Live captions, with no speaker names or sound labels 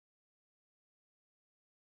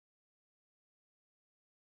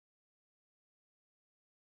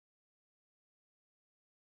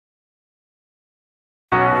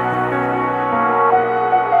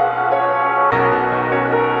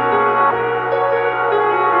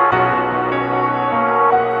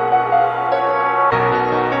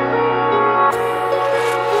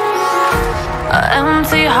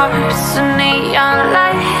empty hearts and neon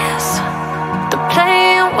lights. They're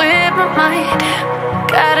playing with my mind.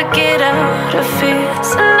 Gotta get out of here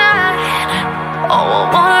tonight. Oh, I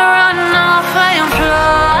wanna run off and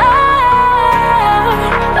fly.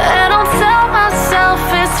 And I'll tell myself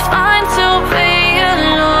it's fine to be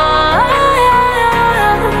alone,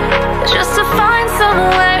 just to find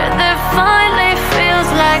somewhere that finally feels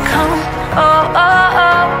like home. Oh, oh,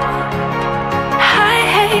 oh. I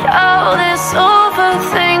hate all this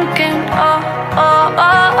overthinking. Oh, oh,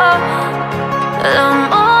 oh, oh. The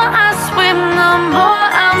more I swim, the more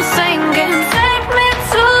I'm sinking. Take me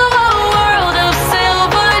to a world of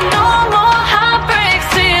silver. No more heartbreaks,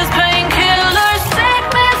 tears, painkillers. Take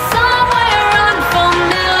me somewhere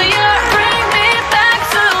unfamiliar. Bring me back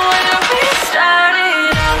to where we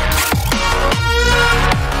started out.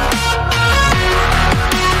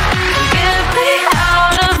 Get me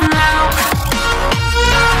out of now.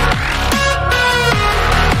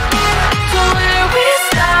 To where we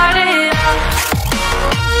started out.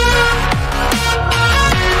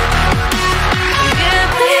 Get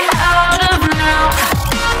me out of now.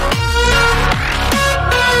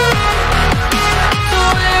 To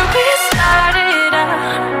where we started out.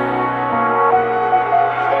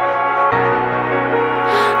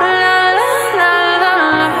 La la la la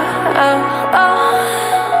la. Oh, oh.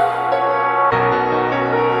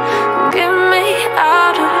 Get me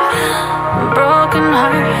out of broken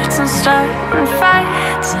hearts and starting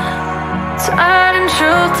fights, turning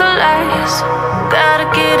truth to lies. Gotta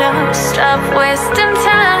get up, stop wasting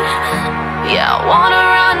time. Yeah, I wanna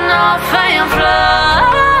run off and fly.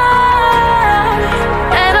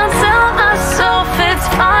 And I'll tell myself it's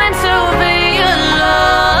fine to be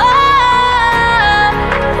alone,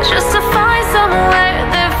 just to find somewhere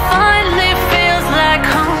that finally feels like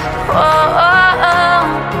home. Oh, oh, oh.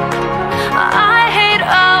 I hate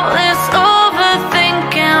all this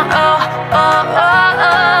overthinking. Oh, oh, oh,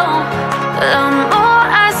 oh. The more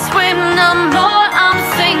I swim, the more I'm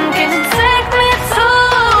sinking. Take me to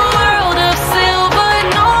a world of silver.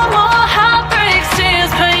 No more heartbreaks,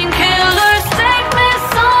 tears, painkillers. Take me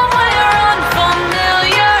somewhere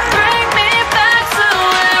unfamiliar. Bring me back to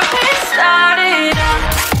where we started out.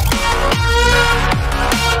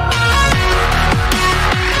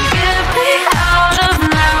 Get me out of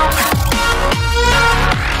now.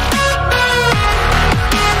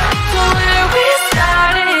 To where we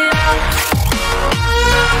started out.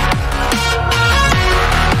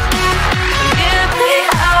 Get me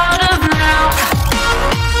out of now.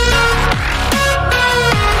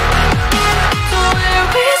 To where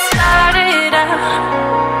we started out.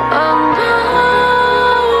 Oh, no.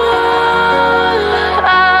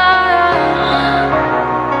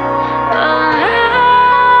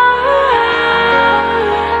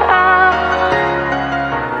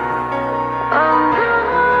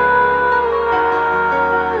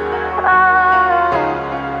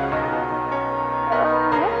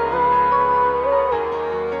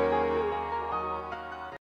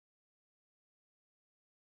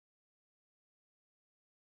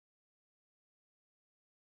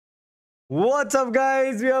 What's up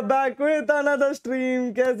guys, we are back with another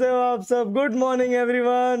stream. कैसे हो आप सब? Good morning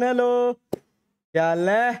everyone. Hello, क्या हाल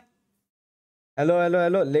है? Hello hello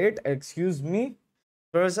hello. Late, excuse me.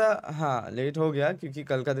 थोड़ा सा late हो गया क्योंकि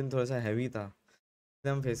कल का दिन थोड़ा सा हैवी था.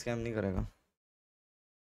 हम फेस कैम नहीं करेगा.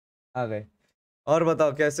 आ गए. और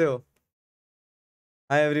बताओ कैसे हो?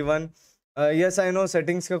 Hi everyone. Yes I know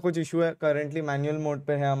settings का कुछ इशू है. करेंटली मैनुअल मोड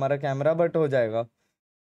पे है हमारा कैमरा, बट हो जाएगा,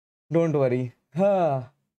 डोंट वरी.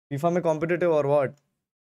 हाँ, फीफा में कॉम्पिटिटिव और व्हाट?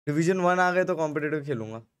 डिवीजन 1 आ गए तो कॉम्पिटिटिव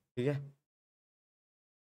खेलूंगा, ठीक है?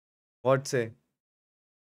 व्हाट से?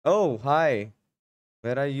 ओह हाय,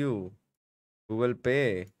 वेयर आर यू? गूगल पे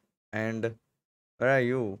and where are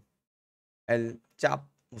you? L चाप,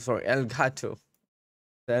 सॉरी एल घाटो.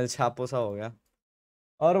 एल छापो सा हो गया.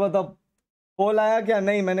 और बताओ, पोल आया क्या?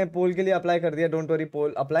 नहीं, मैंने पोल के लिए अप्लाई कर दिया. डोंट वरी,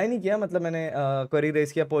 पोल अप्लाई नहीं किया, मतलब मैंने क्वेरी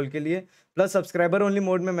रेज किया पोल के लिए. प्लस सब्सक्राइबर ओनली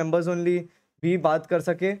मोड में मेंबर्स ओनली भी बात कर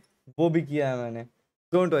सके, वो भी किया है मैंने.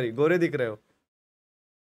 Don't worry. गोरे दिख रहे हो?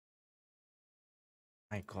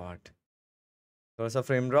 माय गॉड, थोड़ा सा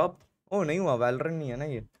फ्रेम ड्रॉप. ओ नहीं हुआ, वैलोरेंट नहीं है ना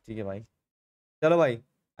ये. ठीक है भाई, चलो भाई.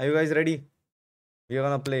 Are you guys ready? We are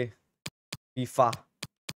gonna play FIFA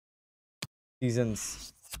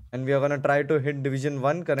seasons and we are gonna try to hit division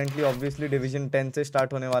 1. Currently obviously division 10 से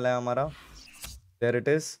स्टार्ट होने वाला है हमारा. There it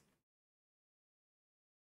is.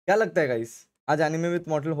 क्या लगता है गाइस, आज एनिमे विद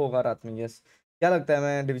मॉडल होगा रात में? यस. क्या लगता है,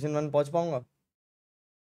 मैं डिवीजन 1 पहुंच पाऊंगा?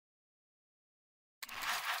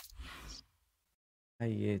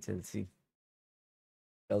 ये चेल्सी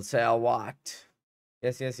व्हाट?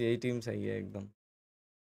 यस यस, यही टीम सही है एकदम.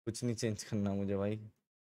 कुछ नहीं चेंज करना मुझे भाई।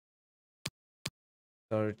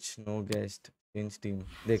 Search no guest change team,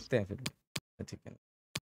 देखते हैं फिर भी। ठीक है,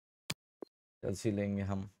 चेल्सी लेंगे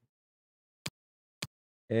हम।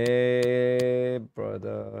 ए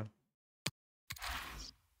brother,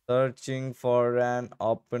 searching for an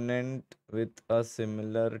opponent with a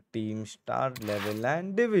similar team star level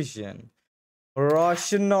and division।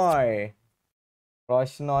 रोशनॉय,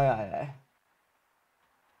 रोशनॉय आया है।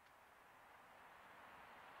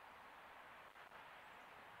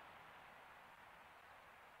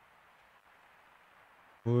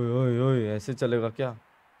 ओए ओए ओए, ऐसे चलेगा क्या?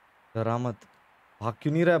 डरा मत, भाग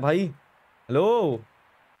क्यों नहीं रहा है भाई? हेलो,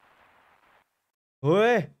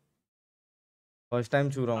 ओए फर्स्ट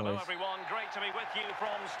टाइम छू रहा हूँ गाइस।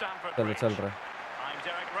 चलो चल रहा है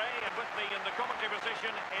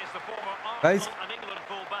गाइस,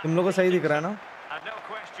 तुम लोग को सही दिख रहा है ना?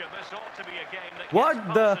 व्हाट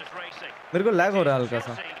द, मेरे को लैग हो रहा है हल्का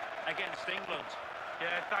सा।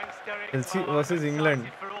 Chelsea versus England.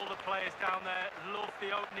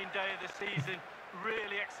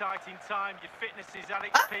 Really exciting time. Your fitness is at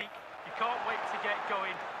its peak. You can't wait to get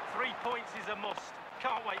going. 3 points is a must.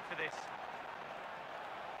 Can't wait for this.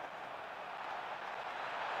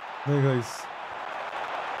 No guys.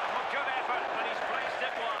 Good effort, but he's placed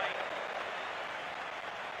it wide.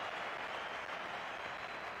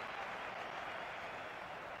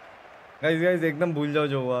 Guys एकदम भूल जाओ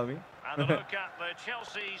जो हुआ अभी।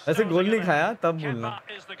 ऐसे गोल नहीं खाया तब भूलना।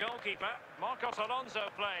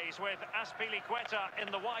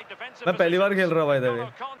 मैं पहली बार खेल रहा हूँ भाई,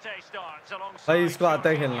 भाई इसको आता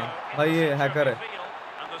है खेलना, भाई ये हैकर है।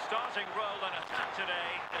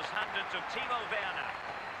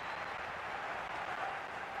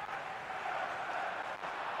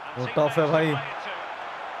 वो टफ है भाई।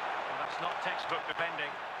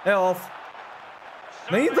 ए ऑफ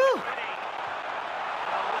नहीं तो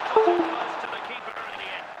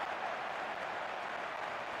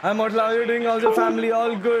I'm not how you doing, how's your family,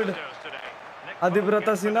 all good?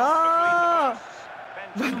 Adibrata Sinha,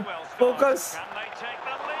 focus.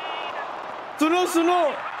 सुनो सुनो,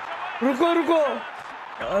 रुको रुको,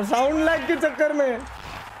 साउंड लैग के चक्कर में।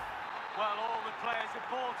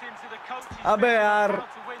 अबे यार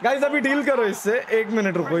गाइस अभी डील करो इससे, 1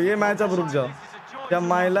 मिनट रुको, ये मैच अब रुक जाओ। क्या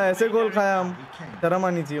माइला ऐसे गोल खाया, हम शर्म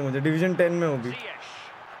आनी चाहिए मुझे, डिवीजन 10 में हो भी।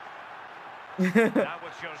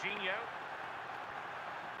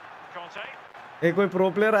 एक कोई प्रो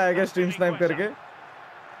प्लेयर आया क्या स्ट्रीम स्नाइप करके?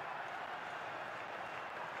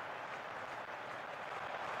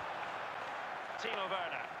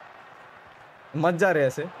 मत जा रहे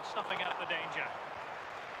ऐसे।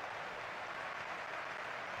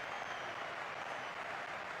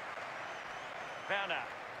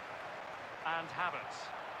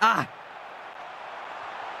 Ah!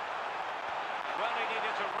 Well, he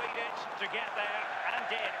needed to read it to get there and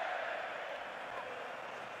did.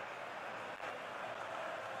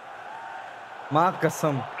 माँ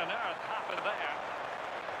कसम।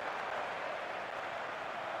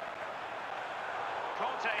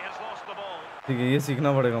 ठीक है, ये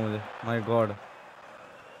सीखना पड़ेगा मुझे। My God.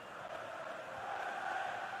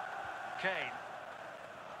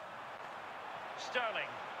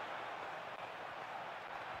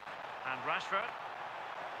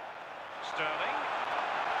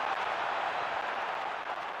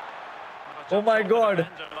 Oh my God!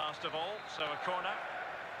 Last of all, so a corner.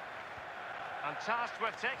 And tasked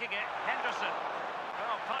with taking it, Henderson.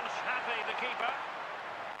 Well, punch happy, the keeper.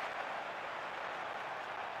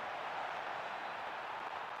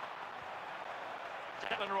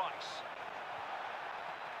 Declan Rice.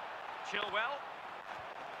 Chilwell.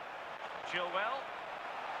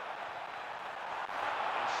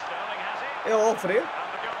 And Sterling has it. A of रे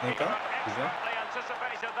नहीं था, ठीक है।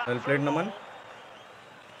 Well played Naman.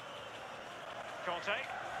 Conte.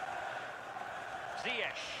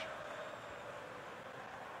 Ziyech.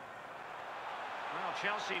 Well,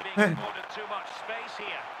 Chelsea being afforded too much space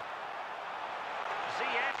here.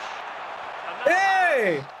 Ziyech. Hey!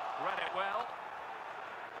 Read it well.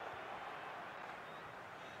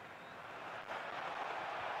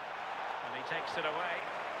 And he takes it away.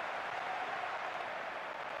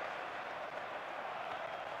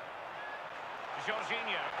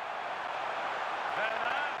 Jorginho.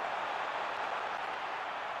 Werner.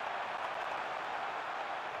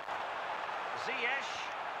 Ziyech.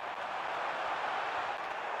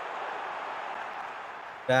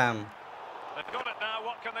 Damn. They've got it now.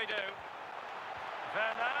 What can they do?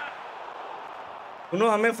 Werner. सुनो,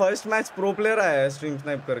 हमें first match pro player आया है stream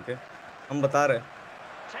snipe करके, हम बता रहे।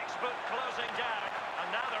 Textbook closing down, and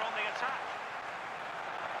now they're on the attack.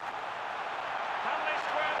 Can they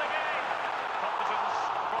square the game? Competence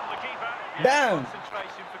from Damn.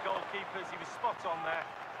 Concentration for goalkeepers. He was spot on there.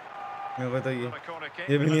 मैं बताइए A corner kick,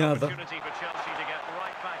 ये भी नहीं an आता opportunity for Chelsea to get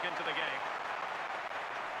right back into the game.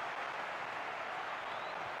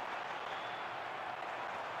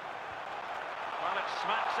 Well, it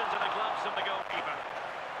smacks into the gloves of the goalkeeper.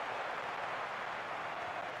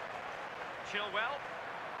 Chilwell.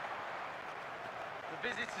 The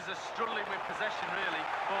visitors are struggling with possession, really,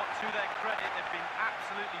 but to their credit, they've been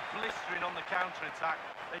absolutely blistering on the counter-attack.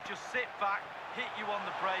 They just sit back, hit you on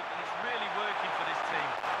the break, and it's really working for this team.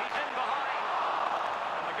 He's in behind.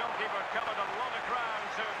 And the goalkeeper covered a lot of ground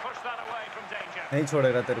to push that away from danger. नहीं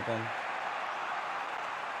छोड़ेगा तेरे को हम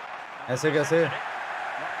ऐसे कैसे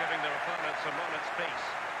Not giving their opponents a moment's peace.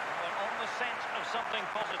 Well, on the scent of something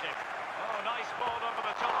positive. Oh, nice ball over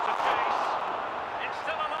the top to chase. It's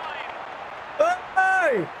still alive.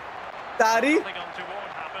 Hey! Tari Nothing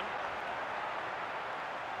untoward happened.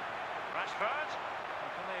 Rashford.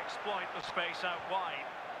 Can they exploit the space out wide?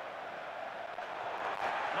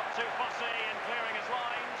 Not too fussy in clearing his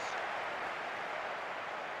lines.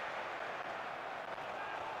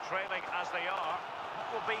 Trailing as they are. What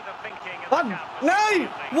will be the thinking in the Fuck! camp? नहीं!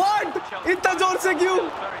 What? इतना जोर से क्यों?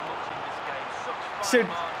 Very much in this game. Such fine Shit.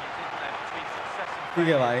 margins, isn't there, between success and ठीक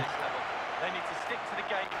है failure भाई at this level. They need to stick to the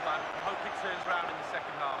game plan and hope it turns round in the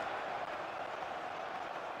second half.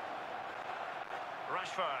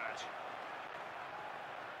 Rashford.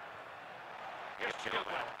 Here's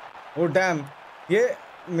Chilwell. Oh damn ये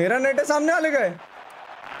मेरा net है सामने वाले का है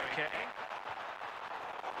Okay.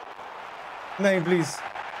 नहीं please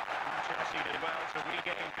Chelsea did well to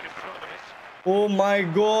regain control of it. Oh my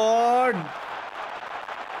God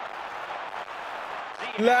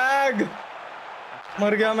lag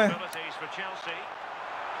मर गया मैं Possibilities for Chelsea.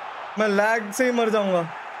 मैं लैग से ही मर जाऊंगा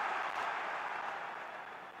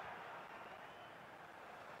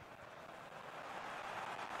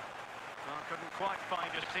Well, couldn't quite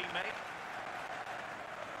find his teammate.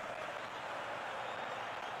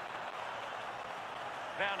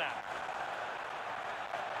 Werner.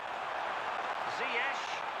 Ziyech.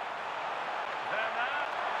 Werner.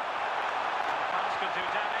 The pass could do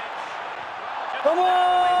damage. Come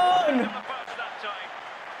on! On the post that time.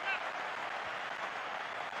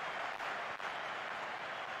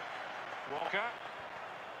 Walker.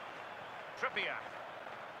 Trippier.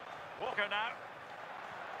 Walker now.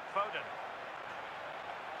 Foden.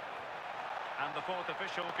 And the fourth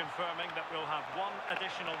official confirming that we'll have one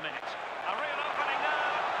additional minute. A real opening now.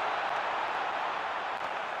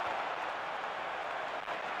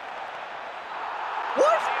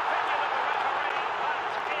 What? The opinion of the referee,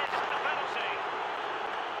 that is the penalty.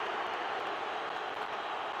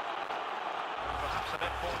 Perhaps a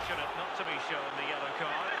bit fortunate not to be shown the yellow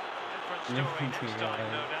card. Different story next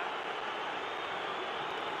time, no doubt.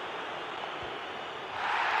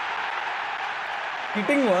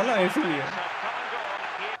 Cheating हुआ ना इसीलिए Have come and gone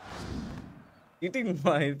here. Cheating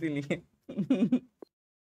हुआ इसीलिए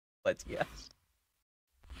बच गया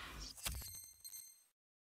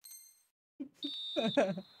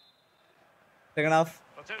second half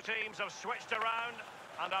The two teams have switched around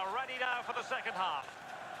and are ready now for the second half.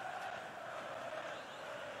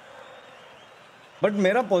 But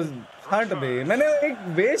मेरा हट बे मैंने एक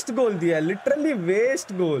वेस्ट गोल दिया लिटरली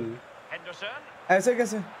वेस्ट गोल Henderson, ऐसे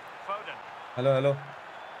कैसे Foden. Hello hello And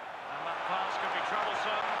that pass could be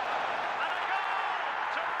troublesome. And a goal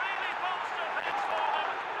to really bolster things for them.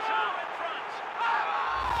 Two in front.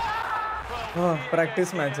 Well,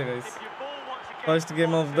 practice match है guys if your ball wants to get first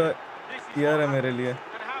game of the this is year है what मेरे लिए happened.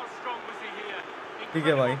 And how strong was he here? ठीक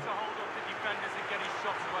है भाई Incredible to hold up the defenders and get his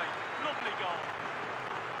shots away. Lovely goal.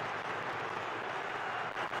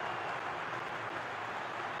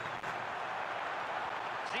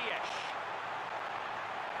 Ziyech.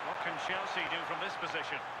 What can Chelsea do from this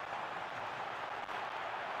position?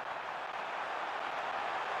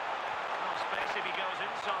 No space if he goes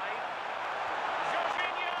inside.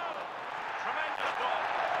 Jorginho! Tremendous ball.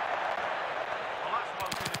 Well, that's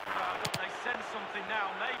woken the crowd up. They sense something now.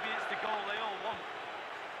 Maybe it's the goal they all want.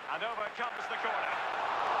 And over comes the corner.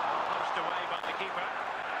 Pushed away by the keeper.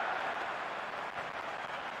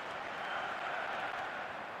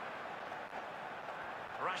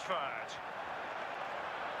 Rashford.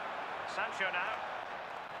 Sancho now.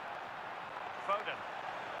 Foden.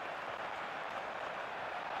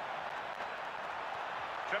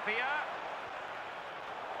 Trippier.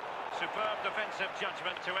 Superb defensive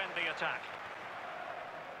judgment to end the attack.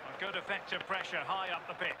 A good effective pressure high up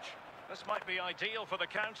the pitch. This might be ideal for the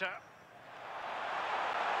counter.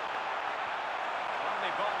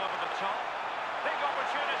 Lovely ball over the top. Big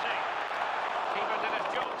opportunity. Keeper did his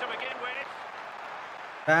job to begin with.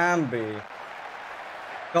 Damn, babe.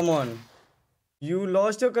 Come on. You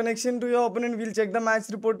lost your connection to your opponent. We'll check the match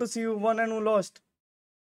report to see who won and who lost.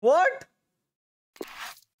 What?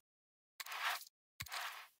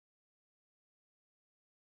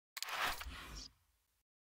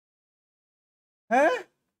 हैं?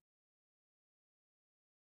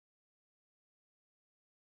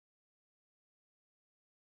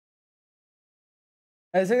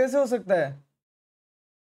 ऐसे कैसे हो सकता है?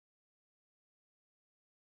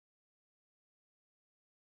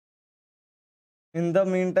 In the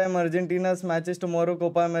meantime, Argentina's match is tomorrow.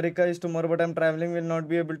 Copa America is tomorrow, but I'm traveling. Will not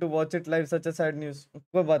be able to watch it live. Such a sad news.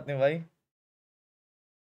 कोई बात नहीं भाई.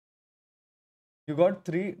 You got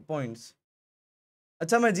 3 points.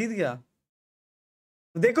 अच्छा मैं जीत गया.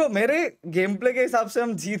 देखो मेरे गेम प्ले के हिसाब से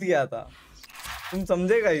हम जीत गया था. तुम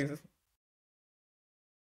समझेगा ही.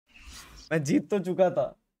 मैं जीत तो चुका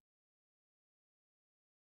था.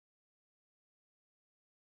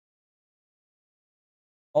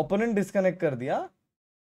 ओपोनेंट डिस्कनेक्ट कर दिया.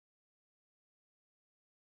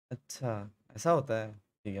 अच्छा ऐसा होता है.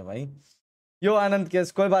 ठीक है भाई. यो आनंद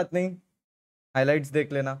केस कोई बात नहीं. हाइलाइट्स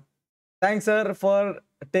देख लेना. Thanks sir for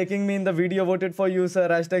taking me in the video. Voted for you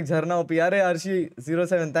sir. Hashtag झरना ओपी. अरे Harshi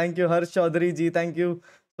 07 thank you. Harsh Chaudhary ji thank you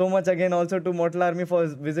so much again. Also to Mortal Army for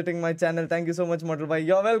visiting my channel. Thank you so much Mortal bhai.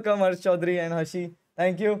 You're welcome Harsh Chaudhary and Hashi.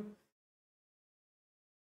 Thank you.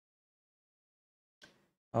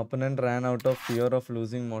 Opponent ran out of fear of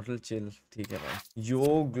losing. Mortal chill. ठीक है भाई. Yo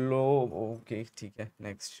glow. Okay ठीक है.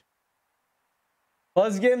 Next.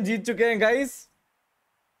 First game जीत चुके हैं guys.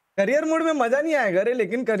 Career mode में मजा नहीं आएगा रे,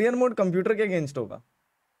 लेकिन करियर मोड कंप्यूटर के अगेंस्ट होगा.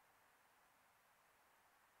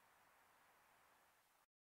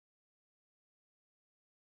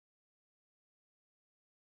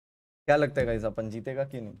 क्या लगता है गाइस अपन जीतेगा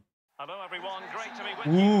कि नहीं?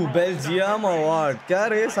 Belgium award. क्या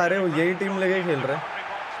रे सारे यही टीम लेके खेल रहे हैं.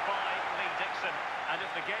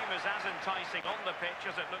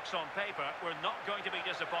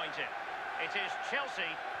 It is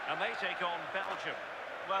Chelsea and they take on Belgium.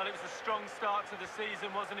 Well, it was a strong start to the season,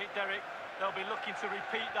 wasn't it, Derek? They'll be looking to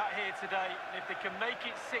repeat that here today. And if they can make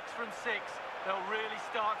it 6 from 6, they'll really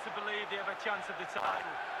start to believe they have a chance of the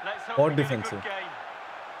title. Let's hope they get a good game.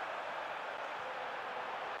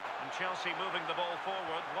 And Chelsea moving the ball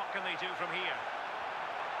forward. What can they do from here?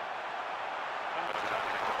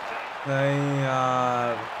 नहीं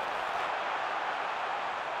यार.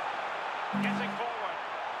 Getting forward.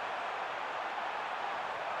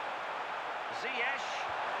 Ziyech.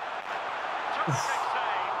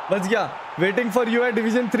 बच गया. Waiting for you eight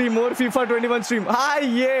division 3 more FIFA 21 stream. हाय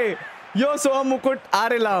ये यो सोहम मुकुट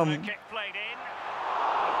आरेलाम.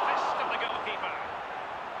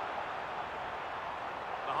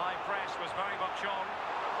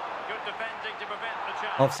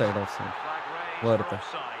 Offside offside worth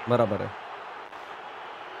बराबर है.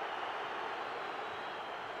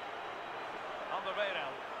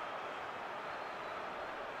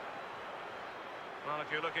 Well,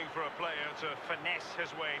 if you're looking for a player to finesse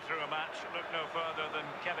his way through a match, look no further than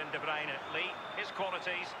Kevin De Bruyne. Lee, his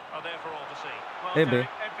qualities are there for all to see. Well, hey, Derek,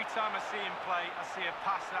 every time I see him play, I see a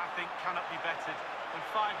pass that I think cannot be bettered. And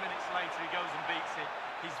 5 minutes later, he goes and beats it.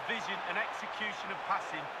 His vision and execution of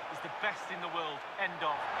passing is the best in the world. End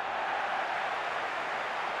of.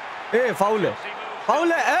 Hey, foul hai.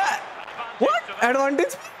 Foul hai. What?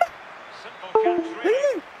 Advantage? Simple catch,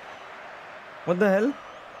 really. What the hell?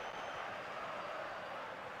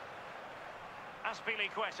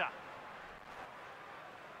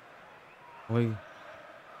 वही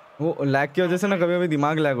वो lag की वजह से ना कभी कभी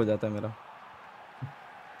दिमाग lag हो जाता है मेरा.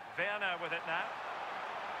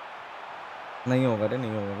 नहीं होगा रे,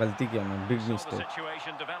 नहीं होगा. गलती किया मैं. Big mistake.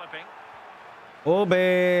 ओ बे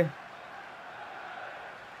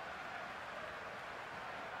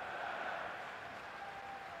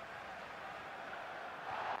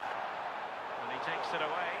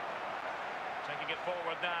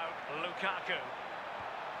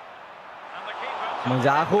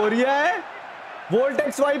मजाक हो रही है.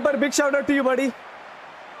 वोल्टेक्स wiper big shout out to you buddy.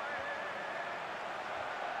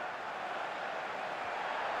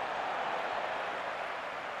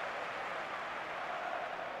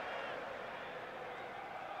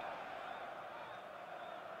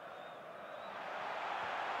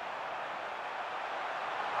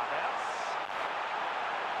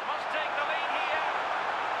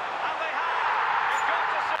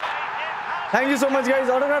 Thank you so much guys.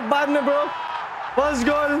 Autograph बाद में ब्रो. First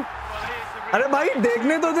goal. अरे भाई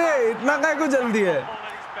देखने तो दे. इतना काय को जल्दी है.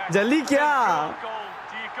 जल्दी क्या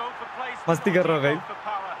मस्ती कर रहा हो भाई.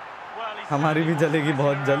 हमारी भी जलेगी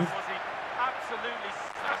बहुत जल्द.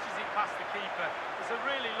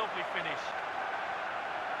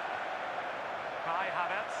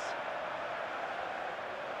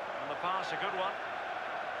 pass, a good one.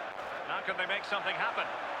 Now can they make something happen?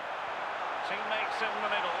 Teammates in the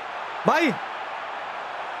middle. भाई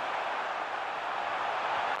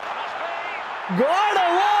Must be. God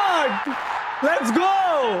or what? Let's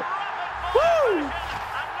go. Woo!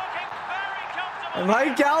 And looking very comfortable. भाई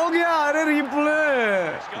क्या हो गया? अरे replay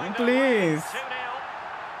It's going to please. 2-0.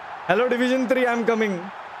 Hello division 3, I am coming.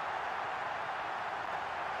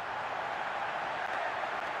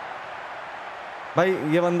 भाई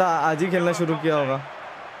ये बंदा आज ही खेलना शुरू किया होगा.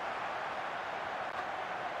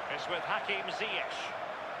 It's with Hakim Ziyech.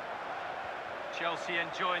 Chelsea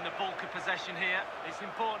enjoying the bulk of possession here. It's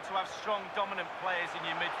important to have strong, dominant players in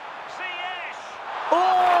your mid. Ziyech.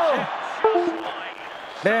 Oh! Just wide.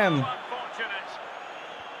 Damn. So unfortunate.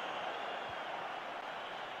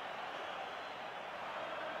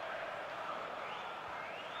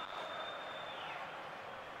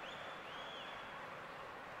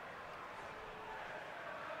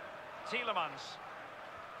 Tielemans.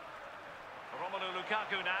 Romelu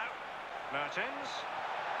Lukaku now. Mertens.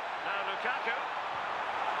 Now Lukaku.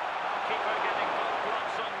 Keeper getting both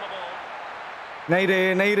gloves on the ball.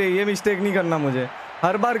 नहीं रे ये mistake नहीं करना मुझे.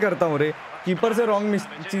 हर बार करता हूँ रे. Keeper से रॉन्ग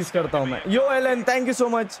चीज करता हूँ मैं. यो Elon, thank you so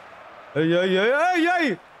much.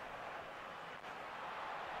 ये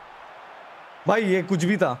भाई ये कुछ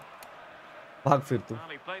भी था. भाग फिर तू.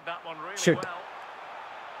 Well, he played that one really Shit. well.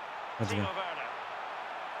 बच Timo गया. Werner.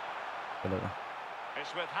 चलेगा.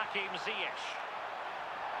 It's with Hakim Ziyech.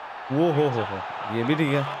 वो हो ये भी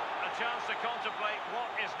ठीक है. A chance to contemplate what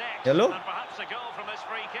is next. Yellow? And perhaps a goal from this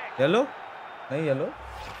free kick. Yellow नहीं येलो.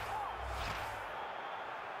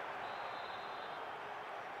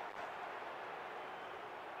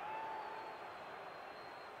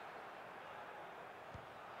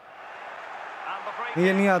 And the free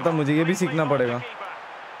ये kick नहीं आता from मुझे. ये भी सीखना briefly पड़ेगा. from the keeper.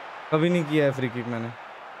 कभी नहीं किया है फ्री किक मैंने.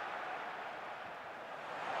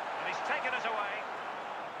 And he's taken it away.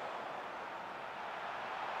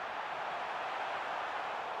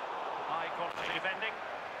 High quality defending.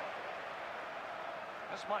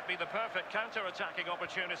 This might be the perfect counter-attacking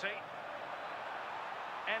opportunity.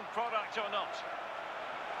 End product or not.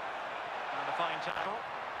 And a fine tackle.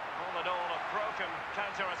 All in all, a broken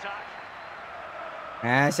counter-attack.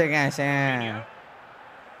 ऐसे कैसे? Coutinho.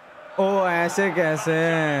 ओ ऐसे कैसे?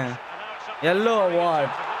 And now it's up to Yellow or the what?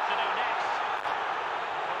 defence what to do next.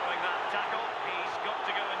 Following that tackle, he's got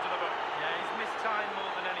to go into the book. Yeah, he's missed time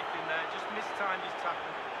more than anything there. Just mistimed his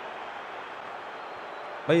tackle.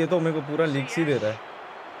 भाई ये तो मेरे को पूरा leak ही दे रहा है.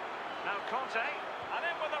 Now Conte, and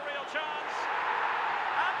in with a real chance.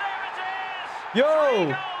 And there it is. Yo, 3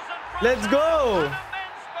 goals in front let's now. go. An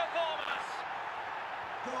immense performance.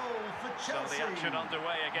 Goal for So Chelsea. the action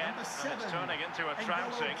underway again, Number and it's 7, turning into a N'Golo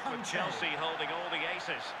trouncing with Kante. Chelsea holding all the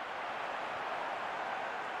aces.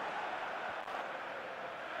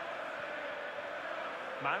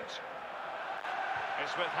 Mount.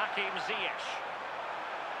 It's with Hakim Ziyech.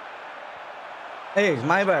 A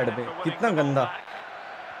my bad For bay. winning कितना the ball गंदा. back.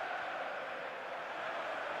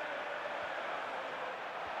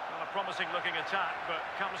 Well, a promising looking attack, but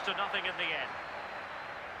comes to nothing in the end.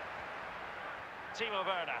 Timo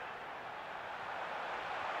Werner.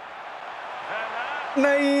 Werner.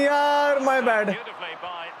 नहीं यार my bad. Beautifully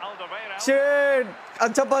by Alderweireld. Shit.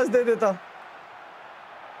 अच्छा पास दे देता.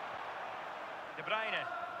 De Bruyne.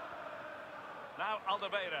 Now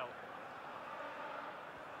Alderweireld.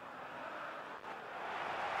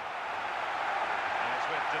 And it's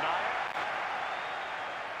with Denier.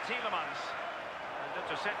 Tielemans. And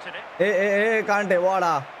intercepted it. ए कांटे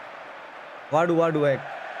वाड़ा. वाडू है.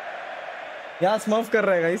 यार smurf कर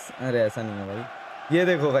रहा है गाइस. अरे ऐसा नहीं है भाई. ये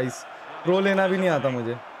देखो गाइस. प्रो लेना भी नहीं आता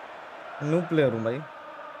मुझे. न्यू प्लेयर हूँ भाई.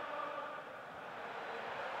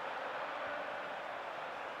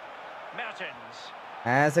 Mertens.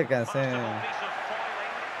 ऐसे कैसे? Possible piece of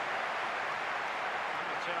foiling.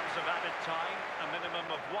 In terms of added time, a minimum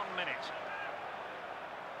of 1 minute.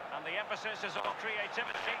 And the emphasis is on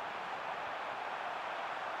creativity.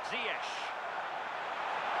 Ziyech.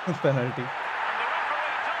 Penalty. And the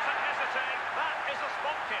referee doesn't hesitate. That is a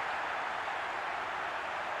spot kick.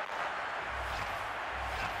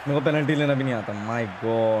 मेरे को penalty लेना भी नहीं आता. My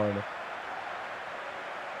God.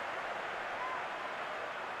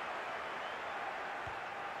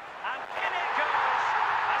 And in it goes.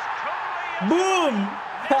 As coolly as boom.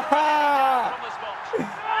 from the spot.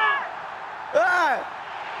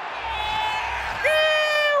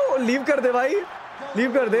 Leave कर दे भाई.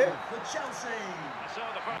 Leave कर दे. For Chelsea. So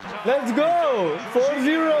the first time. Let's go.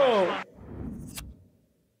 4-0.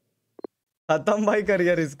 खत्म भाई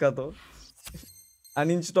करियर इसका तो.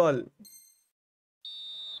 अनइंस्टॉल.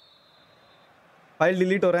 फाइल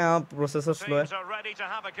डिलीट हो रहा है, हाँ प्रोसेसर स्लो है। Teams are ready to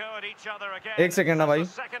have a go at each other again. एक सेकंड ना भाई। As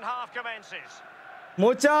the second half commences.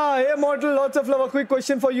 Mocha, hey mortal, lots of love. A quick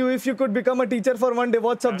question for you: if you could become a teacher for one day,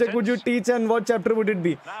 what subject would you teach and what chapter would it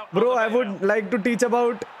be? Bro, I would like to teach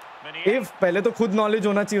about. If पहले तो खुद knowledge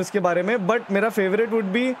होना चाहिए उसके बारे में, but मेरा favourite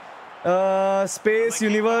would be space,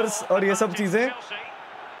 universe और ये सब चीजें।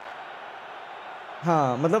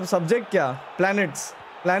 हाँ मतलब सब्जेक्ट क्या,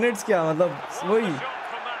 प्लैनेट्स क्या मतलब वही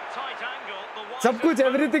सब कुछ,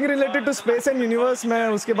 everything related to space and universe. मैं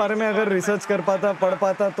उसके बारे में अगर रिसर्च कर पाता, पढ़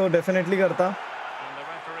पाता तो डेफिनेटली करता,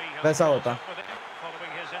 वैसा होता।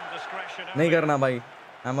 नहीं करना भाई,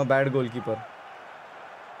 I am a bad goalkeeper.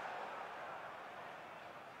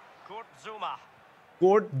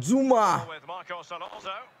 Coat ज़ुमा।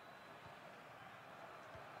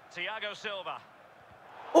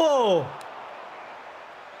 ओह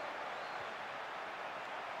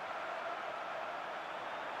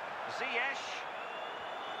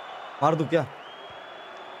मार दूं क्या?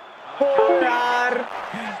 ओ यार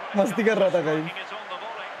मस्ती कर रहा था कहीं।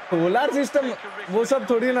 सोलर सिस्टम वो सब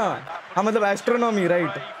थोड़ी ना, हाँ मतलब एस्ट्रोनॉमी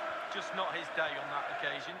राइट।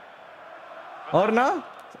 और ना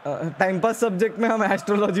टाइम पास सब्जेक्ट में हम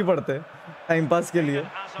एस्ट्रोलॉजी पढ़ते टाइम पास के लिए।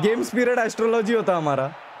 गेम्स पीरियड एस्ट्रोलॉजी होता हमारा।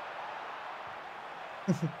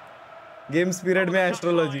 गेम्स पीरियड में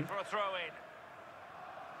astrology.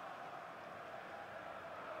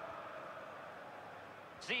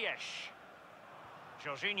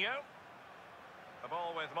 Jorginho, the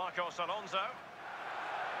ball with Marcos Alonso,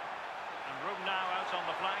 and room now out on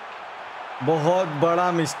the flank. बहुत बड़ा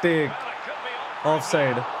मिस्टेक,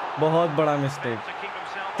 ऑफसाइड, बहुत बड़ा mistake.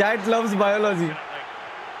 Chat loves biology.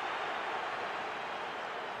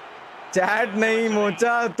 Chat नहीं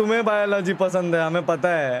मोचा, तुम्हें बायोलॉजी पसंद है, हमें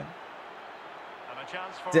पता है।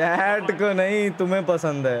 चैट को नहीं, तुम्हें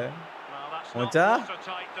पसंद है मोचा,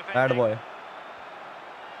 बैड बॉय।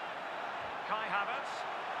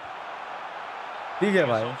 ठीक है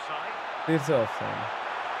भाई, फिर से ऑफसाइड।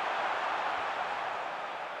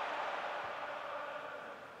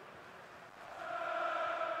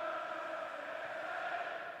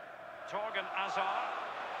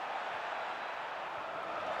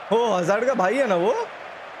 ओ हज़ार्ड का भाई है ना वो।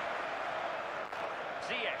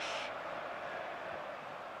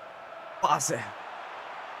 पास है।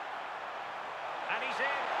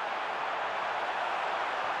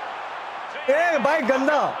 ए भाई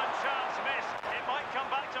गंदा।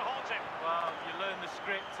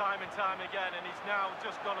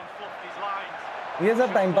 ये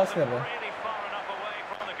सब टाइम पास कर रहा है।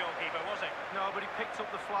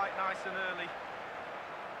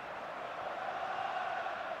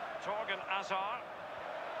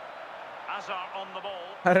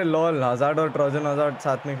 अरे लॉल, हज़ार्ड और ट्रोजन हज़ार्ड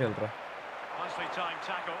साथ में खेल रहा।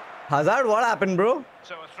 Hazard what happened bro?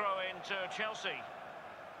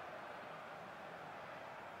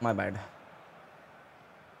 My bad.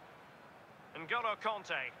 N'Golo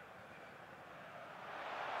Conte.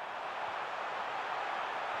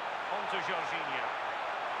 On to Jorginho.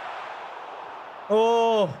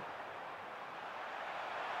 Oh.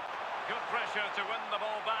 Good pressure to win the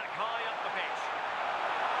ball back high up the pitch.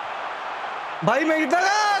 भाई मैं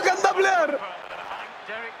इतना गंदा प्लेयर।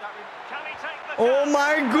 Oh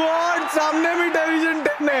my God, सामने भी डिवीजन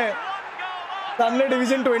 10 है, सामने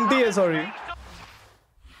डिवीजन 20 है, सॉरी।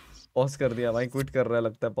 पॉज कर दिया भाई, क्विट कर रहा है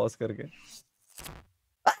लगता है पॉज करके।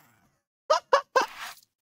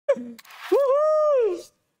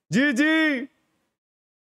 जी जी,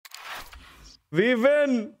 we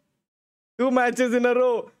win 2 matches in a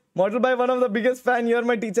row. Model by one of the biggest fan. You're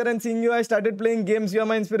my teacher and seeing you I started playing games. You're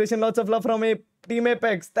my inspiration. Lots of love from Team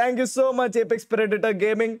Apex. Thank you so much Apex Predator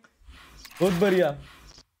Gaming. बहुत बढ़िया।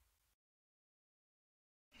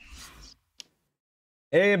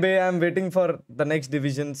 Hey bey, I'm waiting for the next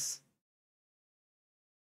divisions.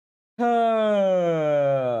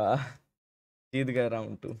 जीत गए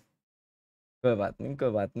round 2, कोई बात नहीं, कोई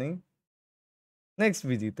बात नहीं, next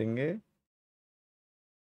भी जीतेंगे।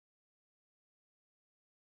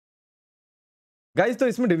 गाइस तो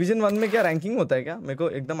इसमें डिवीजन 1 में क्या रैंकिंग होता है क्या? मेरे को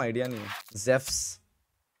एकदम आइडिया नहीं है। जेफ्स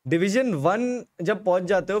डिवीजन 1 जब पहुंच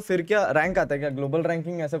जाते हो फिर क्या रैंक आता है क्या? ग्लोबल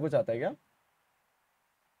रैंकिंग ऐसा कुछ आता है क्या?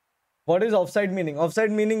 What is offside meaning?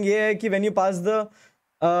 Offside meaning ये है कि व्हेन यू पास द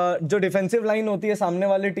जो डिफेंसिव लाइन होती है सामने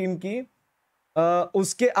वाले टीम की,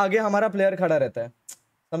 उसके आगे हमारा प्लेयर खड़ा रहता है,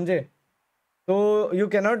 समझे? तो you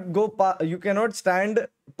cannot stand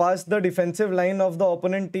pass the defensive line of the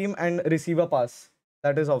opponent team and receive a pass,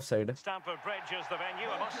 that is offside.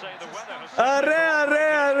 अरे अरे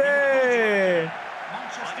अरे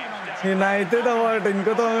यूनाइटेड अवार्ड,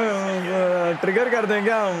 इनको तो ट्रिगर कर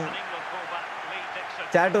देंगे हम।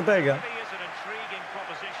 चैट होता है क्या?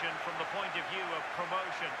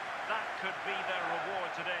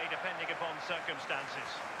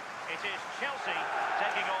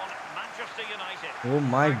 Manchester United. Oh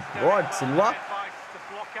my God, Silva. Advice to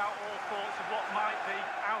block out all thoughts of what might be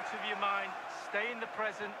out of your mind. Stay in the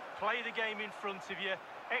present, play the game in front of you,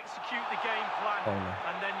 execute the game plan,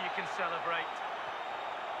 and then you can celebrate.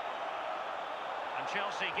 And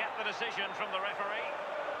Chelsea get the decision from the referee.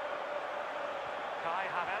 Kai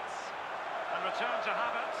Havertz. And return to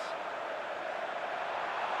Havertz.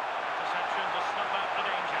 Interception to snuff out the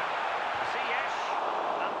danger. Ziyech.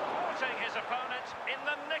 And thwarting his opponent in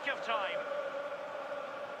the nick of time.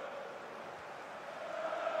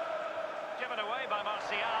 Given away by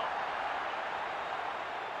Martial.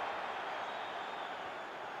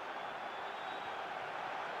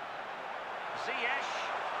 Ziyech.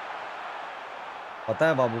 पता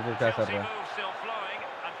है बाबू को क्या कर Chelsea रहा है. move still flowing.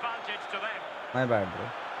 Advantage to them. My bad bro.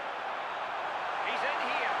 He's in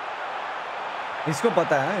here. इसको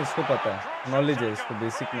पता है, इसको पता है. नॉलेज है, इसको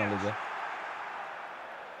बेसिक नॉलेज है.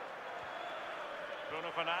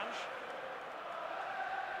 Bruno Fernandes.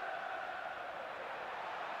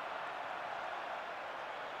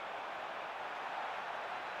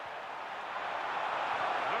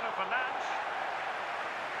 Bruno Fernandes.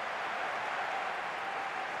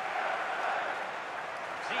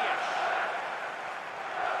 Ziyech.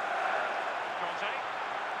 Conte.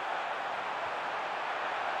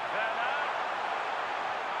 Werner.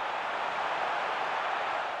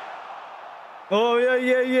 Oh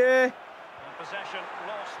yeah. And possession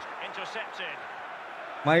lost, intercepted.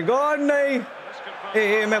 My God नहीं. This could put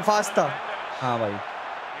ए मैं फास्ट था. defenders. हाँ भाई.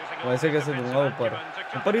 Using all वैसे the कैसे defensive दूंगा ऊपर?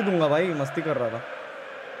 acumen to ऊपर ही counter. दूंगा भाई, मस्ती कर रहा था.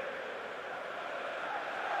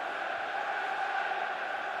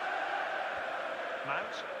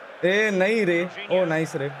 Mount. ए नहीं रे. ओ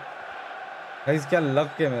नाइस रे. गाइस क्या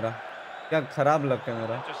लक है मेरा. क्या खराब लक है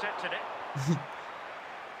मेरा. Intercepted it.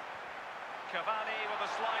 Cavani with a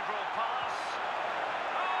slide rule pass.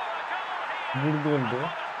 Oh, a goal here. Good goal And bro.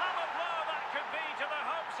 what a hammer blow that could be to the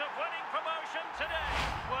hopes of winning promotion today.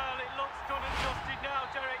 Well, it looks done and dusted now,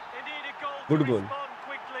 Derek. They need a goal Good to goal. respond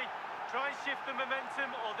quickly. Try and shift the momentum,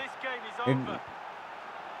 or this game is It- over.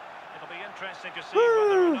 It'll be interesting to see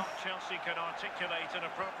whether or not Chelsea can articulate an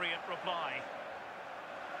appropriate reply.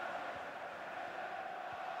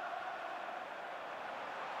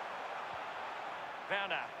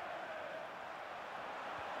 Werner.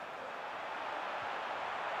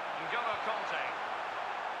 N'Golo Conte.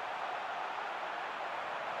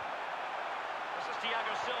 This is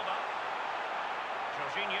Thiago Silva.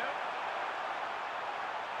 Jorginho.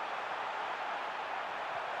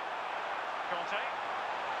 Conte.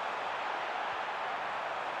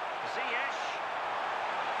 Ziyech.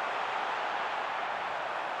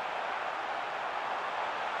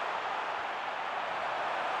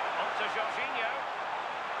 On to Jorginho.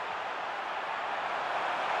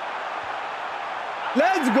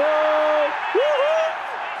 Let's go. Woohoo!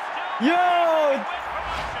 Yo. Win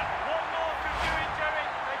promotion. One more could do it, Derek.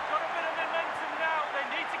 They've got a bit of momentum now. They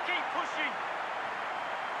need to keep pushing.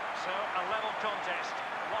 So a level contest.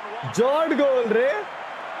 1-1. जॉर्ड गोल रे.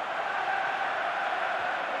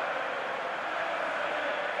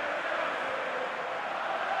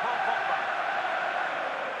 Paul Pogba.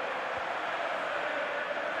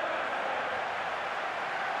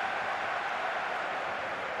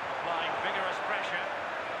 Applying vigorous pressure.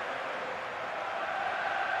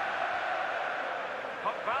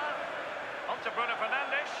 Pogba. On to Bruno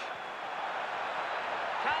Fernandes.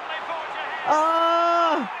 Can they forge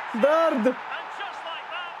ahead? दर्द. And just like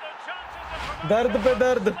that, the chances of promotion दर्द पे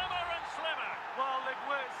दर्द. slimmer and slimmer. Well, they've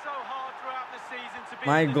worked so hard throughout the season to be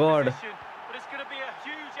My in this God. position, but it's going to be a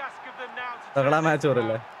huge ask of them now to तगड़ा turn match this हो रहा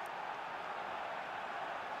around. है.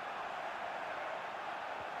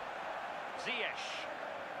 Ziyech.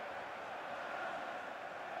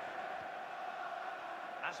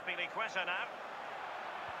 Azpilicueta now.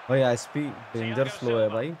 भाई SP danger slow है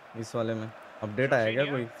भाई इस वाले में. अपडेट आया क्या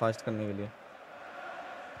कोई फास्ट करने के लिए?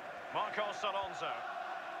 Marcos Alonso.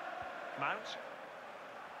 Mount.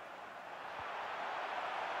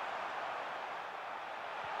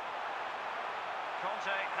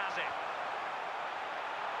 Conte has it.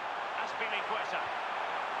 Azpilicueta.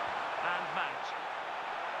 And Mount.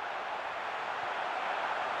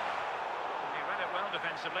 He read it well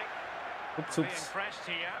defensively. Oops, Being oops. pressed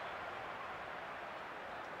here.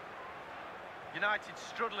 United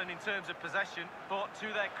struggling in terms of possession, but to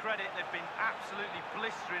their credit, they've been absolutely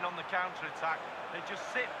blistering on the counter-attack. They just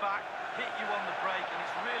sit back, hit you on the break, and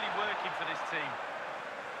it's really working for this team.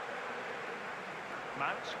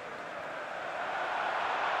 Mount.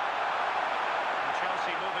 And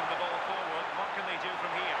Chelsea moving the ball forward. What can they do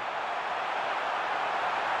from here?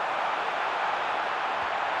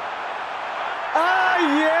 Ah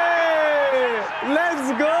yeah! Let's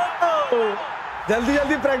go! जल्दी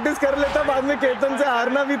जल्दी practice कर लेता, बाद में केतन से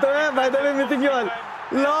हारना भी तो है। By the way मिथिंग you all.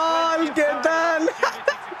 Lol Ketan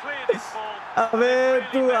अबे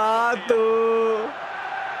तू आ तो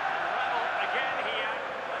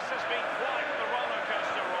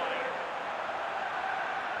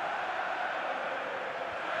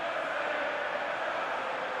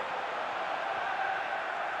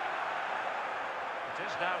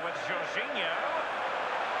now with Jorginho.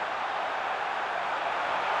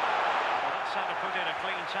 Well, that's how to put in a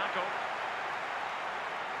clean tackle.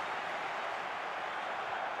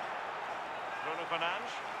 Bruno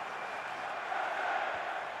Fernandes.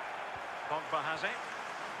 Pogba has it.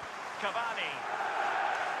 Cavani.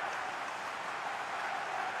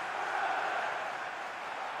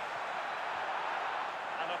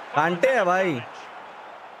 कांटे है भाई।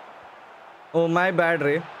 ओ माय बैड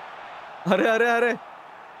रे। अरे अरे अरे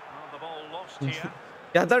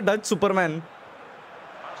क्या था डच सुपरमैन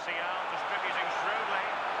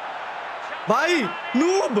भाई।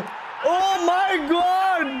 नूब ओ माय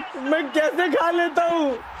गॉड, मैं कैसे खा लेता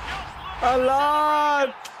हूँ अल्लाह।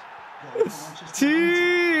 छी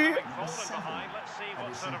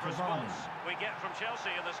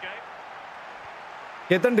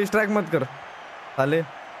केतन डिस्ट्रैक्ट मत कर साले।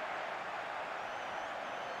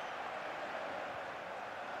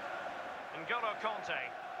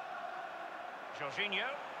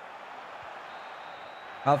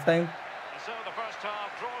 Half time.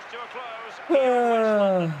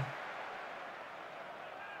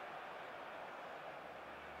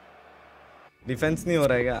 डिफेंस नहीं हो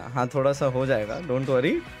रहा है क्या? हाँ थोड़ा सा हो जाएगा, डोंट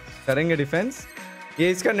वरी, करेंगे डिफेंस। ये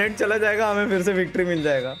इसका नेट चला जाएगा, हमें फिर से विक्ट्री मिल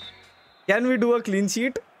जाएगा। Can we do a clean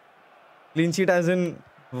sheet? Clean sheet as in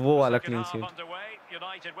वो वाला clean sheet.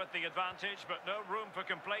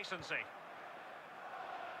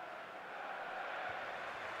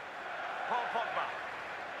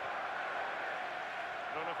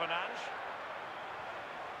 Bruno Fernandes.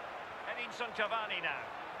 Edinson Cavani now.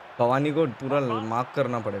 Cavani को पूरा मार्क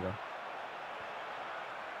करना पड़ेगा।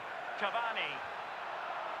 Cavani.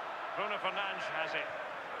 Bruno Fernandes has it.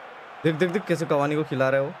 देख देख देख कैसे कवानी को खिला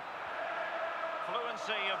रहा है वो।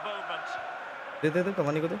 Fluency of movement. They they they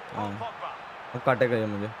Cavani को दे। हाँ वो काटेगा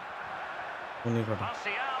ये मुझे। वो नहीं काटा।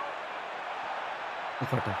 वो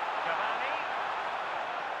काटा।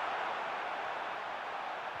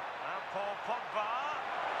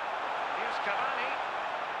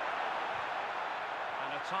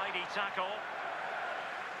 Tidy tackle.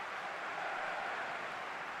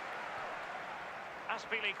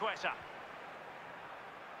 Aspilicueta.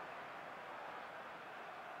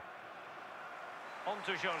 On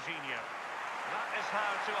to Jorginho. That is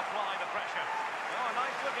how to apply the pressure. Oh, a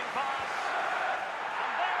nice looking pass.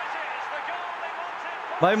 And there it is, the goal they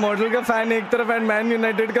wanted. भाई मॉडल का फैन एक तरफ एंड मैन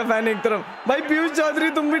यूनाइटेड का fan एक तरफ। भाई पीयूष चौधरी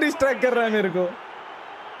तुम भी डिस्ट्रैक्ट कर रहा है मेरे को।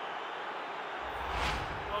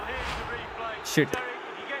 शिट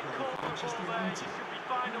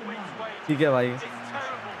ठीक है भाई,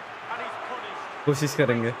 कोशिश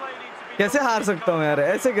करेंगे। कैसे हार सकता हूँ यार,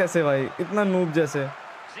 ऐसे कैसे भाई, इतना नूब जैसे।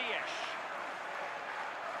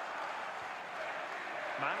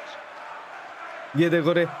 ये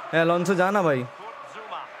देखो रे एलोंसो जाना भाई।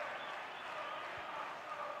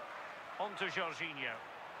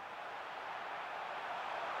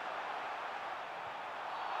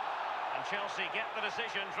 Chelsea get the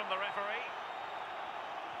decision from the referee.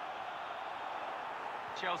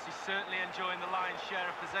 Chelsea certainly enjoying the lion's share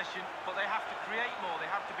of possession, but they have to create more, they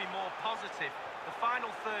have to be more positive. The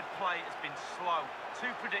final third play has been slow,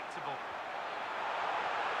 too predictable.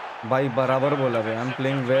 भाई बराबर बोला भाई, I'm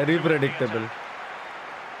playing very predictable.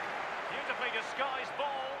 Beautifully disguised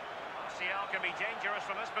ball. Martial can be dangerous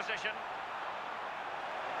from this position.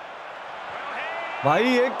 भाई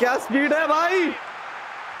ये क्या speed है भाई।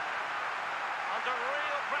 Under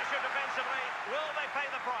real pressure defensively, will they pay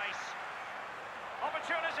the price?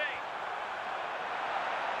 Opportunity.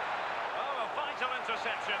 Oh, a vital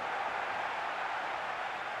interception.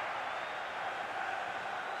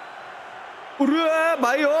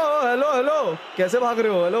 भाई ओ हेलो हेलो, कैसे भाग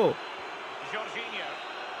रहे हो? Hello Jorginho.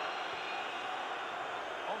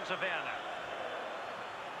 On to Werner.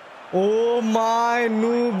 Oh my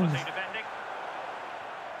noob. Defending.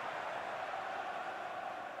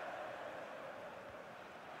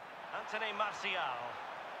 Anthony Martial.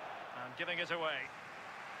 And giving it away.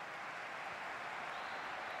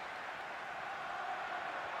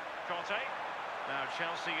 Conte. Now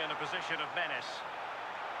Chelsea in a position of menace.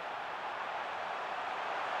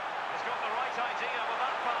 He's got the right idea with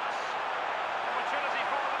that pass. Opportunity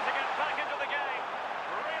for them to get back into the game.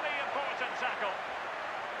 Really important tackle.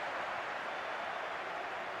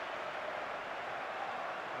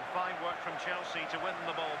 And Fine work from Chelsea to win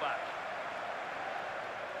the ball back.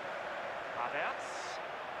 Havertz.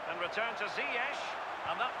 And return to Ziyech.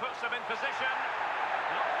 And that puts them in position.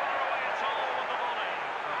 Not far away at all with the volley.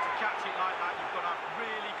 To catch it like that, you've got to have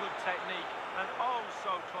really good technique. And oh,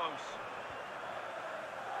 so close.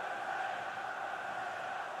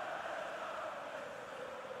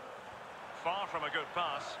 Far from a good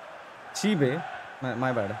pass. Chibe,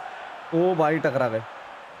 my bad. Oh, bhai टकरा गए.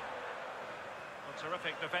 Well,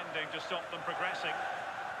 terrific defending to stop them progressing.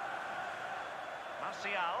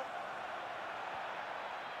 Martial.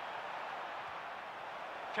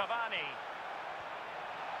 Cavani.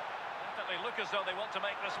 Definitely look as though they want to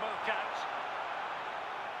make this move count.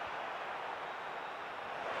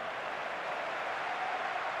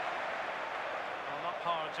 Well, not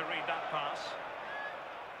hard to read that pass.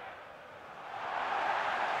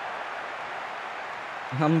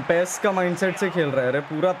 हम pace का mindset से खेल रहे हैं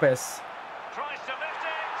पूरा pace. Tries to lift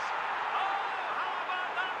it. Oh, how about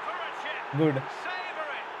that for a chip? Good. Savor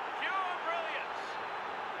it. Pure brilliance.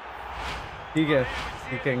 ठीक है,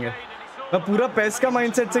 सीखेंगे. मैं पूरा पेस का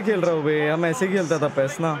माइंडसेट से खेल रहा हूँ बे. हम ऐसे खेलता था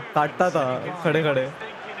पेस ना, काटता था खड़े खड़े.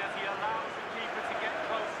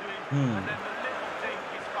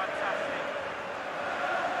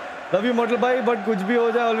 लव यू मोटल भाई, बट कुछ भी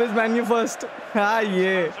हो जाए ऑलवेज मैन यू फर्स्ट. हाँ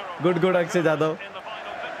ये good good Akshay Jadav. In the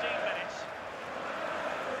final 15 minutes.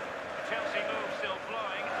 Chelsea move still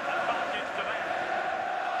flowing. Advantage to them.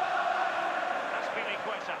 That's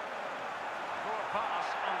Fifa-21. Poor pass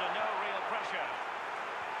under no real pressure.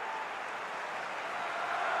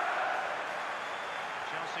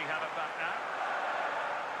 Chelsea have it back now.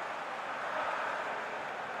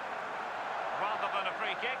 Rather than a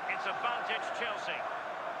free kick, it's advantage Chelsea.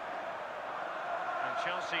 And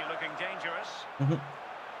Chelsea looking dangerous.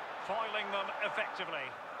 Foiling them effectively.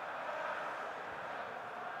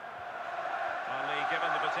 Only given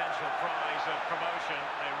the potential prize of promotion,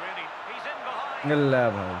 they really... He's in behind. गल्ला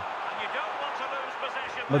भाई. And you don't want to lose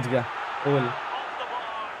possession. बच गया. ओल. Off the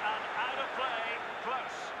bar and out of play.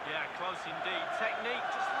 Close. Yeah, close indeed. Technique,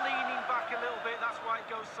 just leaning back a little bit. That's why it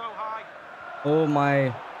goes so high. Oh my,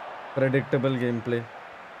 predictable gameplay.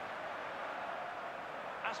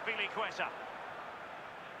 Azpilicueta.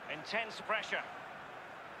 Intense pressure.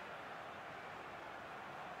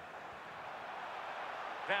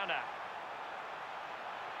 Werner.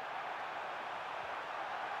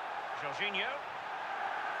 Jorginho.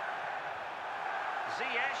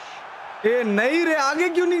 Ziyech. ए नहीं रे, आगे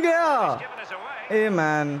क्यों नहीं गया? Given us away. A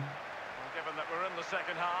man. Well, given that we're in the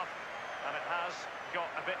second half, and it has got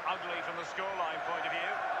a bit ugly from the scoreline point of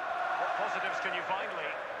view, what positives can you find,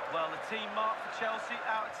 Lee? Well, the team mark for Chelsea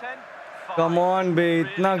out of 10. Come on बे,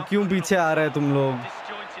 इतना क्यों पीछे आ रहे तुम लोग?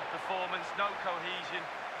 Disjointed performance, no cohesion.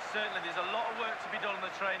 Certainly there's a lot of work to be done on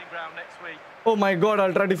the training ground next week. Oh my God,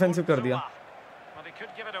 ultra defensive कर दिया. Well, he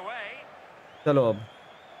could give it away. चलो अब.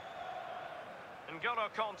 N'Golo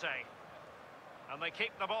Conte. And they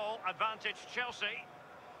keep the ball. Advantage Chelsea.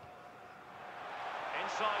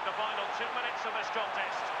 Inside the final 2 minutes of this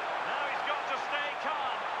contest. Now he's got to stay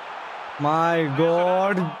calm. My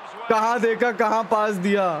God, कहाँ देखा, कहाँ पास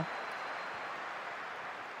दिया?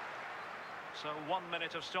 So 1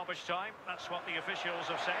 minute of stoppage time. That's what the officials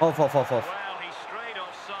have said. Off. Well, he strayed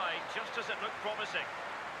offside just as it looked promising.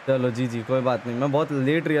 चलो जी कोई बात नहीं. मैं बहुत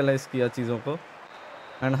लेट रियलाइज किया चीज़ों को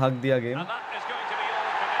एंड हक दिया game. And that is going to be all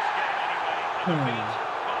for this game anyway. A defeat,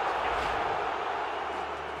 but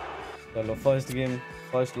चलो first game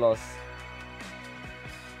first loss.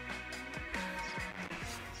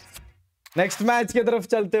 Next match की तरफ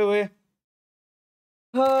चलते हुए.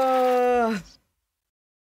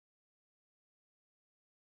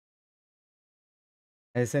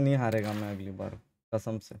 ऐसे नहीं हारेगा मैं अगली बार,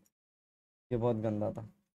 कसम से. ये बहुत गंदा था,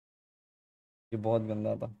 ये बहुत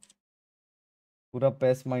गंदा था. पूरा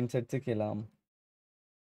पेस माइंडसेट से खेला हम.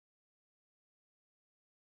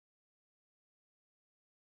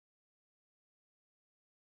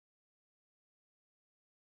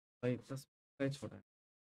 भाई छोड़ा.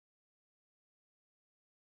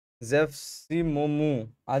 जेफसी मोमू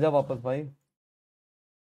आजा वापस भाई.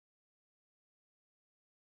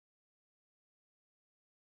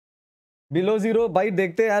 बिलो जीरो भाई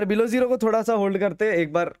देखते हैं यार. बिलो जीरो को थोड़ा सा होल्ड करते हैं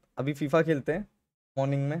एक बार. अभी फीफा खेलते हैं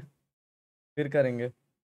मॉर्निंग में, फिर करेंगे.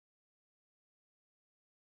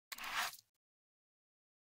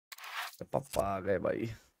 पापा आ गए भाई.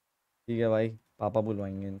 ठीक है भाई, पापा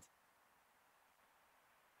बुलवाएंगे इनसे.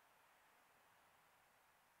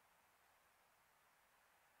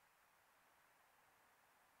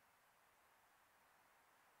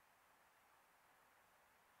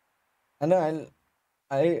 And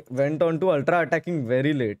I went on to ultra attacking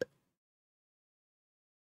very late.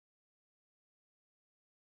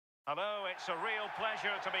 Hello, it's a real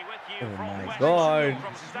pleasure to be with you Oh from my West God,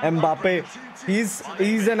 from Stamford Mbappe. Bridge.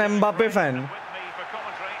 He's an Mbappe fan. And with me for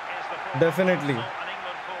commentary is the former Definitely. Arsenal and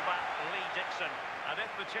England fullback Lee Dixon. And if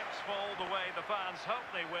the chips fall the way the fans hope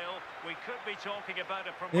they will, we could be talking about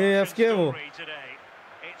a promotion story today.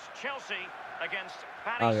 It's Chelsea against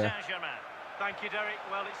Paris Saint-Germain. Thank you, Derek.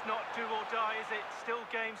 Well, it's not do or die, is it? Still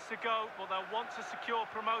games to go, but they'll want to secure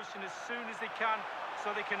promotion as soon as they can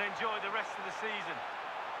so they can enjoy the rest of the season.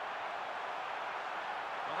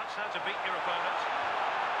 Well, that's how to beat your opponent.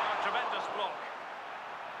 A tremendous block.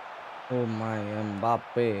 Oh my,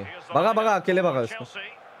 Mbappe. Baga, अकेले baga इसको.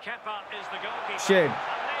 Shit.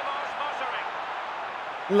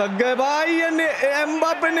 लग गए भाई ये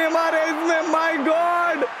Mbappe Neymar है इसमें. My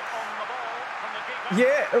God.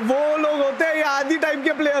 ये वो लोग होते हैं, ये आदि टाइप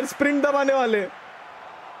के प्लेयर, स्प्रिंट दबाने वाले.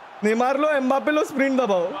 नेमार लो, Mbappe लो, स्प्रिंट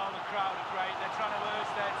दबाओ.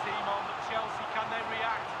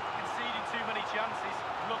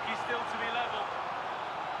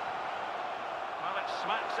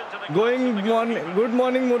 गुड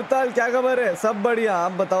मॉर्निंग मुर्ताल, क्या खबर है? सब बढ़िया,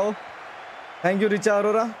 आप बताओ. Thank you Richa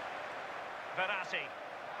Arora.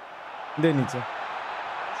 दे नीचे.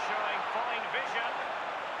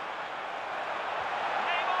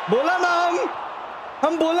 बोला ना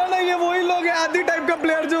हम बोला ना, ये वही लोग हैं आदि टाइप का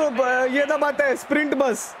प्लेयर जो ये दबाते हैं स्प्रिंट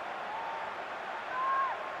बस.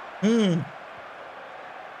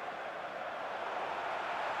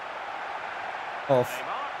 ऑफ.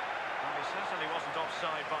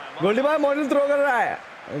 गोल्डी भाई मॉडल थ्रो कर रहा है.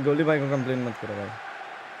 गोल्डी भाई को कंप्लेन मत करो भाई.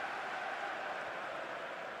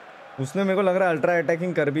 उसने मेरे को लग रहा है अल्ट्रा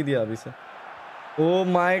अटैकिंग कर भी दिया अभी से. ओ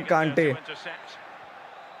माय कांटे.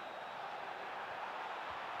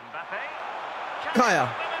 खाया.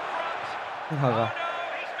 भागा.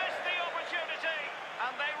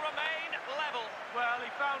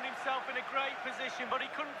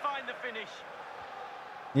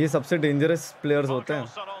 ये सबसे डेंजरस प्लेयर्स होते हैं.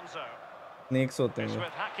 स्नेक्स होते हैं.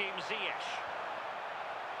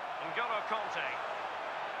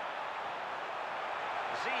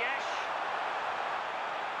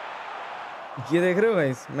 ये देख रहे हो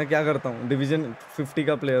गाइस, मैं क्या करता हूँ. डिवीजन 50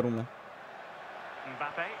 का प्लेयर हूँ मैं.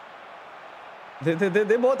 दे दे दे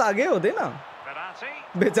दे, बहुत आगे हो. दे ना,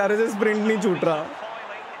 बेचारे से स्प्रिंट नहीं छूट रहा.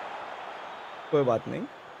 कोई बात नहीं.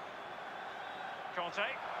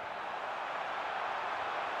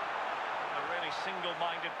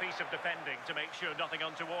 Single-minded piece of defending to make sure nothing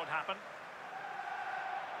untoward happened.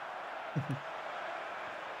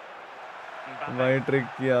 भाई ट्रिक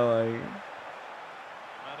किया भाई.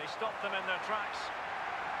 Well, they stopped them in their tracks.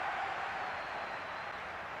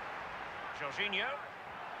 Jorginho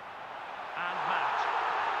and Mount.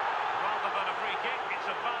 Rather than a free kick, it's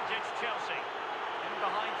advantage Chelsea. In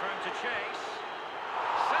behind for him to chase.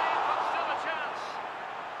 Save, but still a chance.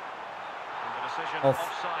 And the decision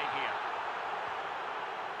offside here.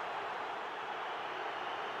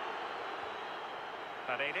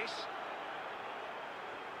 Paredes.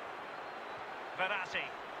 Verratti.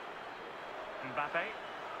 Mbappe.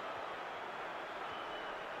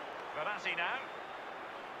 Verratti now.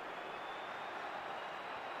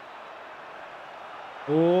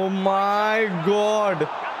 Oh my God. And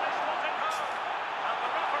the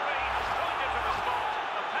referee has pointed to the spot.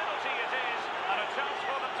 A penalty it is, and a chance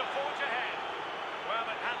for them to forge ahead. Well,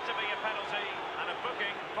 it had to be a penalty, and a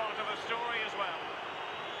booking part of the story as well.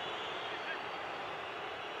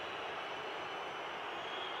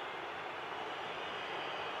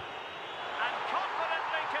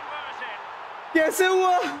 कैसे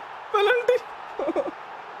हुआ penalty?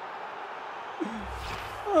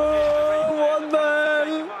 What the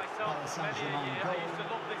hell?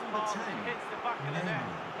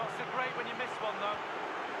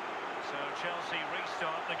 So Chelsea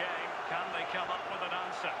restart the game. Can they come up with an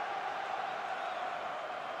answer?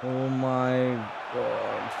 Oh my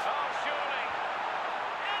God. Oh, surely.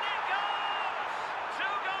 In it goes!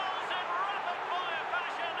 2 goals in rapid fire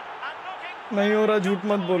fashion and looking. नहीं हो रहा, झूठ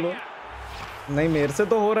मत बोलो. नहीं, मेरे से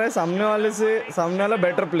तो हो रहा है. सामने वाले से, सामने वाला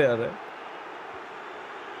बेटर प्लेयर है.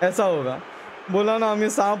 ऐसा होगा. बोला ना, हम ये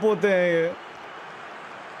सांप होते हैं. ये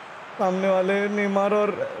सामने वाले नेमार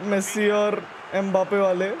और मेसी और एम्बापे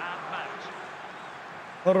वाले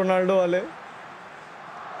और रोनाल्डो वाले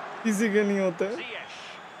किसी के नहीं होते.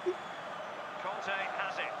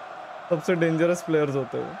 सबसे डेंजरस प्लेयर्स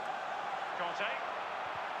होते हैं.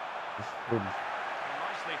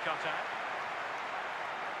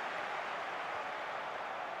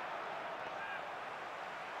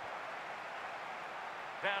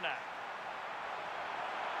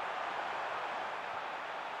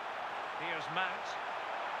 Here's Mount.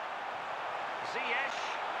 Ziyech.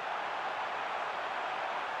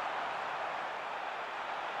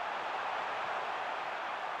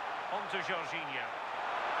 on to Jorginho.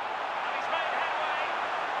 And he's made headway.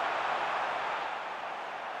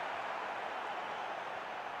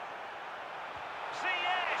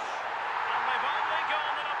 Ziyech. And they've only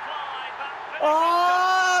gone and applied that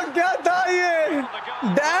finishing क्या था ये? touch. The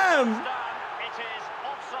goal Damn. is done. It is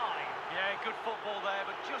offside. Yeah, good football there,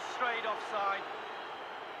 but just straight offside.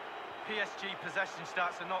 PSG possession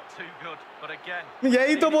stats are not too good, but again,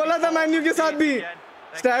 यही तो बोला था menu के साथ भी.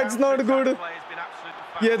 Stats not good.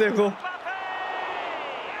 ये देखो. Mbappe!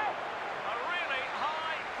 A really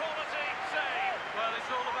high quality save. Well,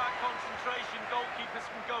 it's all about concentration. Goalkeepers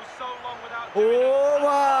can go so long without O doing it.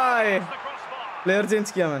 भाई. The crossbar. प्लेयर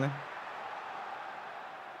चेंज किया मैंने.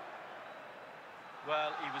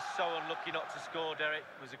 Well, he was so unlucky not to score, Derek.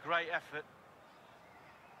 It was a great effort.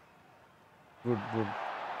 Good.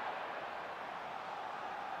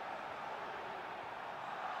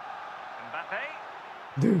 Mbappe.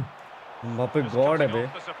 Mbappe God है बे.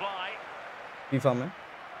 Off the supply. FIFA में.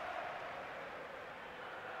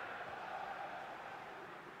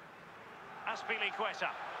 Azpilicueta.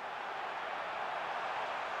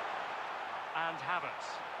 And Havertz.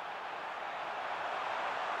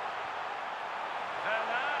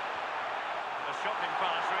 Werner. A shocking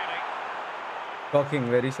pass, really. Shocking,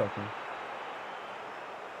 very shocking.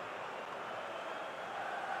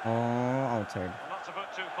 Outside. Well, not to put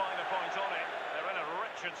too fine a point on it, they're in a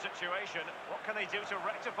wretched situation. What can they do to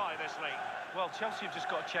rectify this league? Well, Chelsea have just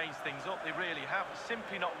got to change things up. They really have. It's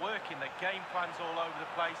simply not working. Their game plan's all over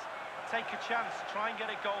the place. Take a chance. Try and get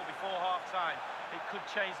a goal before half-time. It could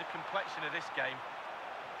change the complexion of this game.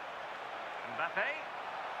 Mbappe.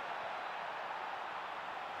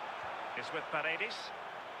 Is with Paredes.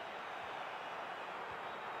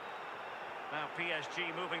 Now PSG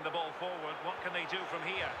moving the ball forward. What can they do from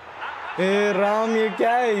here? ए राम ये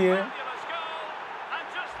क्या है ये? Fabulous goal. And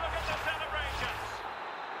just look at the celebrations.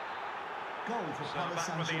 Goal for Palace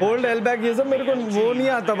Saint-Germain. Hold L back ये सब मेरे को वो नहीं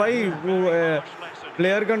आता भाई. वो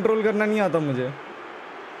प्लेयर कंट्रोल करना नहीं आता मुझे. In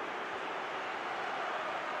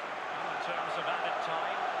terms of added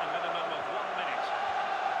time, a minimum of 1 minute.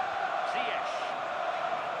 Ziyech.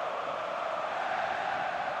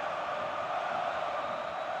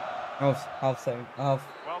 Half side. Half.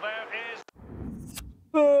 Well, there is.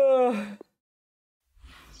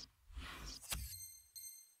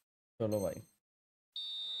 चलो भाई.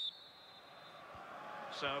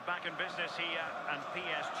 So back in business here, and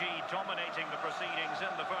PSG dominating the proceedings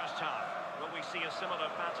in the first half. Will we see a similar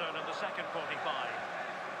pattern in the second 45?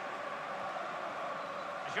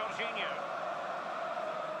 Jorginho.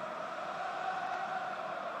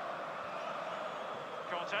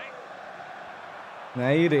 Conte.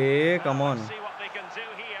 नहीं रे, come on. Let's see what they can do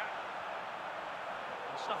here.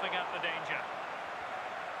 And snuffing out the danger.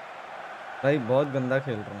 भाई बहुत गंदा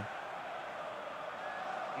खेल रहा हूँ.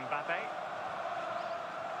 Mbappe.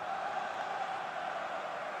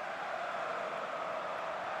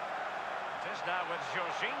 Just now with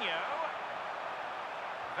Jorginho.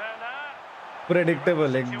 Werner.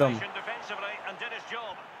 Predictable एकदम. Situation defensively and did his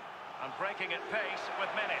job. And breaking at pace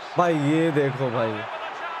with menace. भाई ये देखो भाई. With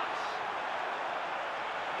a chance.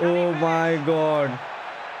 Oh my God.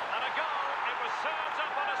 And a goal. It was served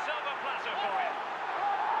up on a silver platter for him.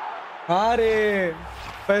 हाँ रे.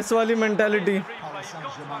 पैस वाली mentality. Palace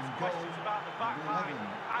Saint-Germain goal. About the back line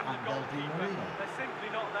and the Angel Di goalkeeper. Maria. They're simply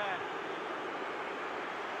not there.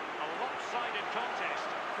 A lopsided contest.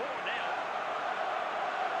 4-0.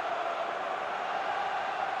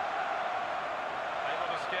 Able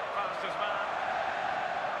to skip past his man.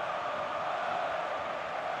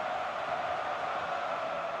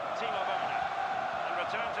 Timo Werner. And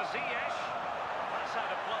return to Ziyech. That's how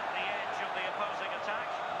to blunt the edge of the opposing attack.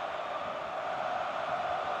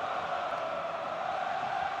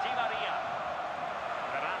 Di Maria.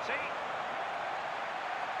 Verratti.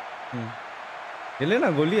 ये लेना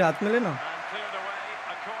गोली हाथ में लेना. And cleared away.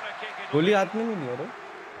 A corner kick. It'll गोली be. हाथ में नहीं लिया रे.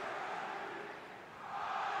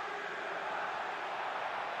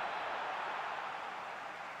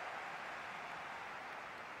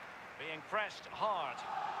 Being pressed hard.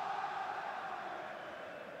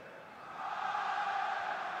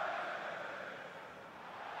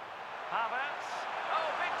 Havertz. Oh,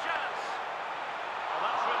 big chance. Well,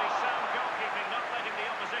 that's really sound goalkeeping, not letting the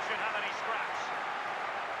opposition have any scraps.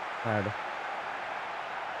 Bad.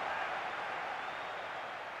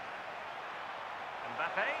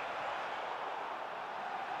 Mbappe.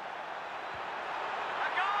 A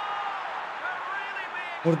goal! They're really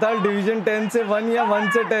being मुर्ताल division 10 से 1 या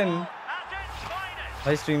 1 से 10. at its finest.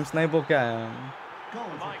 भाई stream snipe होके आया. Goal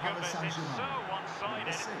for My Palace goodness, it's so Saint-Germain.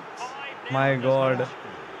 one-sided. 6. 5-0 My this God. match.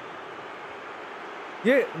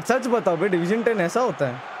 ये सच बताओ बे division 10 ऐसा होता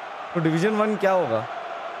है. तो डिवीजन 1 क्या होगा?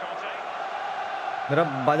 Conte. मेरा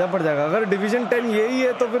बाजा पड़ जाएगा। अगर डिवीजन 10 यही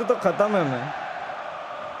है तो फिर तो खत्म है मैं।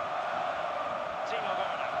 Timo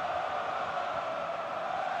Werner.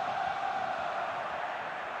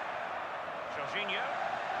 Jorginho.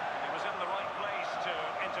 He was in the right place to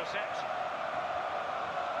intercept.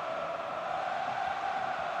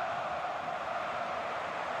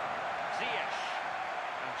 Ziyech.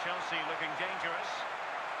 And Chelsea looking dangerous.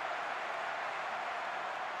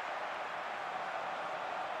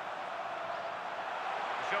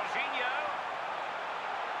 Jorginho.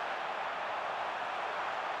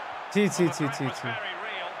 छी छी Well, the छी threat छी was छी। very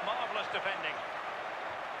real. Marvellous defending.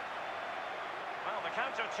 Well, the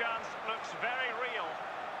counter chance looks very real.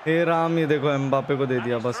 हे राम, ये देखो Mbappe को दे And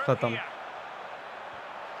दिया, he's बस through खत्म। here.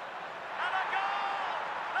 And a goal!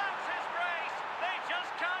 That's his brace. They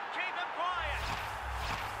just can't keep him quiet.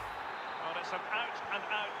 Well, it's an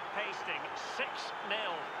out-and-out pasting.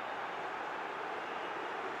 6-0.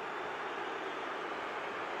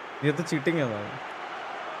 ये तो cheating है भाई,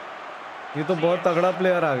 ये तो बहुत तगड़ा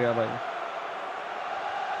प्लेयर आ गया भाई। And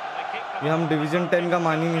they keep the ये हम ball. डिवीजन 10 का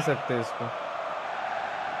मान ही नहीं सकते इसको।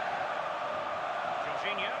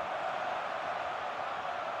 Jorginho.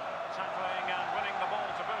 Tackling and winning the ball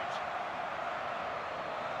to boot.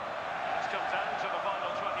 And it's come down to the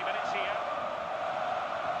final 20 minutes here.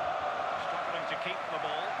 Struggling to keep the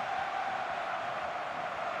ball.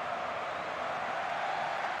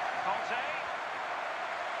 Conte.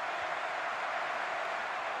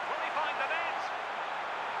 Will he find the net?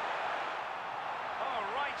 Oh,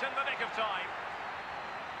 right in the nick of time.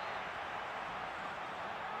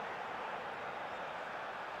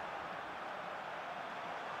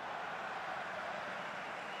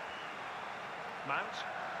 Mount.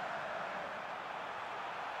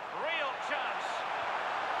 Real chance.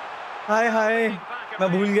 हाय हाय, मैं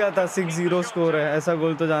भूल गया था 6-0 score है, ऐसा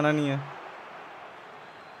गोल तो जाना नहीं है।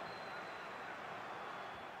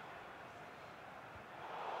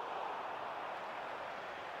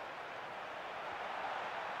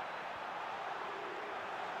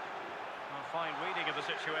 A fine reading of the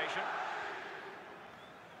situation.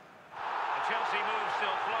 The Chelsea move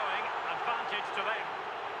still flowing. Advantage to them.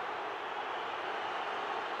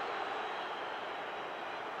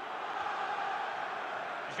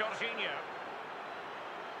 Jorginho.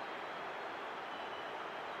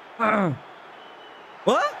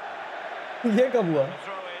 वाह, ये कब हुआ? The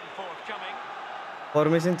throw in forthcoming.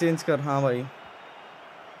 Formation change कर। हाँ भाई।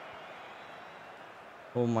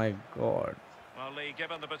 Oh my God, Well, Lee,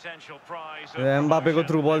 given the potential prize of Mbappe को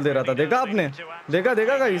through ball दे रहा था, देखा आपने? देखा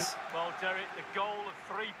देखा guys? Well, Derek, the goal of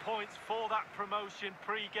 3 points for that promotion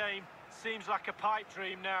pre-game seems like a pipe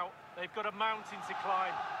dream now. They've got a mountain to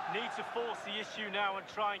climb. Need to force the issue now and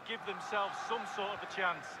try and give themselves some sort of a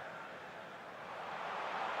chance.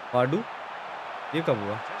 पाडू, ये कब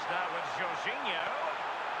हुआ? Just now with Jorginho.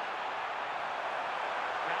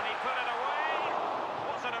 Can he put it away?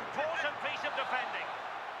 Was an important piece of defending.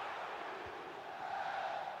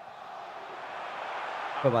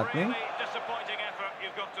 कोई बात नहीं। Really disappointing effort,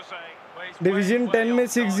 you've got to say. Division 10 में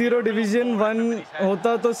 6-0, division 1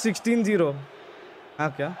 होता तो 16-0। हाँ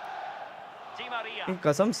क्या? Di Maria.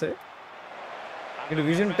 कसम से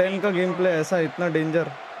डिवीजन 10 का गेम प्ले ऐसा इतना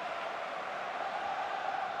डेंजर।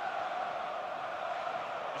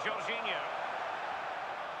 Jorginho.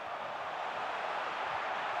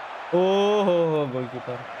 ओ हो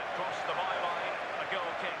goalkeeper. Crossed the byline. A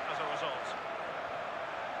goal kick as a result.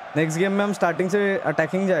 Next game में हम स्टार्टिंग से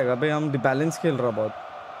अटैकिंग जाएगा भाई, हम डिबैलेंस खेल रहा बहुत।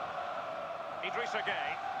 Idrissa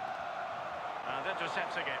Gueye. And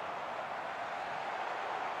intercepts again.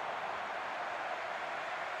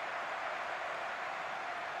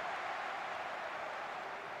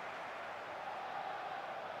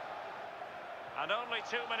 And only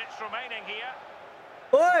 2 minutes remaining here.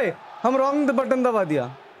 ओए, हम रॉन्ग बटन दबा दिया,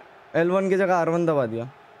 L1 की जगह R1 दबा दिया।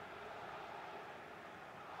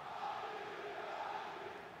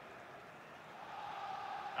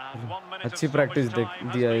 And 1 minute of अच्छी प्रैक्टिस stoppage time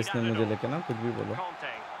has दिया है been इसने handed मुझे, over. लेके ना कुछ भी बोलो,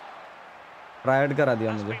 Conte. ट्रायड करा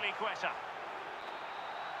दिया मुझे। Azpilicueta.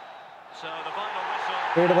 So the final whistle.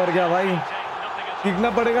 पेट भर गया भाई, Nothing at all. सीखना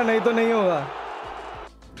पड़ेगा नहीं तो नहीं होगा।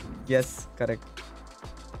 Yes correct.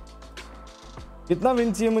 कितना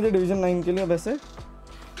विन चाहिए मुझे डिवीजन 9 के लिए वैसे?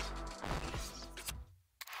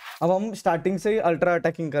 अब हम स्टार्टिंग से ही अल्ट्रा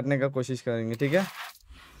अटैकिंग करने का कोशिश करेंगे, ठीक है?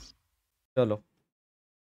 चलो,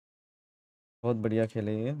 बहुत बढ़िया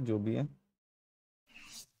खेले ये जो भी है।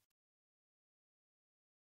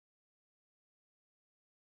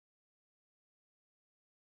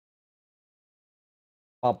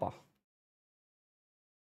 पापा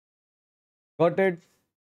गॉट इट।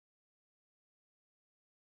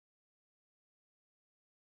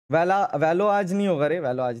 वैलो आज नहीं होगा रे,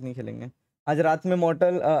 वैलो आज नहीं खेलेंगे। आज रात में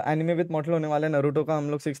मॉर्टल एनिमे विद मॉर्टल होने वाला है नरूटो का। हम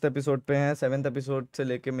लोग 6th एपिसोड पे हैं, 7th एपिसोड से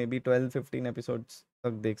लेके मे बी 12-15 एपिसोड्स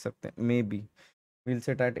तक देख सकते हैं। May be we'll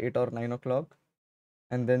set eight 8 और 9 o'clock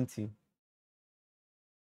एंड देन सी।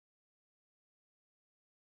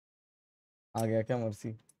 आ गया क्या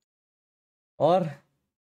मर्सी? और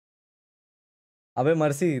अबे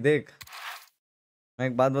मर्सी देख, मैं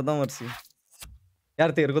एक बात बताऊं मर्सी,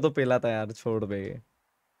 यार तेरे को तो पेला था यार, छोड़ बे,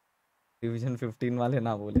 डिवीजन 15 वाले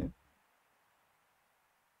ना बोले।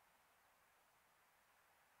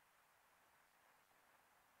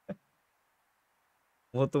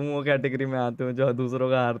 वो तुम वो कैटेगरी में आते हो जो दूसरों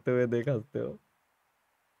का हारते हुए देख हंसते हो।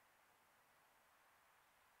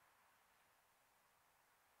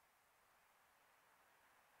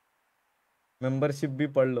 मेंबरशिप भी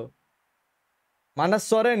पढ़ लो। मानस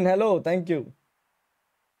सोरेन हेलो, थैंक यू।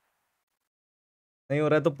 नहीं हो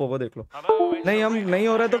रहा है तो पोगो देख लो। नहीं हम नहीं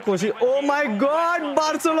हो रहा है तो कोशिश। Oh my God,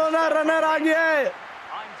 Barcelona runner आ गया है।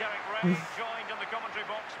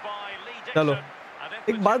 चलो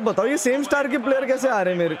एक बात बताओ, ये सेम स्टार के प्लेयर कैसे आ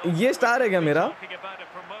रहे हैं मेरे? ये स्टार है क्या मेरा?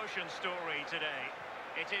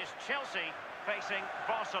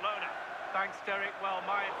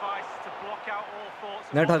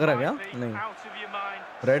 नेट हक रहा क्या? नहीं,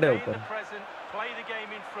 रेड है ऊपर।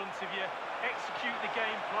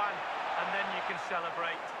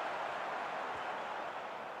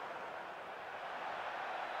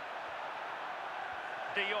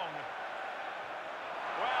 De Jong.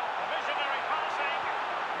 Well, visionary passing.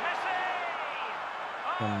 Messi.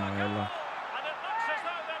 Oh, a goal. And it looks as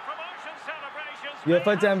though their promotion celebrations.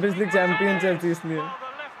 UEFA Champions League champion Chelsea इसलिए। Well,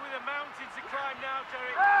 they're left with a mountain to climb now,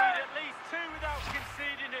 Derek. Need at least 2 without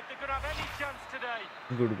conceding if they're going to have any chance today.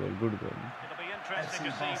 Good goal, good goal. It'll be interesting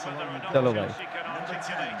to see whether or not चलो भाई। Chelsea can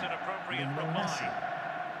articulate an appropriate reply.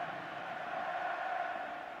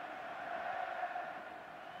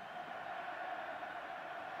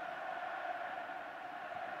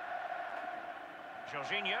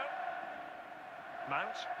 Jorginho,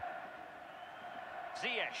 Mount,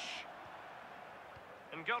 Ziyech,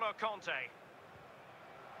 N'Golo Conte.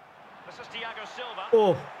 This is Thiago Silva.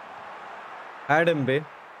 Oh, had him be.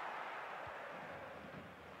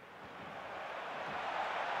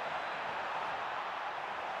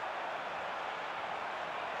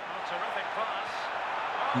 Oh, terrific pass.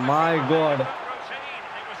 Oh, My God. routine.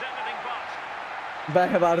 It was anything but.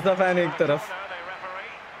 Barça fan एक तरफ।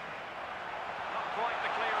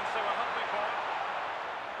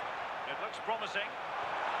 Promising.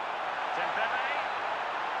 Dembele.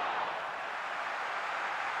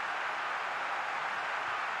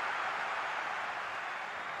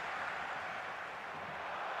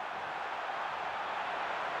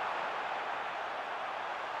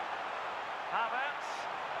 Havertz.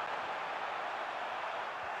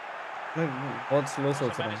 बहुत slow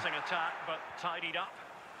सोच रहा हूँ। Menacing attack, but tidied up.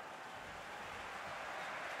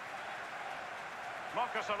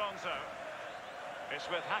 Marcos Alonso. It's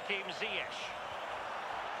with Hakim Ziyech.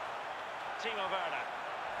 Timo Werner.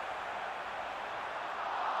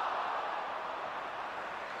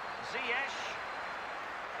 Ziyech.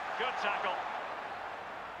 Good tackle.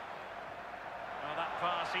 Oh, that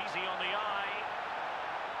pass easy on the eye.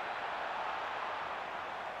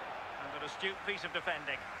 And an astute piece of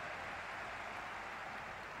defending.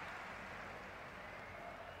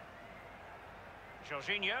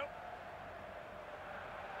 Jorginho.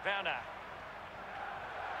 Werner.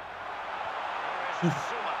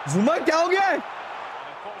 जुमा क्या हो गया है?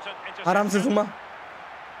 आराम से जुमा,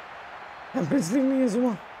 champions league में है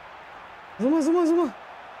जुमा, जुमा जुमा जुमा।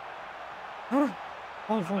 Fall.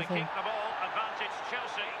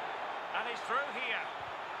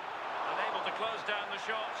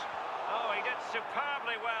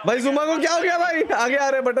 भाई जुमा को क्या हो गया भाई? आगे आ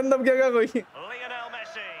रहे, बटन दब गया कोई? Lionel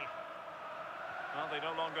Messi. Well, they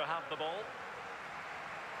no longer have the ball.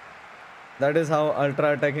 That is how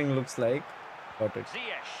ultra attacking looks like. Got it.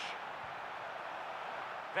 Ziyech.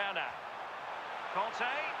 Werner. Conte.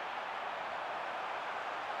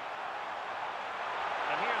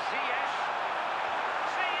 And here's Ziyech.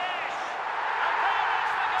 Ziyech! And there is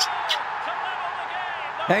the goal to level the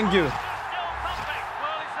game. Thank you. Still pumping.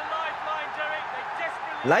 Well, it's a lifeline, Derek. They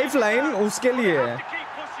desperately Lifeline उसके लिए है have to keep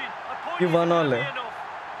pushing. A point कि is 1 all gonna है। be enough.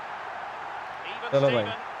 Even चलो Steven, भाई।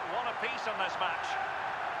 one apiece on this match.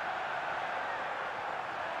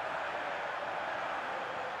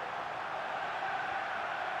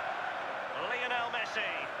 Lionel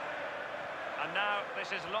Messi. And now this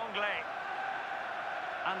is Longley.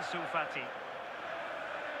 Ansu Fati.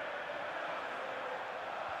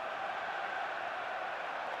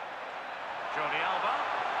 Jordi Alba.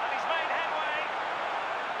 And he's made headway.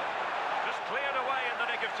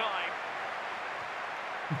 nick of time.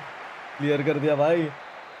 Clear कर दिया भाई.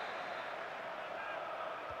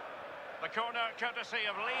 The corner courtesy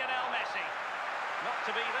of Lionel Messi. Not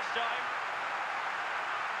to be this time.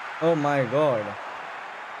 Oh my God.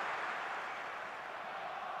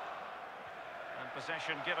 And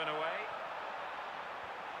possession given away.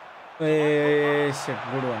 Hey, shit,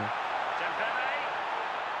 good one. Dembele.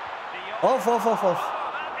 Off. Oh,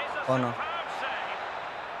 that is a Corner. superb save.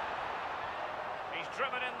 He's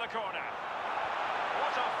driven in the corner.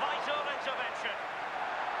 What a vital intervention.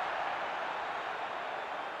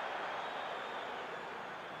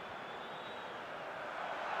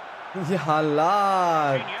 ये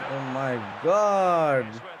हालात. Oh my God.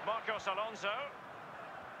 It's with Marcos Alonso.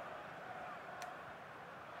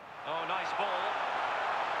 Oh, nice ball.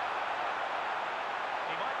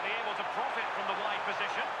 He might be able to profit from the wide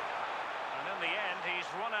position. And in the end, he's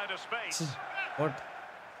run out of space. What?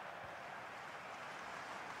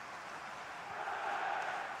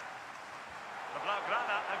 The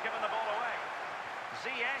Blaugrana have given the ball away.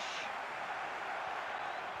 Ziyech.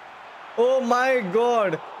 Oh my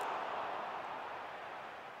God.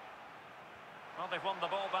 Well, they've won the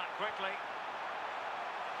ball back quickly.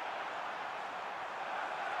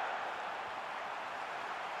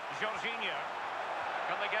 Jorginho.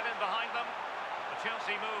 Can they get in behind them? The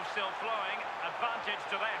Chelsea move still flowing. Advantage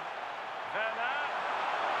to them. Werner.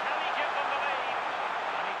 Can he give them the lead?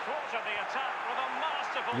 And he thwarted the attack with a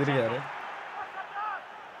masterful गिर गया रे. tackle.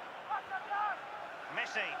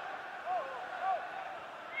 Messi.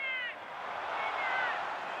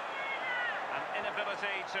 An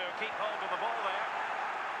inability to keep hold of the ball there.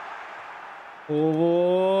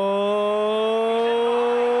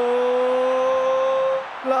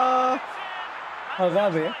 Oh. La. Haga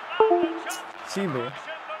be. Chi be. Well,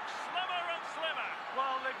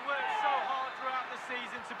 they've worked so hard throughout the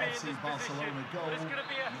season to be in FC this Barcelona position, goal, but it's going to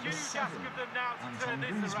be a number huge ask 7, of them now to turn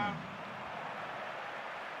Antoine this Griezmann. around.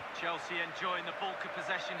 Chelsea enjoying the bulk of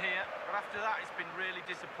possession here, but after that it's been really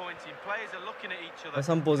disappointing. Players are looking at each other. बस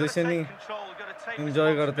हम position ही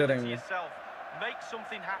enjoy करते रहेंगे. Make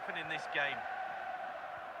something happen in this game.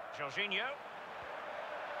 Jorginho.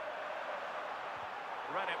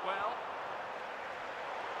 Read it well.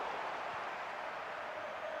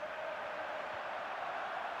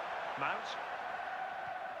 Mount.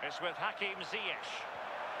 It's with Hakim Ziyech.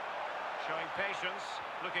 Showing patience,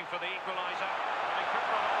 looking for the equaliser. And he could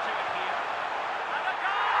run onto it here. And a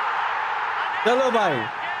goal! चलो भाई.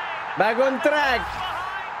 Back on track.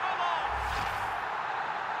 Behind the loss.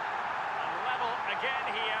 And level again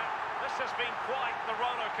here. This has been quite the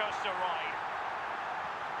roller coaster ride.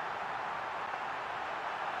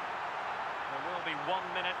 There will be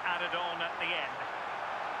 1 minute added on at the end.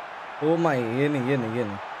 Oh my, ये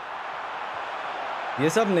नहीं. ये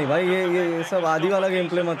सब नहीं भाई. ये सब आदि वाला गेम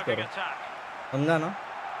प्ले मत करो. समझा ना?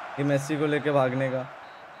 ये मेसी को लेके भागने का.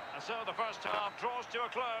 And so the first half draws to a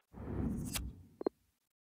close.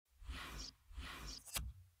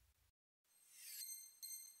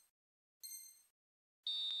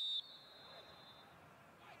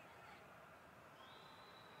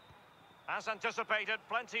 As anticipated,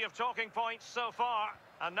 plenty of talking points so far,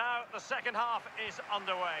 and now the second half is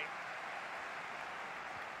underway.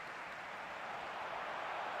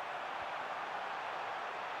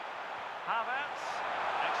 Havertz,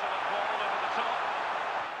 excellent ball over the top.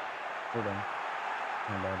 Good one.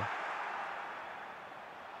 Not bad.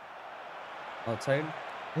 Outside.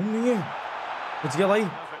 Oh नहीं है. बच गया भाई.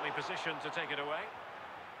 Perfectly positioned to take it away.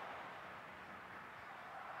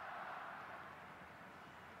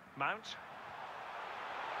 Mount.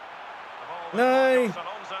 The ball with No. Marcos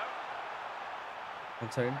Alonso.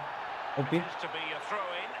 Outside. OP. Is to be a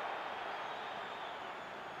throw-in.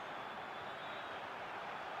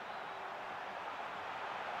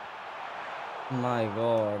 My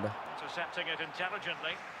God. Intercepting it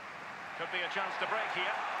intelligently. Could be a chance to break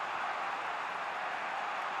here.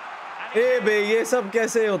 And A he's- बे ये सब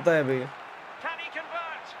कैसे होता है बे? Can he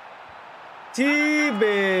convert? ची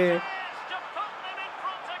बे. Yes, to put them in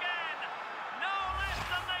front again. No less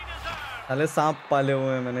than they deserve. साले सांप पाले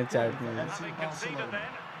हुए हैं मैंने चैट में. FC Having conceded Barcelona.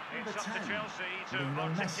 then, Number it's up to 10, Chelsea to Lionel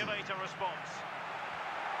Messi. articulate a response.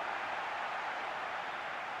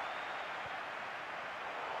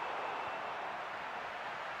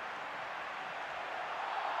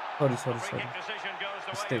 Sorry. Free kick decision goes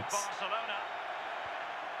the way of Mistakes. Barcelona.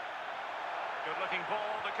 Good looking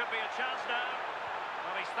ball, there could be a chance now.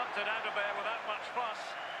 Well, he stumped it out of there without much fuss.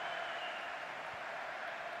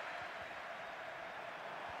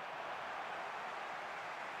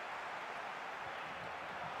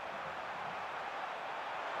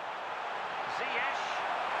 Ziyech.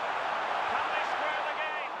 Can they square the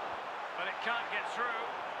game? through.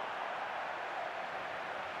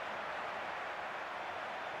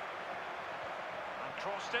 And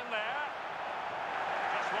crossed in there.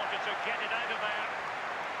 Just wanted to get it out of there.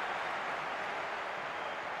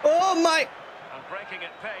 Oh my! And breaking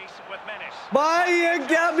at pace with menace. भाई ये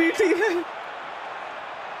क्या BT है?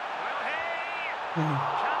 Will he?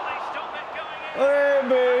 Can they stop it going in? ओए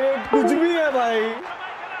बे ये कुछ भी है भाई. To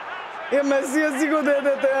make it a hat-trick. ये मेसी को दे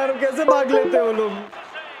देते हैं यार, कैसे भाग लेते हैं वो लोग. To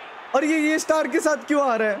see. और ये स्टार के साथ क्यों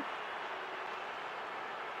आ रहा है?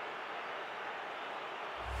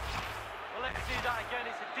 Well, let's see that again.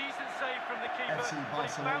 It's a decent save from the keeper, FC but it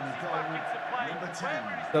Barcelona bounces goal, back into play. number 10.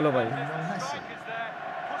 Wherever it's चलो भाई. the striker's there,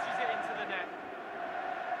 pushes it into the net.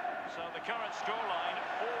 So the current scoreline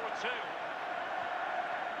 4-2.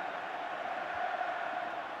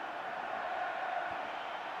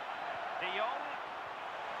 De Jong.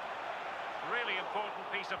 Really important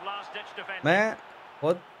piece of last-ditch defending.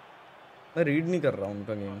 मैं read नहीं कर रहा हूँ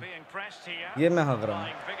उनका game. Being pressed here. ये मैं हक रहा हूँ.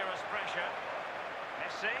 Applying vigorous pressure.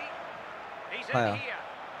 Messi. He's in आया. here.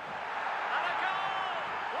 And a goal!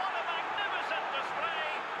 What a magnificent display.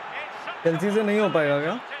 It's such Chelsea से नहीं हो पाएगा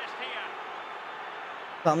क्या? contest here.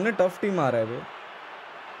 सामने टफ टीम आ रहा है बे.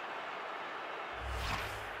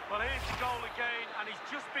 Well, here's the goal again, and he's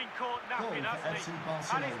just been caught Goal napping, for hasn't FC he?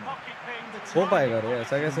 Barcelona. And his pocket ping. हो पाएगा रे,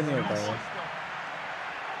 ऐसा कैसे नहीं हो पाएगा? Well,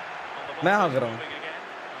 the ball मैं is हक रहा हूँ. moving again,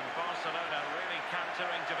 and Barcelona really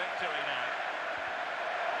cantering to victory now.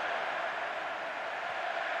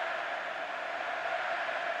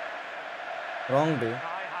 Wrong day.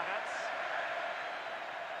 Kai Havertz.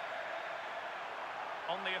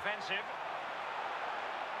 On the offensive.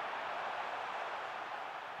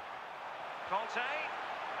 Conte.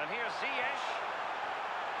 And here's Ziyech.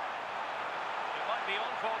 It might be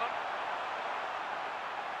on for them.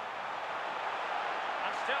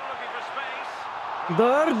 And still looking for space.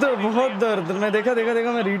 दर्द, बहुत दर्द. मैं देखा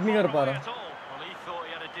मैं read नहीं कर पा रहा. At all. Well, he thought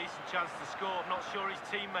he had a decent chance to score. I'm not sure his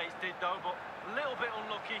teammates did though, but a little bit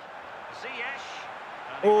unlucky. Ziyech.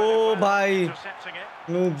 And he Oh, went well bhai. intercepting it.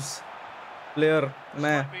 Noobs. Player.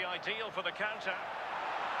 मैं. Might be ideal for the counter.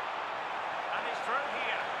 And he's through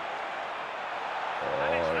here.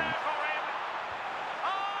 And it's there for him.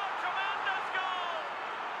 Oh, tremendous goal!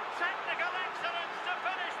 Technical excellence to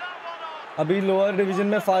finish that one off. अभी lower division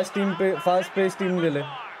में fast pace team ले ले.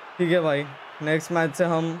 ठीक है भाई. Next match से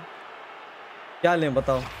हम क्या लें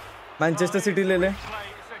बताओ? मैनचेस्टर सिटी ले ले It's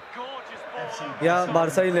a gorgeous ball. या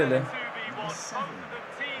बारसा ही ले ले. 2v1. Both of them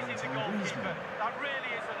teasing the goalkeeper. That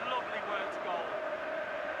really is a lovely worked goal.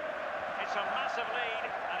 It's a massive lead,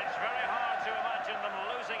 and it's very hard to imagine them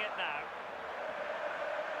losing it now.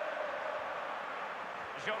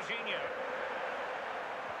 Jorginho.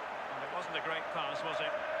 And it wasn't a great pass, was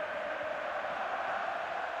it?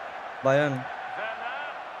 Bayern. Werner.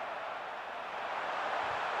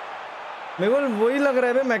 मेरे को वही लग रहा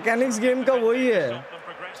है बे, mechanics game का वही है. Stop them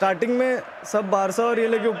progressing. Starting में सब बारसा और ये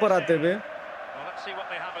लेके ऊपर आते बे. Well, let's see what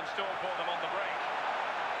they have in store for them on the break.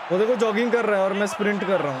 वो देखो जॉगिंग कर रहा है और मैं स्प्रिंट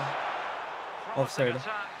कर रहा हूँ. Promising Offside.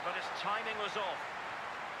 attack, but his timing was off.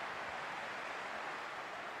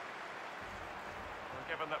 Well,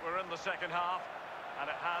 given that we're in the second half, and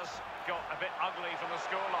it has got a bit ugly from the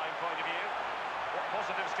scoreline point of view, what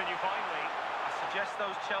positives can you find, Lee? I suggest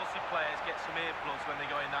those Chelsea players get some earplugs when they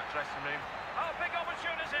go in that dressing room. Oh, big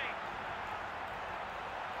opportunity!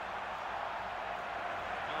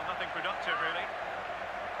 Well, nothing productive, really.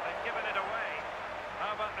 They've given it away.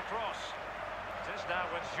 How about the cross? It is now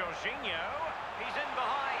with Jorginho. He's in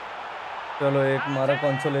behind. चलो एक हमारा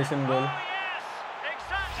consolation goal. Oh, yes!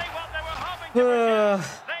 Exactly what they were hoping to achieve.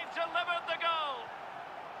 They've delivered the goal.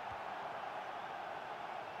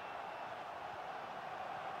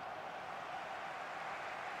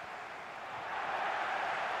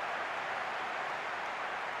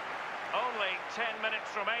 Only 10 minutes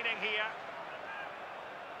remaining here.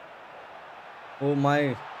 Oh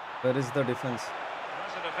my, where is the defense?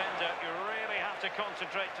 As a defender, you really have to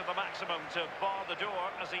concentrate to the maximum to bar the door,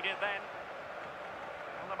 as he did then.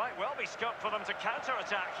 And there might well be scope for them to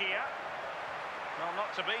counter-attack here. Well,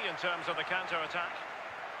 not to be in terms of the counter-attack.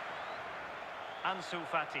 Ansu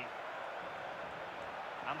Fati.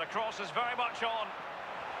 And the cross is very much on.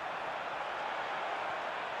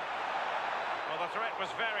 Well, the threat was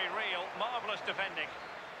very real. Marvellous defending.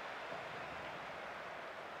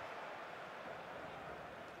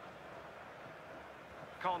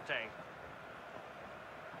 Conte.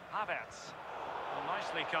 Havertz. Well,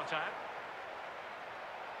 nicely cut out.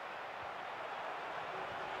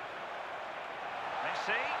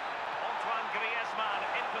 Messi. Antoine Griezmann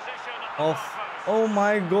in position at the Off. far post. Oh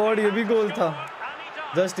my God, ये भी गोल था. And he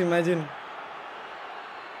does. Just imagine.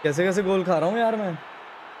 कैसे कैसे गोल खा रहा हूँ यार मैं।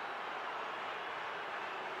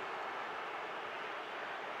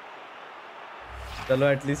 चलो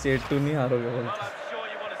एटलीस्ट 8-2 नहीं हारोगे Well, बोलते। I'm sure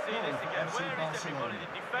you want to see this again. FC Where is everybody? Barcelona. The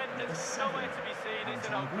defenders, Number nowhere to be 7, seen. It's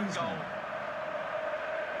an Antoine open goal. Griezmann.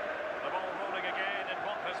 The ball rolling again in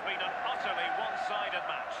what has been an utterly one-sided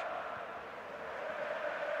match.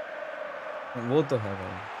 वो तो है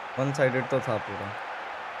भाई, one sided तो था पूरा।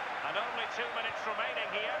 And only 2 minutes remaining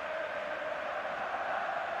here.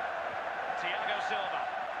 Thiago Silva.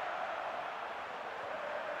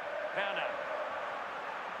 Werner.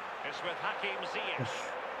 It's with Hakim Ziyech.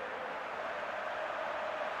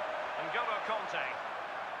 N'Golo Conte.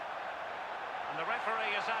 And the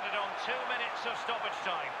referee has added on 2 minutes of stoppage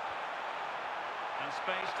time. And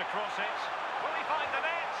space to cross it. Will he find the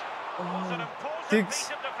net? Was an important 6.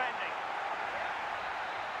 piece of defending.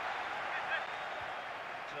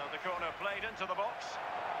 So the corner played into the box.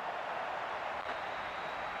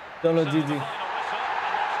 चलो So ji the ji. final whistle,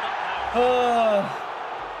 and that's not now.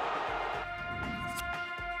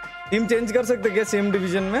 Team change कर सकते क्या same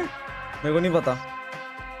division में? मेरे को नहीं पता।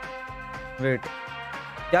 Wait,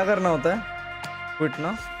 क्या करना होता है? क्विट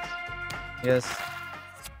ना? यस।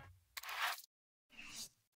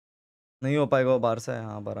 नहीं हो पाएगा, वो बारसा है।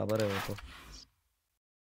 हाँ बराबर है वो तो।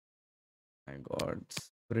 माय गॉड,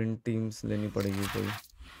 स्प्रिंट टीम्स लेनी पड़ेगी कोई।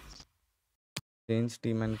 Change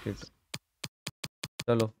team and kit.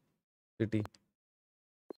 चलो सिटी।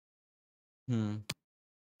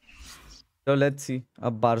 तो लेट्स सी।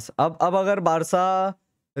 अब बारसा, अब अगर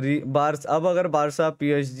अब अगर बारसा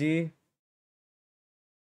पीएसजी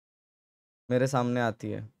मेरे सामने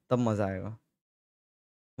आती है तब मजा आएगा।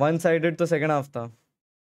 वन साइडेड तो सेकंड हाफ था,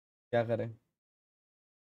 क्या करें।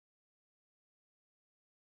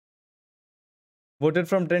 Voted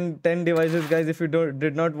from 10 devices, guys. If you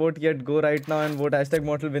did not vote yet, go right now and vote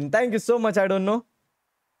 #mortalwin. Thank you so much. I don't know.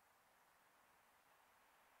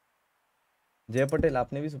 जय पटेल,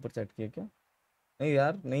 आपने भी सुपर चैट किया क्या? नहीं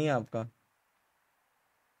यार, नहीं है आपका।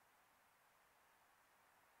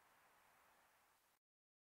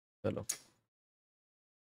 चलो।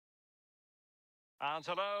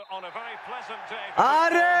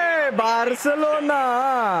 अरे बार्सिलोना,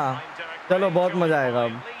 चलो बहुत मजा आएगा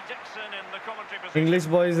अब। इंग्लिश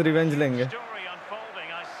बॉयज रिवेंज लेंगे।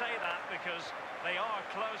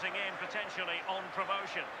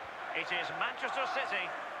 It is Manchester City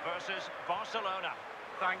versus Barcelona.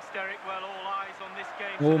 Thanks, Derek. Well, all eyes on this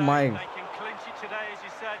game Oh today. my. They can clinch it today, as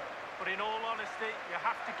you said. But in all honesty, you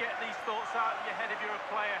have to get these thoughts out of your head if you're a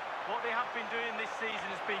player. What they have been doing this season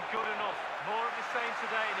has been good enough. More of the same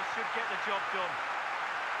today, and it should get the job done.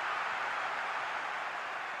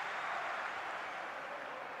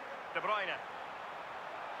 De Bruyne.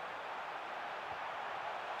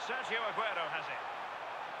 Sergio Aguero has it.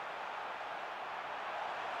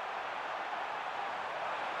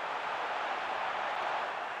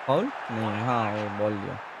 Foul नहीं, हाँ वो ball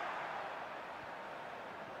लिया।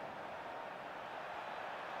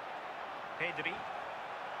 Pedri.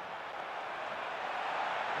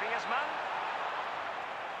 Griezmann.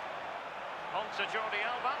 On to Jordi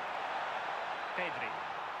Alba. Pedri.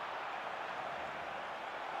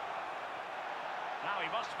 Now he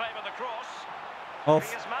must favour the cross. Off.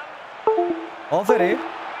 Griezmann. Of है रे,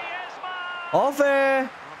 Griezmann. Of है।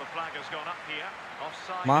 Well, the flag has gone up here.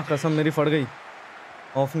 Offside. माँ it कसम is. मेरी फट गई,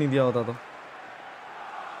 ऑफ नहीं दिया होता तो।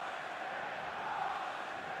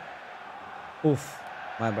 उफ,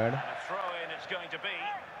 my bad. And a throw in it's going to be.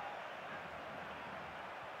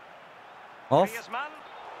 Of. Griezmann.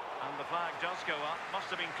 And the flag does go up. Must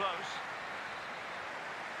have been close.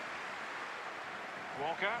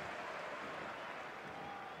 Walker.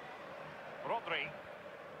 Rodri.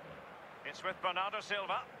 It's with Bernardo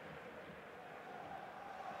Silva.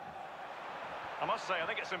 I must say, I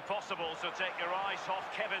think it's impossible to take your eyes off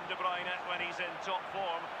Kevin De Bruyne when he's in top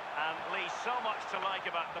form, and Lee, so much to like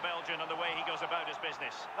about the Belgian and the way he goes about his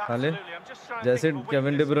business. Absolutely. I'm just trying to जैसे think of a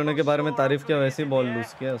Kevin weakness. Day ब्रुयने के बारे में Not sure तारीफ how किया, good he वैसे ही is in ball the loose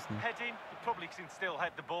air. किया उसने। Heading, he probably can still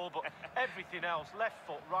head the ball, but everything else, left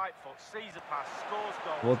foot, right foot, sees a pass, scores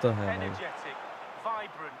goals, वो तो है भाई। energetic,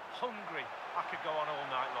 vibrant, hungry. I could go on all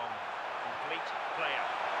night long. Complete player.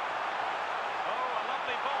 Oh, a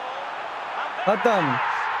lovely ball. And there खत्म। it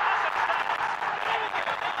is.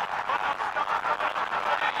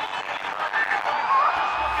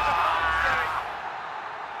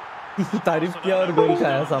 तारीफ किया और गोल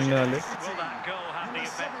खाया सामने वाले। Will that goal have the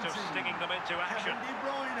effect of stinging them into action? Kevin De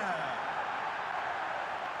Bruyne.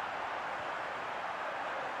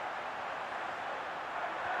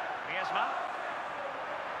 Griezmann.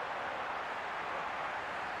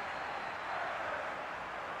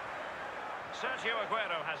 Sergio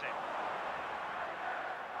Aguero has it.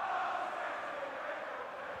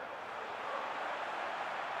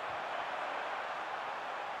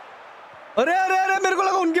 अरे अरे अरे मेरे को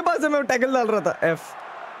लगा उनके पास है, मैं टैकल डाल रहा था। F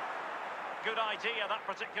Good idea, that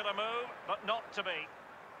particular move, but not to be.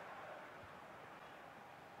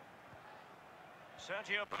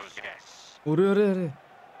 Sergio Busquets. अरे अरे अरे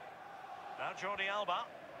Now Jordi Alba.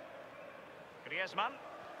 Griezmann.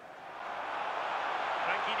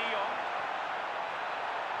 Frankie de Jong.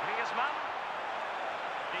 Griezmann.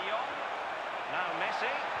 De Jong. Now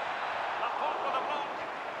Messi. Laporte with a block.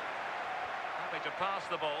 Happy to pass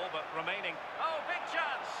the ball, but remaining. Oh, big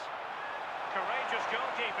chance. Courageous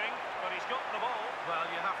goalkeeping, but he's got the ball. Well,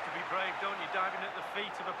 you have to be brave, don't you? Diving at the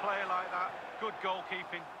feet of a player like that. Good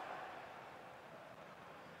goalkeeping.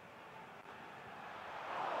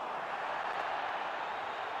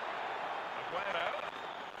 Aguero.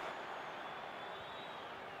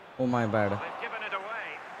 Oh my bad. They've given it away.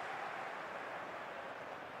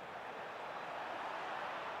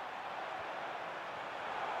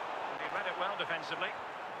 He read it well defensively.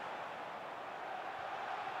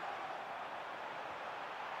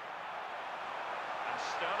 And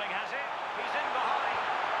Sterling has it. He's in behind.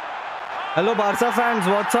 Hello Barca fans,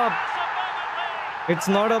 what's up? It's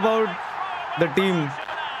not about the team.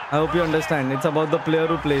 I hope you understand. It's about the player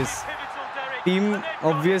who plays. Team,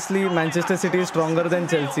 obviously, Manchester City is stronger than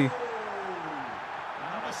Chelsea.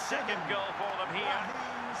 And a second goal for them here.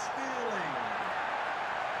 Raheem Sterling.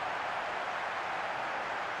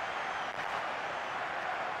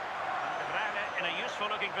 Ran it in a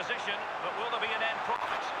useful-looking position, but will there be an end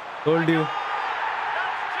product? Told you.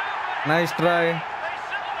 Nice try.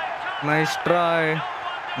 Nice try.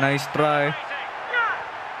 Nice try.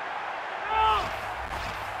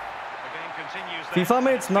 FIFA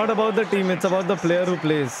में it's not about the team, it's about the player who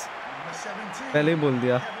plays. Number 17. पहले ही बोल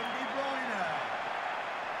दिया. Kevin De Bruyne.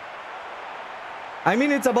 I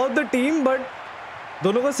mean it's about the team, but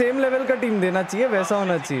दोनों को same level का team देना चाहिए, वैसा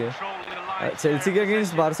होना चाहिए. चेल्सी के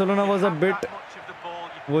against Barcelona was a bit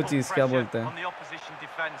वो चीज क्या बोलते हैं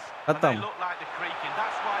खत्म.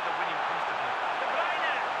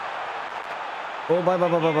 ओ bye bye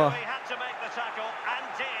bye bye. He had to make the tackle and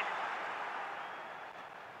did.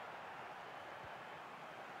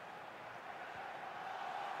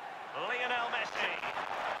 Lionel Messi.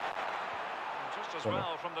 Just as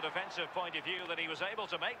well from the defensive point of view that he was able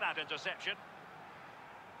to make that interception.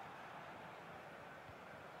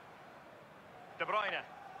 De Bruyne.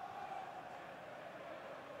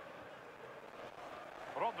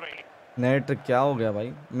 Rodri. Net क्या हो गया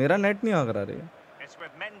भाई? मेरा net नहीं आग रहा रे. It's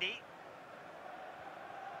with Mendy.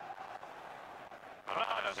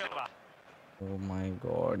 Bernardo Silva. Oh my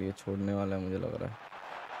God, ये छोड़ने वाला है मुझे लग रहा है.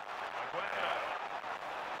 Aguero.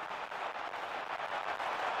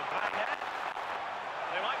 De Bruyne.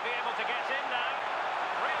 They might be able to get in now.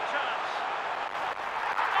 Real chance.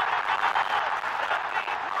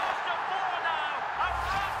 Cross to four now. A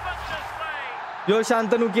tremendous play. Yo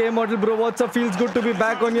Shantanu K model bro, what's up? Feels good to be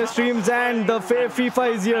back on your streams and the FIFA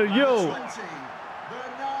is here. Yo. 20.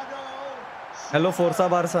 Bernardo. Hello Forza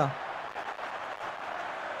Barca.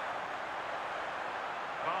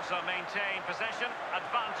 Barca maintain possession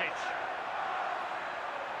advantage.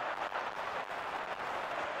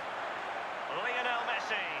 Lionel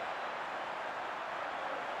Messi.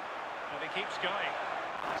 And he keeps going.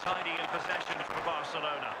 Tidy in possession for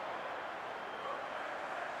Barcelona.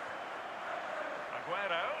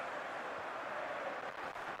 Aguero.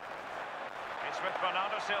 It's with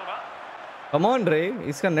Bernardo Silva. Come on रे,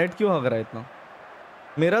 इसका net क्यों आग रहा है इतना?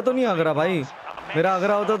 मेरा तो नहीं आग रहा भाई. मेरा आग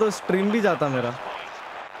रहा होता तो स्ट्रीम भी जाता मेरा.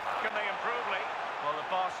 Can they improve, Lee? Well, the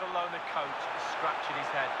Barcelona coach is scratching his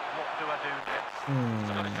head. What do I do next?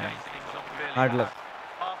 Some of the chasing was not really Hard bad. luck.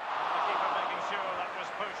 The keeper making sure that was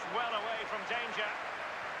pushed well away from danger.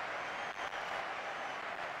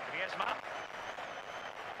 Griezmann.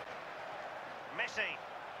 Messi.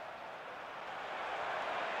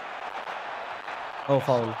 O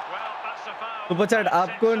foul. Well, that's a foul. Super chat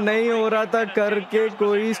आपको नहीं हो रहा था करके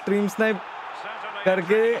कोई stream snipe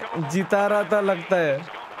करके जिता रहा था लगता है.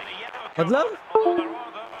 मतलब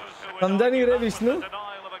समझा नहीं रे Vishnu.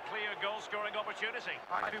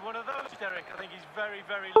 Might be one of those, Derek. I think he's very,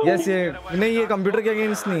 very yes ये नहीं, ये कंप्यूटर के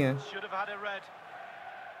अगेंस्ट नहीं है. should have had a red.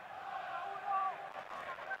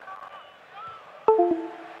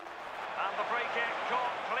 And the free kick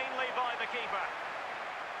caught cleanly by the keeper.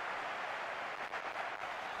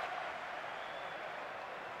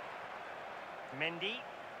 Mendy.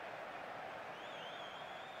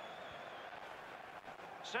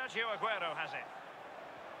 Sergio Aguero has it.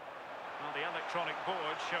 Well, the electronic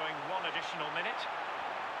board showing one additional minute.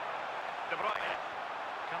 De Bruyne.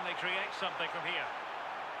 Can they create something from here?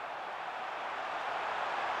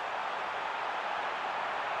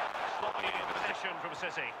 Sloppy in possession. possession from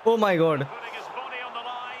City. Oh my God. Putting his body on the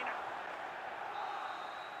line.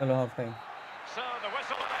 चलो half time. So the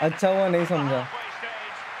whistle. अच्छा हुआ नहीं समझा. Halfway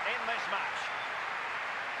stage in this match.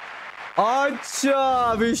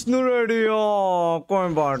 अच्छा विष्णु रेड्डी,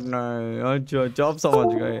 कोई बात नहीं. अच्छा अच्छा आप समझ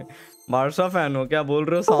गए. बारसा फैन हो क्या? बोल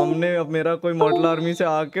रहे हो सामने अब मेरा कोई मॉडल आर्मी से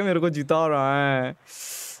आके मेरे को जिता रहा है.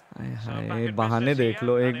 हाय बहाने देख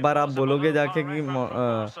लो. एक बार आप बोलोगे जाके कि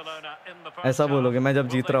ऐसा बोलोगे मैं जब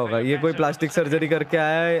जीत रहा होगा ये कोई प्लास्टिक सर्जरी करके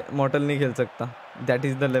आया है, मॉडल नहीं खेल सकता. That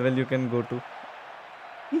is the level you can go to.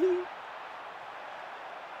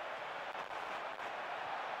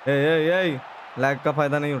 Lag का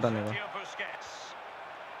फायदा नहीं उठाने का.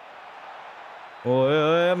 ओए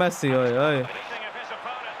ओए मेसी, ओए ओए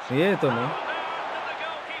ये तो नहीं.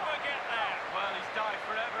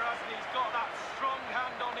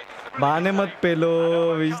 बहाने मत पेलो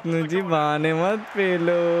विष्णु जी, बहाने मत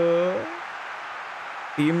पेलो.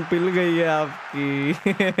 टीम पिल गई है आपकी.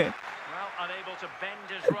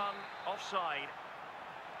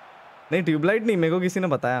 नहीं ट्यूबलाइट नहीं, मेरे को किसी ने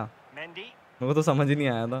बताया, मेरे को तो समझ ही नहीं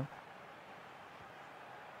आया था.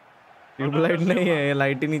 ट्यूबलाइट नहीं है, ये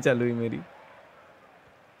लाइट ही नहीं चालू हुई मेरी.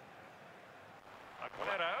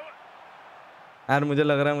 यार मुझे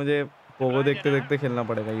लग रहा है मुझे पोगो देखते देखते खेलना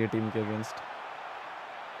पड़ेगा ये टीम के अगेंस्ट.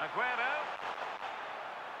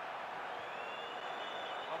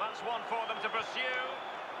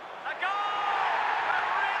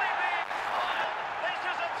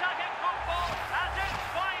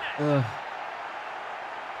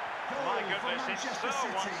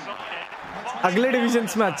 अगले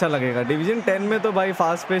डिविजन्स में अच्छा लगेगा. डिवीजन 10 में तो भाई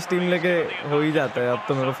फास्ट पेस टीम लेके हो ही जाता है. अब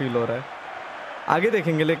तो मेरे को फील हो रहा है. आगे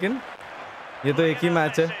देखेंगे, लेकिन ये तो एक ही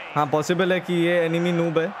मैच है. हाँ पॉसिबल है कि ये एनिमी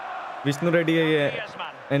नूब है, विष्णु रेड्डी है ये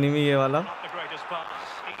एनिमी, ये वाला.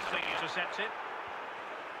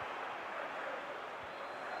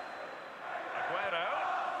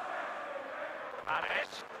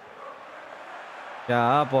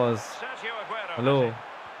 क्या पॉज. हेलो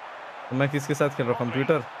तो मैं किसके साथ खेल रहा हूँ?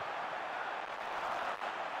 कंप्यूटर.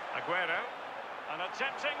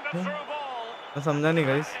 मैं समझा नहीं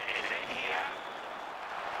गाइस.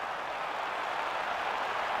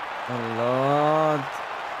 अल्लाह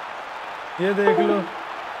ये देख लो.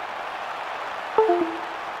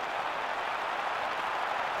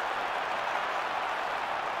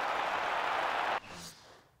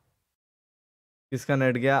 किसका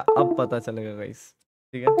नेट गया अब पता चलेगा गाइस.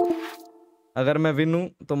 ठीक है अगर मैं विन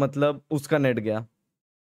हूं तो मतलब उसका नेट गया.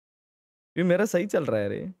 ये मेरा सही चल रहा है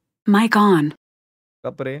रे. Mic on.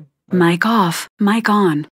 कपड़े. Mic off. Mic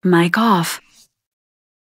on. Mic off.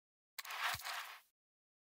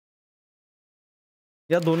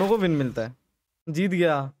 या दोनों को विन मिलता है. जीत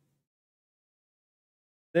गया.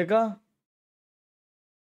 देखा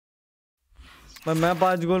मैं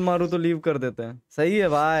 5 गोल मारूं तो लीव कर देते हैं. सही है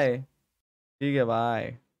भाई. ठीक है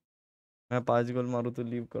भाई, मैं 5 गोल मारूं तो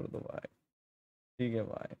लीव कर दो भाई. ठीक है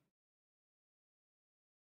भाई.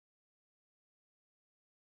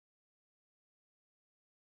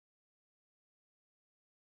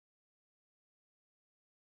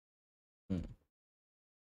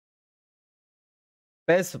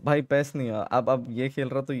 पैस भाई पैस नहीं है. अब ये खेल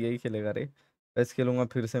रहा तो यही खेलेगा रे. पैस खेलूंगा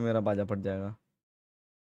फिर से मेरा बाजा पट जाएगा.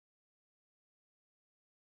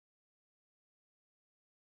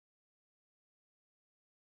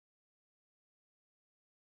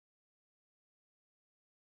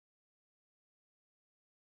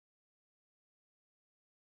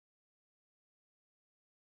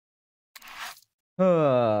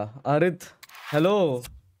 अरित हेलो.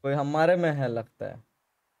 कोई हमारे में है लगता है.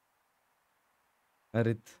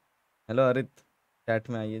 अरित हेलो. अरित चैट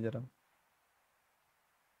में आइए जरा.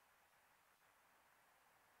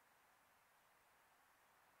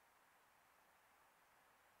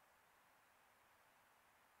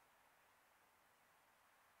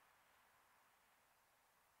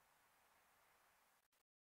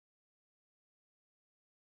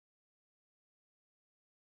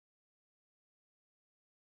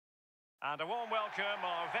 And a warm welcome.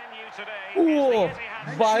 Our venue today is the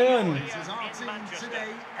Etihad Bayern. in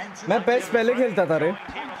Manchester. मैं पैस पहले खेलता था रे.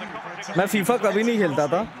 मैं फीफा कभी नहीं खेलता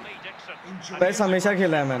था. पैस हमेशा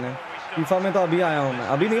खेला है मैंने. फीफा में तो अभी आया हूँ मैं.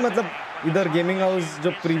 अभी नहीं मतलब इधर गेमिंग हाउस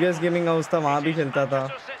जो प्रीवियस गेमिंग हाउस था वहाँ भी खेलता था.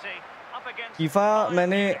 फीफा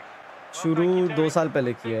मैंने शुरू 2 साल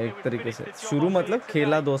पहले किया है एक तरीके से. शुरू मतलब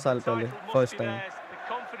खेला 2 साल पहले first time.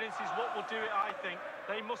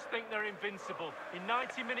 They must think they're invincible. In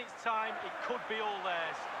 90 minutes' time, it could be all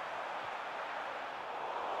theirs.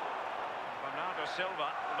 Bernardo Silva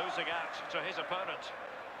losing out to his opponent.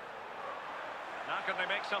 Now can they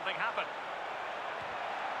make something happen?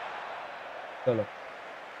 चलो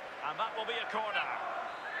And that will be a corner.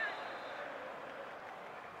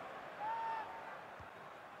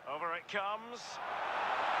 Over it comes.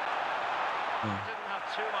 Didn't have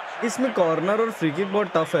too much. इसमें corner और free kick बहुत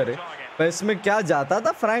tough है रे, पर इसमें क्या जाता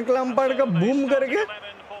था फ्रैंक लैम्पार्ड का बूम करके.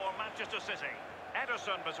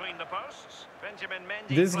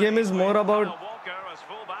 This game is more about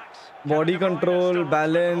body control,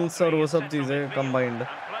 balance और वो सब चीजें combined.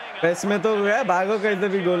 पैस में तो है भागो कैसे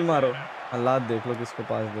भी गोल मारो. हालात देख लो किसको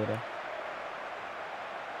पास दे रहा है.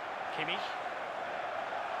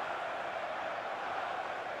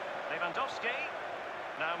 Lewandowski.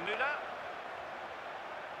 Now Müller.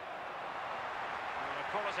 A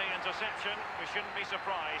quality interception. We shouldn't be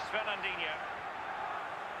surprised. Fernandinho.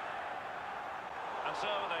 And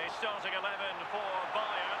so the starting 11 for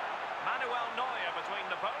Bayern. Manuel Neuer between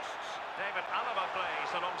the posts. David Alaba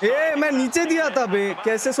plays alongside. ए मैं नीचे दिया था बे,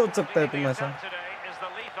 कैसे सोच सकता है तुम ऐसा?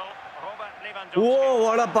 वो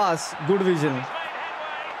what a pass, good vision,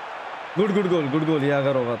 good goal ये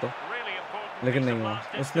अगर होगा तो, लेकिन नहीं हुआ,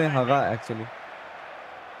 उसने हगा actually.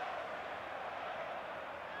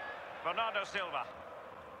 Bernardo Silva.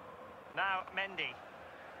 Now Mendy.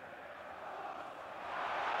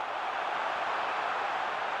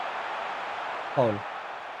 Foul.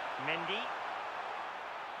 Mendy.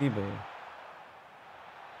 He bay.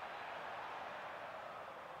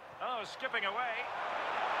 Oh, skipping away.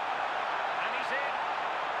 And he's in.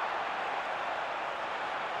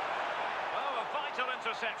 Oh, a vital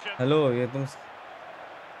interception. Hello, ये तुम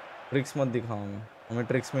ट्रिक्स मत दिखाओ. हमें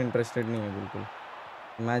ट्रिक्स में इंटरेस्टेड नहीं है बिल्कुल.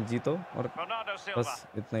 मैच जीतो और Bernardo Silva. बस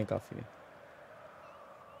इतना ही काफी है.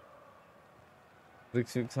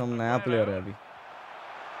 ट्रिक्स हम नया प्लेयर है अभी.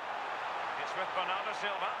 It's with Bernardo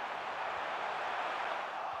Silva.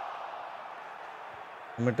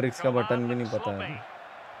 हमें ट्रिक्स का बटन भी नहीं पता है.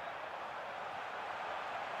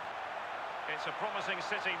 It's a promising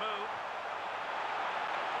City move.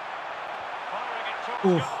 Firing it towards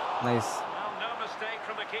Oof, goal. nice. Well, no mistake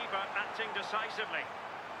from the keeper, acting decisively.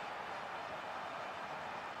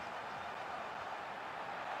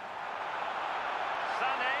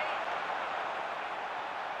 Sané.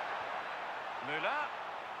 Müller.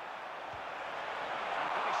 And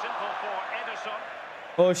pretty simple for Ederson.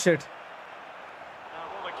 Oh shit. Now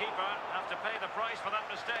will the keeper have to pay the price for that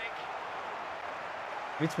mistake?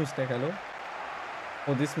 Which mistake? Hello?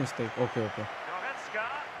 Oh, this mistake. Okay. Goretzka.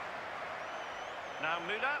 Now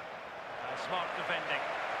Müller. Smart defending.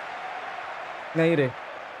 नहीं रे.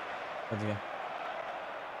 बच गया.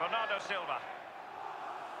 Bernardo Silva.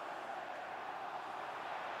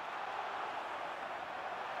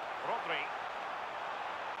 Rodri.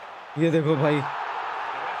 ये देखो भाई, The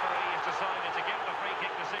referee has decided to give the free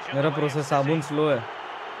kick decision. मेरा the way process of साबुन City. Slow है.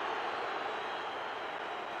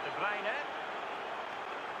 De Bruyne.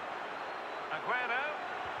 Aguero.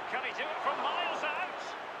 Can he do it from miles out?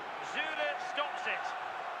 Zule stops it.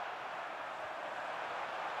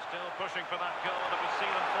 Still pushing for that goal that would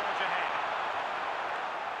see them forge ahead.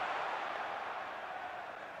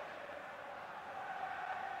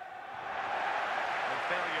 The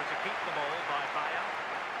failure to keep the ball by Bayern.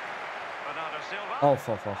 Bernardo Silva. Off.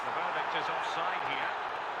 The verdict is offside here.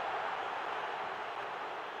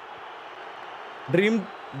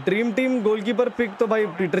 Dream team goalkeeper pick तो भाई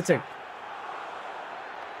Peter check.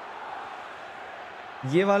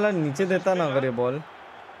 ये वाला नीचे देता ना अगर ये ball.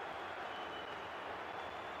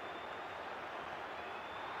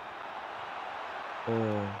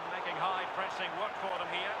 Making high pressing work for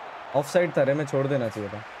them here. Of side था रे, मैं छोड़ देना चाहिए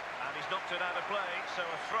था. And he's knocked it out of play, so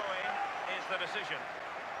a throw-in is the decision.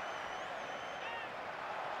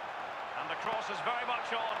 And the cross is very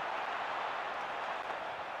much on.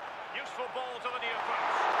 Useful ball to the near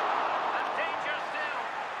post. And danger still.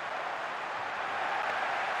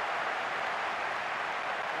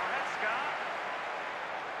 Goretzka.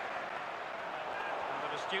 And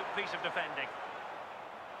an astute piece of defending.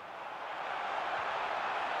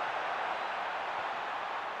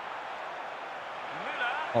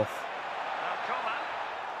 Müller. Of. Now Coman.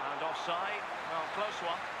 And offside. Well, close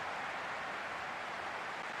one.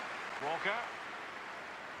 Walker.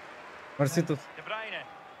 Mercy तो De Bruyne.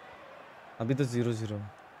 अभी तो 0-0.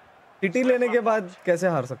 City लेने के बाद कैसे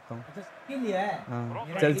हार सकता हूँ? हाँ,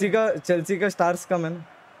 चेल्सी का स्टार्स कम है ना.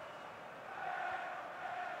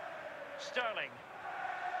 Sterling.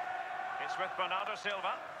 It's with Bernardo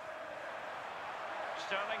Silva.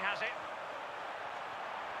 Sterling has it.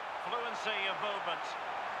 Fluency of movement.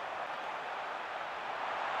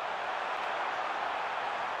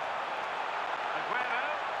 Aguero.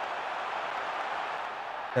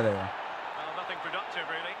 चलेगा. Well, nothing productive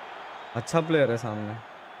really. अच्छा प्लेयर है सामने.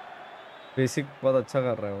 बेसिक बहुत अच्छा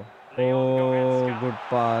कर रहा है वो. ओ गुड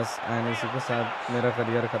पास एंड इसी के साथ मेरा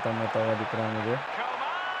करियर खत्म होता हुआ दिख रहा है मुझे।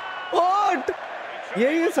 व्हाट,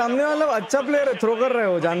 ये सामने वाला अच्छा प्लेयर है, थ्रो कर रहे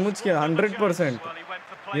हो जानबूझ के 100%।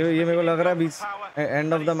 ये मेरे को लग रहा है बीच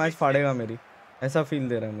एंड ऑफ द मैच फाड़ेगा मेरी, ऐसा फील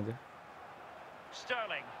दे रहा है मुझे।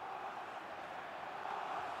 Sterling.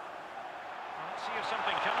 Let's see if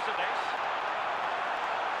something comes of this.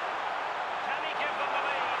 Can he give them the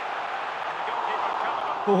lead? The goalkeeper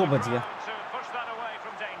can't ओह बच गया। to push that away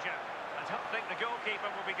from danger. I don't think the goalkeeper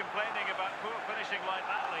will be complaining about poor finishing like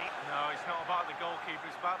that, Lee. No, it's not about the goalkeeper,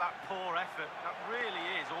 it's about that poor effort. That really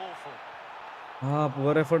is awful. हाँ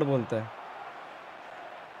poor effort बोलता है।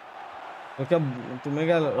 तो क्या तुम्हें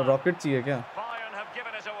क्या rocket चाहिए क्या? Bayern have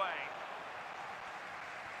given us away.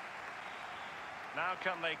 Now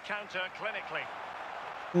can they counter clinically?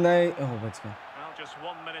 नहीं, ओह बच गया। Well, just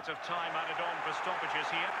 1 minute of time added on for stoppages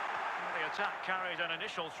here. The attack carried an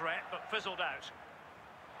initial threat, but fizzled out.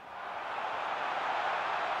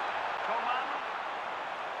 Coman.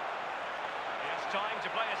 He has time to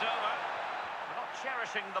play it over. They're not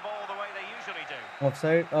cherishing the ball the way they usually do.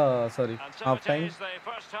 Offside, sorry, And so half it time. is, the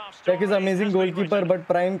first half Tech is story amazing has been goalkeeper, written. but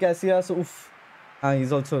prime Casillas, oof. हाँ,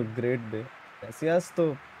 he's also great bे। Casillas तो,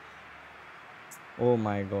 oh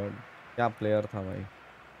my god, क्या player था भाई।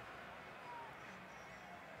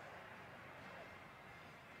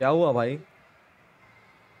 क्या हुआ भाई?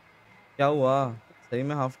 क्या हुआ? सही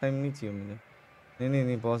में हाफ टाइम नहीं चाहिए मुझे।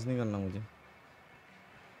 नहीं पॉज नहीं करना मुझे।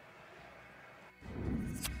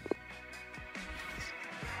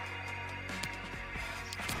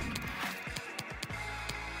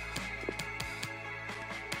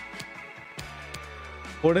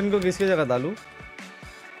 फोर्डन को किसकी जगह डालूं?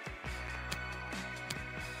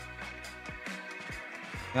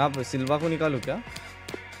 यहाँ पे सिल्वा को निकालूं क्या?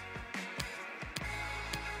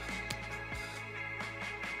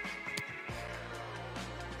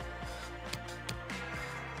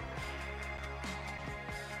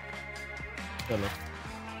 चलो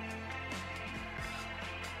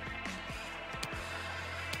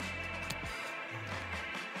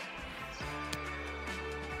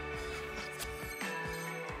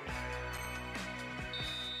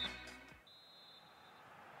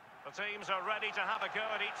The teams are ready to have a go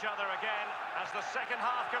at each other again as the second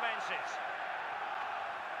half commences.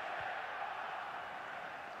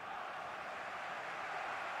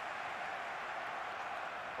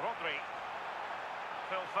 Rodri.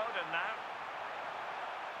 Phil Foden now.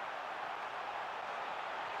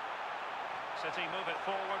 City move it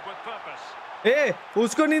forward with purpose. ए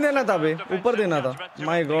उसको नहीं देना था बे, ऊपर देना था।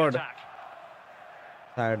 My God,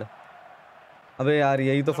 sad. अबे यार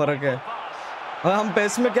यही तो फर्क है। हाँ, हम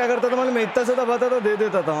पेस में क्या करता था मालूम है, इतना से दबाता था दे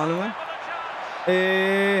देता था मालूम है।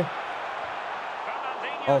 ए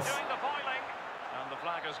of. And the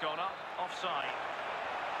flag has gone up, offside.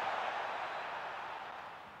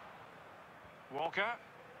 Walker.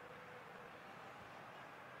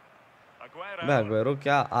 Bay Aguero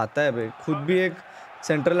क्या आता है बे, खुद भी एक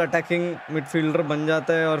सेंट्रल अटैकिंग मिडफील्डर बन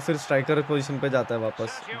जाता है और फिर स्ट्राइकर पोजीशन पे जाता है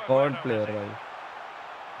वापस। गॉड प्लेयर भाई,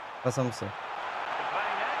 कसम से।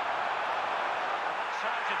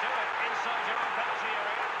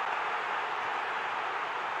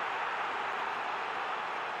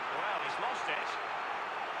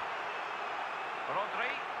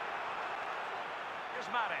 Rodri. Here's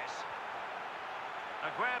Mahrez.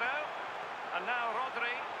 Aguero. And now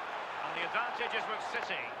Rodri. And the advantage is with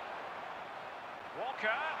City.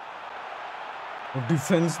 Walker.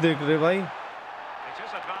 Defence देख रहे भाई। It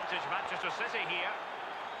is advantage Manchester City here.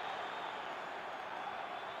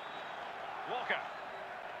 Walker.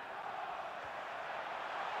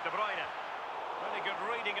 De Bruyne. Really good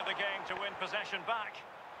reading of the game to win possession back.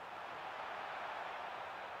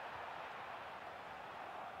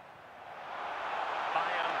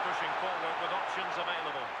 Bayern pushing forward with options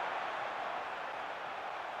available.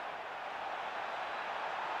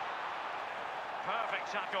 Perfect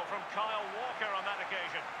tackle from Kyle Walker on that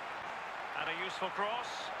occasion. And a useful cross.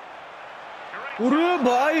 पूरे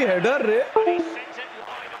भाई header रे। He sent it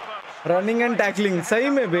wide of post. Running and tackling सही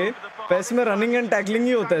में बे, pace में running and tackling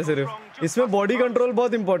ही होता है सिर्फ, इसमें बॉडी कंट्रोल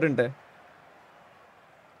बहुत इंपॉर्टेंट है।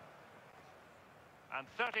 And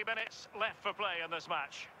 30 minutes left for play in this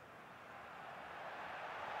match.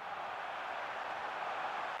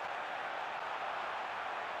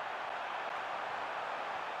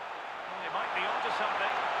 Well, they might be onto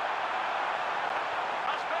something.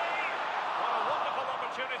 Must be. What a wonderful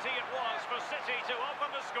opportunity it was for City to open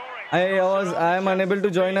the scoring. I am unable to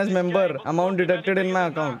join as member. Amount deducted in my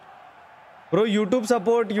account. Bro, YouTube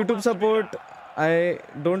support. I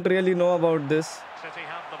don't really know about this. City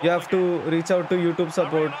have the You ball have to again. reach out to YouTube A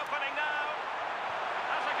support. real opening now.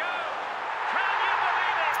 Has a go.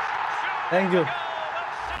 Thank you.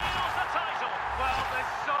 Seals the title. Well,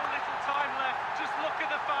 there's so little time left. Just look at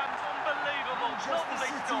the fans. Unbelievable. Manchester Lovely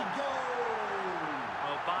City stuff. goal.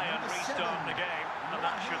 Well, Bayern Number restarting 7, the game, and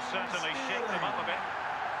that should certainly shake them up a bit.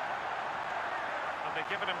 And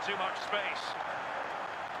they've given him too much space.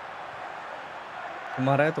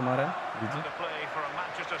 तुम्हारा है And a play for a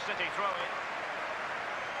Manchester City throw-in.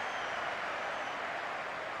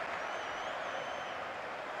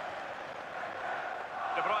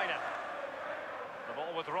 De Bruyne. The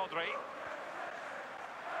ball with Rodri.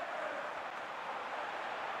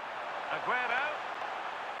 Aguero.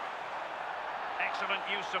 Excellent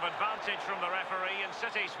use of advantage from the referee in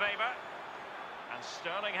City's favour. And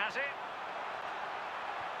Sterling has it.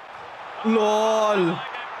 LOL.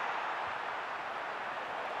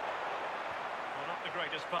 Well, not the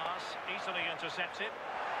greatest pass. Easily intercepted.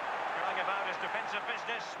 Going about his defensive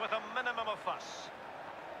business with a minimum of fuss.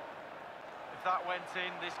 If that went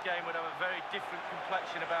in, this game would have a very different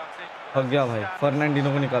complexion about it. अब गया भाई,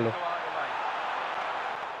 फर्नांडिनो को निकालो.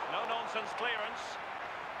 No nonsense clearance.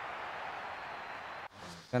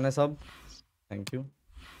 Can I sub? Thank you.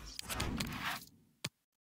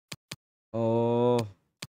 Oh.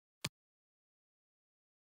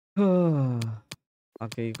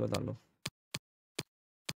 आके ही को डालो.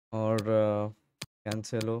 और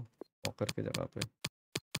Cancelo walker की जगह पे.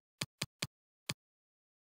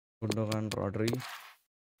 गुंडोगान रॉड्री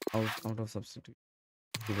आउट ऑफ सब्स्टिट्यूट.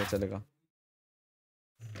 ठीक है चलेगा.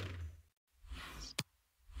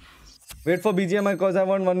 Wait for BGMI cause I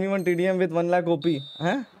want 1v1 TDM with 1 lakh OP.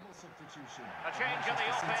 हैं? A change in the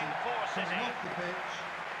offing for City.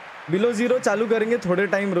 Below 0 चालू करेंगे. थोड़े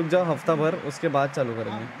टाइम रुक जाओ, हफ्ता भर, उसके बाद चालू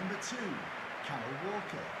करेंगे. Number 2, Kyle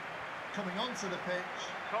Walker. Coming onto the pitch,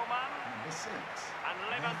 Coman number 6. and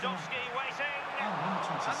Lewandowski waiting. And number And not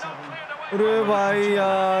 27. cleared away. अरे भाई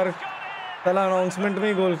यार, Got in. चला अनाउंसमेंट में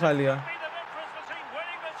ही गोल खा लिया. Be the difference between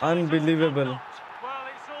winning the title Unbelievable. and not. Well,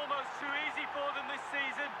 it's almost too easy for them this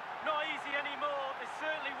season. Not easy anymore. There's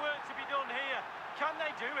certainly work to be done here. Can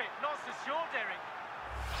they do it? Not so sure, Derek.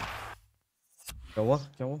 क्या हुआ?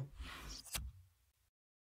 क्या हुआ?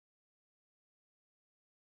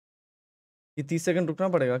 ये 30 second रुकना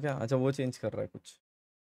पड़ेगा क्या? अच्छा वो चेंज कर रहा है कुछ.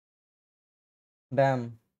 डैम.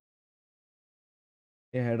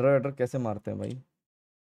 ये हेडर कैसे मारते हैं भाई?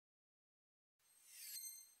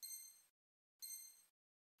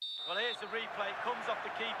 Well, here's the replay. It comes off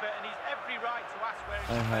the keeper, and he's every right to ask where his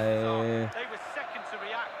Hey. defenders are. They were second to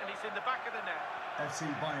react, and it's in the back of the net. FC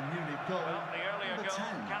Bayern Munich goal. Well, the earlier Number goal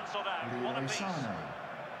 10, cancelled out. One Leroy apiece. Sané.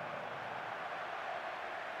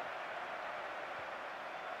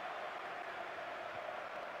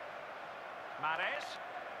 Mahrez.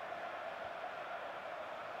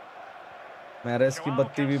 Marriage की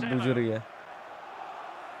बत्ती भी बुझ रही है.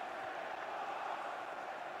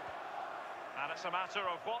 And it's a matter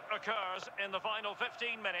of what occurs in the final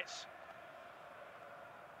 15 minutes.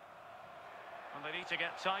 And they need to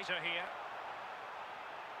get tighter here.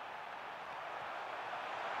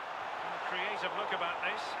 And a creative look about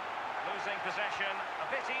this. Losing possession a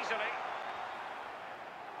bit easily.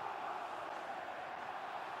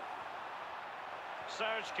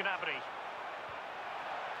 Serge Gnabry.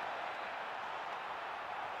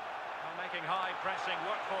 Well, making high pressing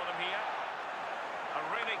work for them here. A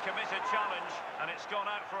really committed challenge, and it's gone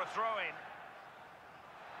out for a throw-in.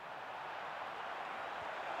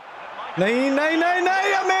 नहीं नहीं नहीं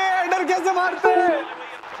नहीं, हमें header कैसे मारते हैं?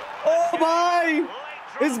 ओ भाई,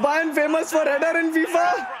 is Bayern famous for header in FIFA?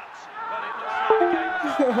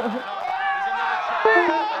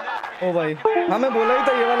 ओ भाई, हमें बोला ही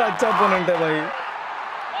था ये वाला अच्छा ओपोनेंट है भाई.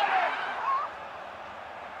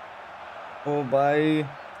 ओ भाई,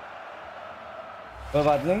 कोई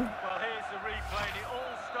बात नहीं. Well, here's the replay, and it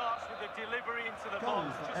all starts with the delivery into the Goal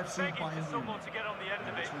box. for Just FC begging for Bayern someone Munich. to get on the end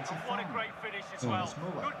of it. Number And what a 25. great finish as Thomas well.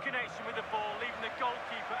 Muller. Good connection with the ball, leaving the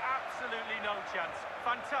goalkeeper absolutely no chance.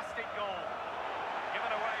 Fantastic goal.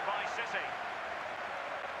 Given away by City.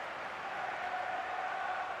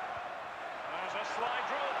 There's a slide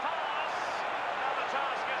rule pass. Now the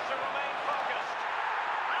task is to remain focused.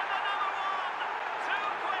 And another one! Two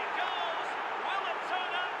quick goals. Will it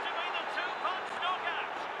turn out to be the two-punch knockout?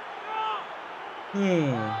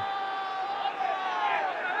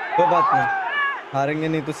 कोई बात नहीं, हारेंगे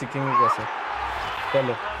नहीं तो सीखेंगे कैसे.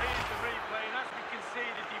 चलो. Well, here's the replay, and as we can see,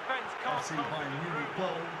 the defence can't FC cope Bayern with the Munich through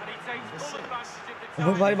ball, goal. and he takes Number full 6. advantage of the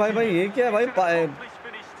O time. भाई भाई भाई, ये क्या है भाई? It's an accomplished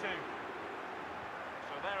finish too.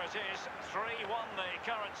 So there it is. 3-1 the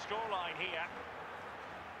current scoreline here.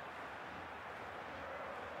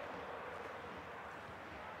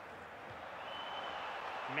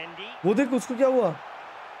 Mendy. वो देख उसको क्या हुआ?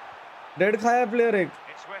 डेड खाया प्लेयर एक.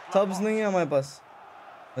 It's with Subs नहीं है हमारे पास.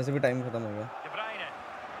 वैसे भी टाइम खत्म हो गया. De Bruyne.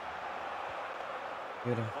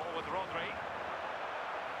 ये रहा. Ball with Rodri.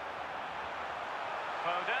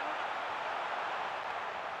 Foden.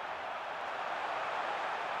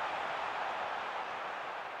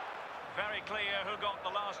 Very clear who got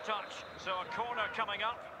the last touch. So a corner coming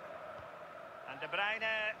up. And De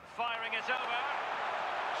Bruyne firing it over.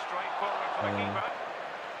 Straight forward for the keeper.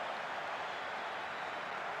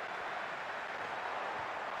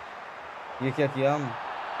 ये क्या किया हम?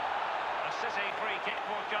 A City free kick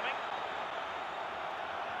forthcoming.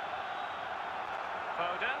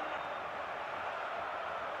 Foden.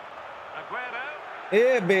 Aguero.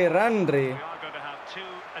 बेरन रे. We are going to have 2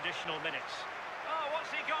 additional minutes. Oh,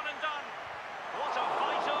 what's he gone and done? What a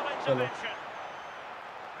vital intervention.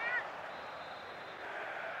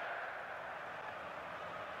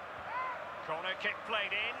 Corner kick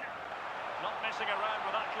played in. Not messing around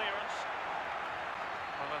with that clearance.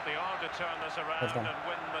 Well, if they are to turn this around and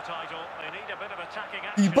win the title, they need a bit of attacking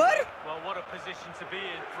action. Keeper? Well, what a position to be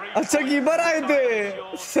in. अच्छा keeper आए थे.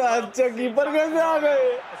 अच्छा keeper कैसे आ गए?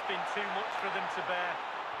 It's been too much for them to bear.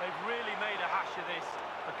 They've really made a hash of this.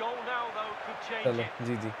 A goal now, though, could change चलो it.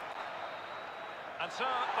 Ji ji. And so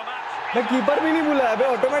the match. मैं keeper भी नहीं बुलाया बे.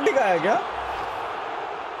 ऑटोमेटिक आया क्या?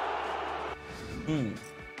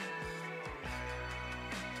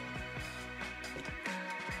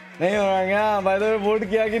 नहीं हो रहा क्या? बाय द वे वोट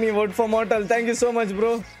किया कि नहीं? Vote for मॉर्टल. Thank you so much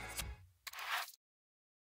bro.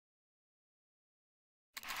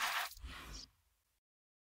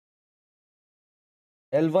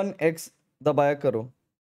 L1X दबाया करो.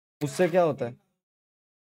 उससे क्या होता है?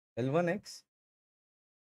 L1X?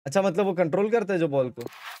 अच्छा मतलब वो कंट्रोल करता है जो बॉल को.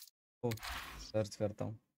 ओ सर्च करता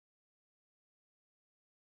हूँ.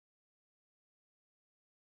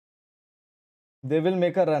 They will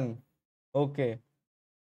make a run. Okay.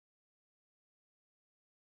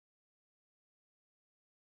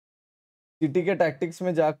 City के टैक्टिक्स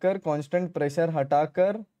में जाकर कांस्टेंट प्रेशर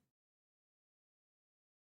हटाकर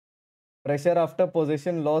प्रेशर आफ्टर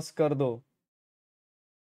पोजीशन लॉस कर दो.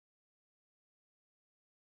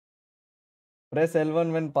 Press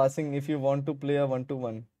L1 when passing if you want to play a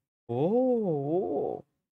 1-to-1. ओह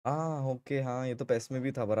हाँ ओके हाँ ये तो पेस में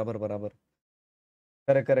भी था. बराबर बराबर.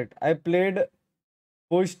 Correct correct. I played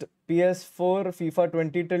pushed PS4 FIFA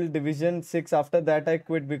 20 till Division 6. After that I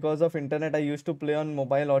quit because of internet. I used to play on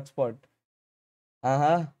mobile hotspot.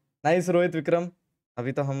 हाँ नाइस रोहित विक्रम.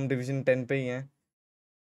 अभी तो हम डिवीजन 10 पे ही हैं.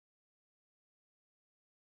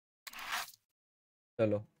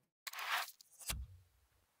 चलो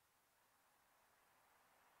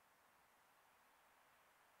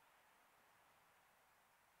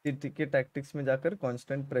सिटी के टैक्टिक्स में जाकर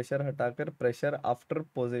कांस्टेंट प्रेशर हटाकर प्रेशर आफ्टर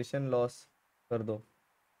पोजीशन लॉस कर दो.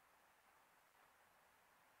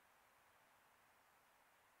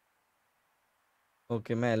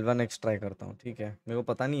 ओके मैं L1X ट्राई करता हूँ. ठीक है मेरे को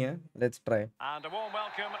पता नहीं है. Let's try. And a warm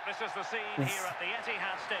welcome. This is the scene here at the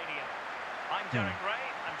Etihad Stadium. I'm Derek Ray.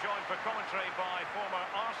 I'm joined for commentary by former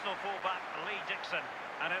Arsenal fullback Lee Dixon.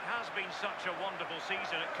 And it has been such a wonderful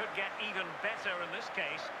season. It could get even better in this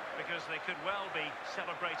case because they could well be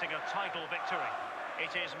celebrating a title victory.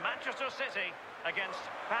 It is Manchester City against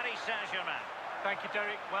Paris Saint-Germain. Thank you,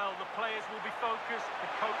 Derek. Well, the players will be focused.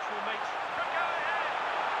 The coach will make sure. Could go ahead.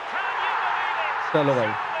 Can you believe it? चलो भाई.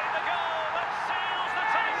 Surely the goal that seals the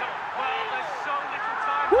title. Well, there's so little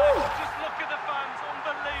time left. Just look at the fans.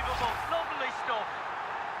 Unbelievable. Lovely stuff.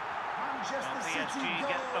 Manchester And City PSG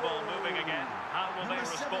goal. get the ball moving again. How will they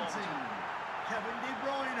Number respond? 17, Kevin De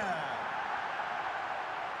Bruyne.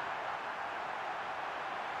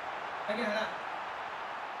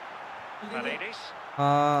 Paredes.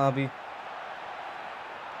 हाँ अभी.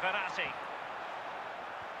 Verratti.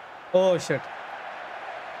 Oh shit.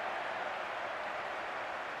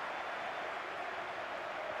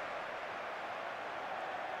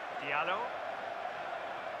 Diallo.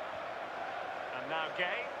 And now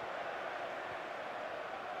Gay.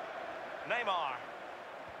 Neymar.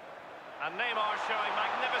 And Neymar showing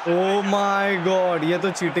magnificent. Oh vision. my god ये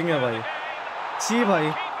तो cheating है भाई. छी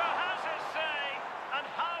भाई. Keeper has his say. And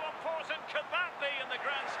how important could that be in the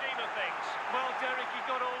grand scheme of things? Well, Derek, he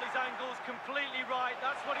got all his angles completely right.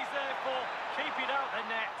 That's what he's there for. Keep it out the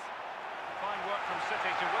net. Fine work from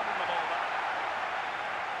City to win the ball back.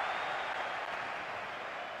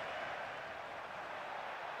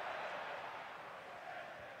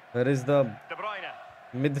 Where is the De Bruyne.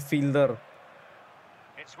 midfielder?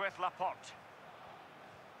 It's with Laporte.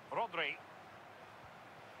 Rodri.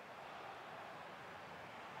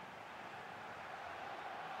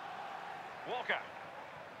 Walker.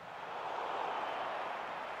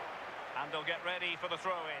 And they'll get ready for the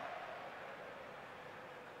throw-in.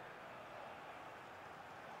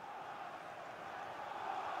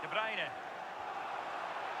 Bruyne.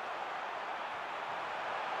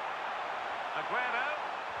 Aguero.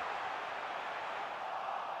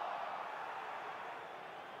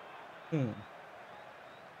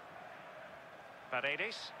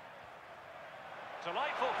 Paredes.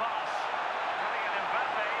 Delightful pass. Brilliant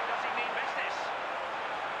Mbappe. Does he mean business?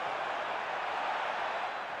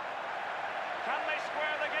 Can they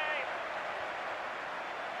square the game?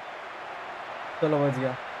 चलो बच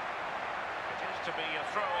गया. It is to be a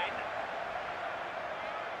throw-in.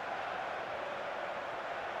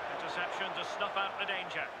 Interception to snuff out the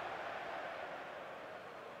danger.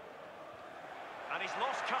 And he's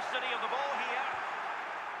lost custody of the ball here.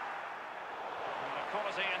 And a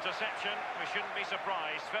quality interception. We shouldn't be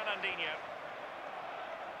surprised. Fernandinho.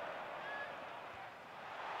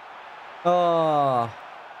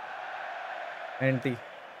 Anti.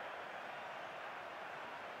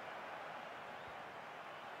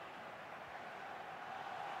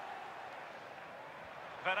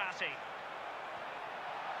 Verratti.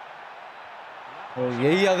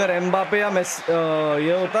 यही अगर Mbappe या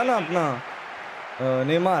ये होता ना अपना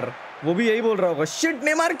Neymar, वो भी यही बोल रहा होगा, शिट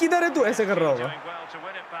नेमार किधर है तू, ऐसे कर रहा होगा. Doing well to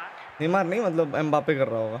win it back. Neymar नहीं, मतलब एम्बापे कर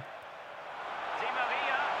रहा होगा. Di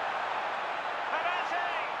Maria. Verratti.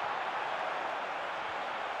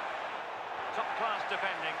 Top class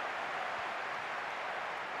defending.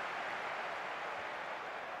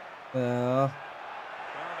 Well,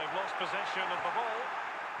 they've lost possession of the ball.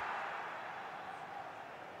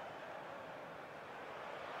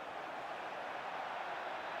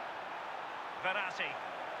 Verratti.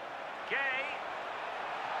 Gay.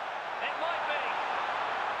 It might be.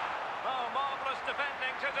 Oh, marvellous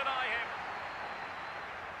defending to deny him.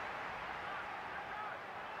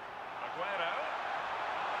 Aguero.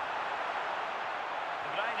 De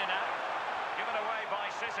Bruyne now. Given away by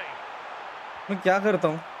City. मैं क्या करता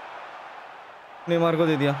हूँ, Neymar को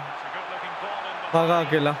दे दिया, It's a good looking ball in भागा behind.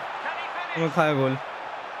 अकेला, Can he finish? मैं खाया गोल.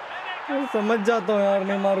 मैं समझ जाता हूँ यार,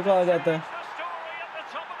 नेमार को आ जाता है. The story at the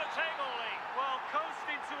top of the table league. Well,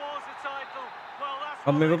 coasting towards the title. Well, that's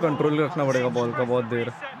अब मेरे को कंट्रोल रखना पड़ेगा बॉल का बहुत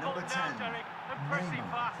देर, Number 10,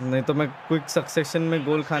 Neymar. नहीं तो मैं क्विक सक्सेशन में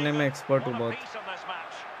गोल खाने में एक्सपर्ट हूँ What a बहुत. piece on this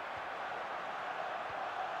match.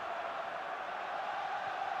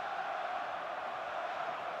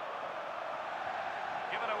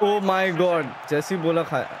 Given away O by my City. God, जैसे ही बोला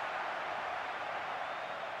खाया.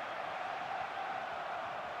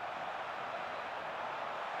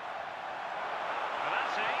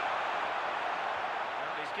 Verratti.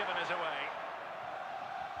 And he's given us away.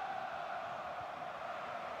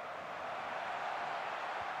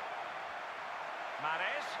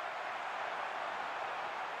 Mahrez.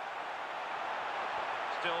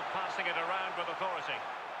 Still passing it around with authority.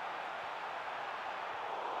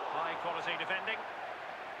 High quality defending.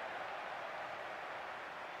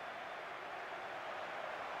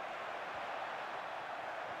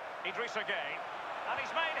 Idrissa Gueye. And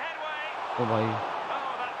he's made headway. ओ भाई.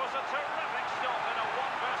 Oh, that was a terrific stop in a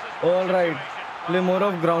one versus one All right, situation. play more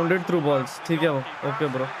of grounded through balls. ठीक है वो, okay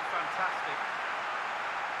bro. Fantastic.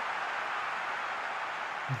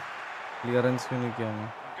 Clearance क्यों नहीं किया मैं?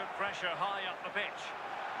 Good pressure high up the pitch.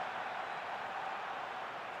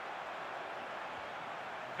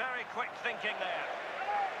 Very quick thinking there.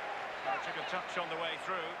 Took a touch on the way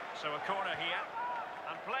through, so a corner here.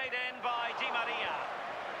 And played in by Di Maria.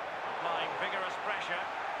 Applying vigorous pressure.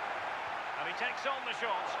 And he takes on the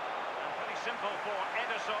shot. And pretty simple for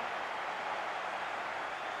Ederson.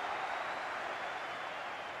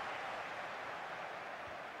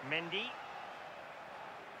 Mendy.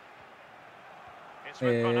 It's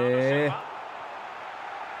with Bernardo Silva.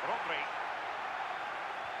 Rodri.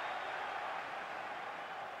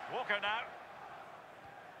 Walker now.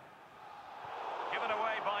 Given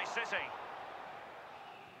away by City.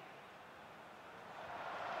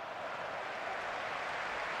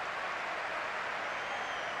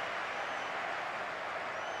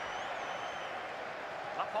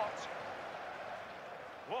 Laporte.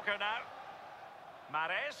 Walker now.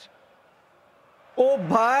 Mahrez. ओ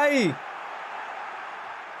भाई,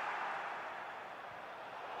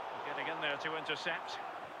 Getting in there to intercept.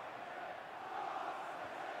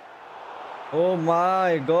 Oh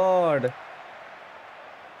my God,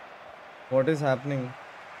 what is happening?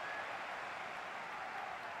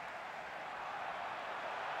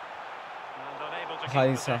 And unable to keep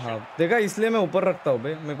भाई possession. साहब, देखा, इसलिए मैं ऊपर रखता हूँ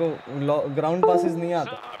बे, मेरे को ग्राउंड पासेस नहीं So,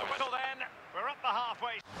 आता. the whistle then. We're up the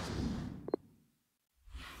halfway.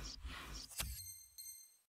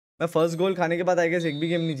 मैं फर्स्ट गोल खाने के बाद आई गेस एक भी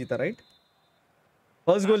गेम नहीं जीता, राइट?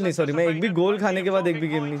 फर्स्ट गोल नहीं, सॉरी, मैं एक भी गोल खाने के बाद एक भी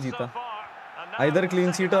गेम नहीं जीता. Either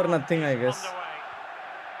clean sheet or nothing, I guess.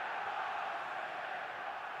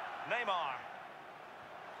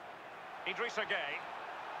 pace again.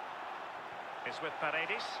 It's with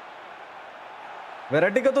Paredes.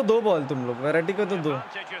 Variety का तो 2 बॉल तुम लोग, वैरायटी का तो 2.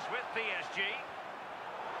 Advantage is with PSG.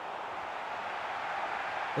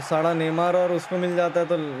 तो साड़ा नेमार और उसको मिल जाता है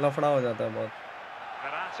तो लफड़ा हो जाता है बहुत.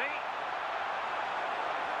 Verratti.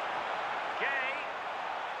 Gay.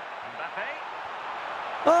 Mbappe.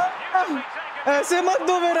 Beautifully taken. ऐसे मत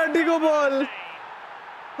दो वैरायटी को बॉल.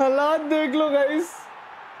 हालात देख लो गाइस.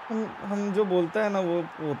 हम जो बोलता है ना वो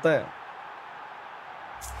होता है.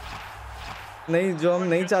 नहीं, जो हम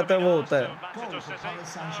नहीं चाहते वो होता है.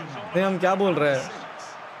 नहीं, हम क्या बोल रहे हैं?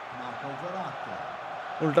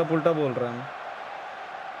 उल्टा पुल्टा बोल रहे हैं हम.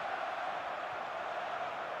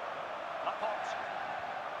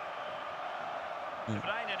 De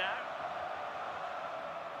Bruyne now.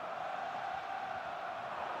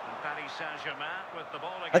 And Paris Saint-Germain with the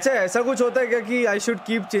ball again. अच्छा, ऐसा कुछ होता है क्या कि I should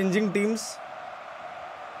keep changing teams,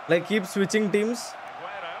 like keep switching teams?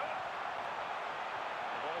 Aguero.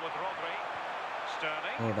 The ball with Rodri.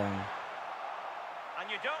 Sterling. Oh damn. And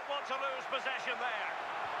you don't want to lose possession there.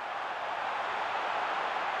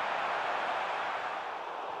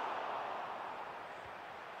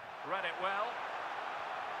 Read it well.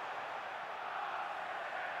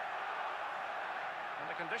 And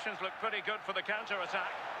the conditions look pretty good for the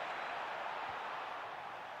counter-attack.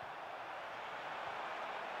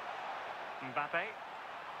 Mbappe.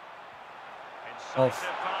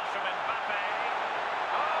 Incisive pass from Mbappe.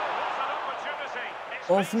 Oh, what an opportunity. It's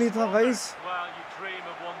of been नहीं था squandered. Guys. Well, you dream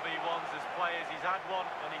of 1v1s as players. He's had one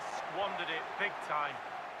and he's squandered it big time.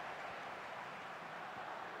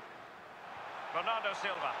 Bernardo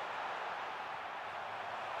Silva.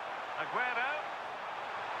 Aguero.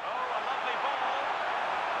 Oh, a lovely ball.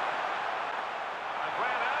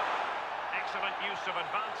 Aguero. Excellent use of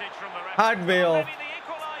advantage from the referee. Hard way off. Maybe the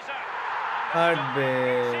equaliser. Hard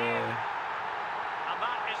way. And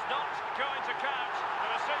that is not going to count. The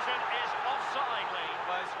decision is offside, Lee.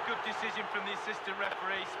 Well, it's a good decision from the assistant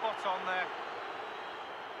referee. Spot on there.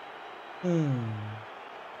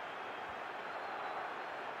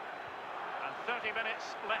 And 30 minutes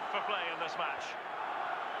left for play in this match.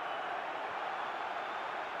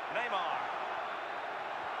 Neymar.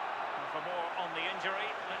 And for more on the injury,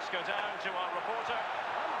 let's go down to our reporter.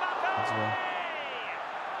 Mbappe! Let's go.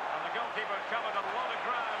 And the goalkeeper covered a lot of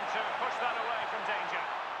ground to push that away from danger.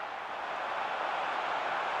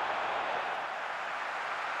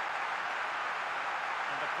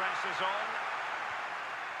 And the press is on.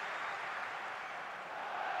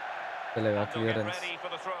 चलेगा, And they'll get clearance. ready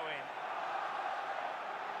for the throw-in.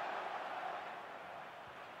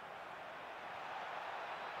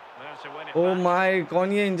 There's to win it O back. My,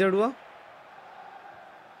 कौन ये injured हुआ?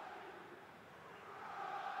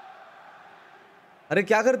 अरे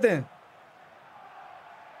क्या करते हैं?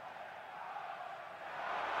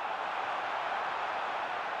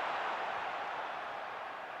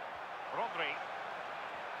 Rodri.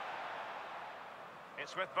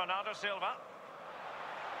 It's with Bernardo Silva.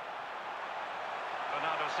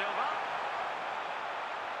 Bernardo Silva.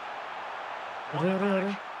 अरे अरे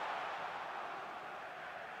अरे.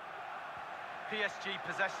 PSG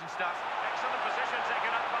possession stats. Excellent position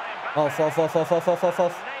taken up by Mbappe. Of of of of of of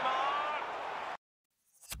of. Neymar.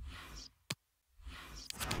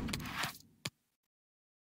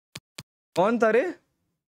 कौन था रे?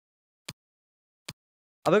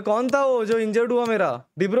 अबे कौन था वो जो इंजर्ड हुआ मेरा?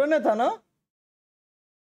 डिब्रोने था ना?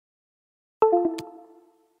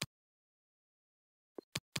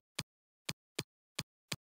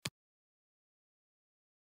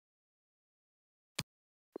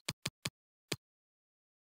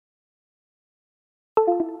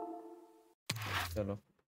 चलो,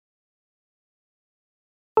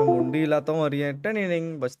 मैं मुंडी हिलाता हूँ और ये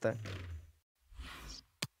टनिंग बजता है.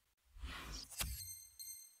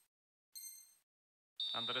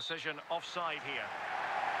 And the decision offside here.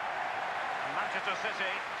 And Manchester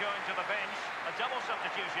City going to the bench. A double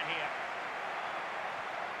substitution here.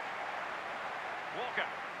 Walker.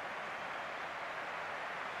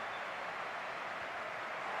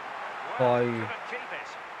 Well, Boy. couldn't keep it.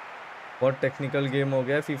 बहुत टेक्निकल गेम हो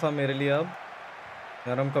गया है फीफा मेरे लिए अब.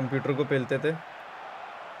 यार हम कंप्यूटर को पेलते थे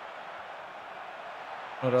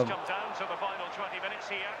और It's अब come down to the final 20 minutes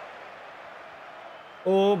here.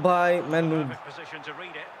 ओ भाई मैं noob. Perfect position to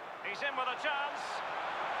read it. He's in with a chance.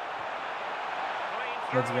 Clean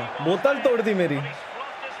बच through, गया. he wants बोतल it, तोड़ दी मेरी. but he's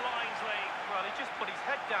fluffed his lines, Lee. Well, he just put his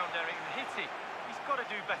head down, Derek, and hit it. He's got to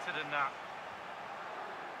do better than that.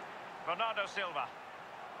 Bernardo Silva.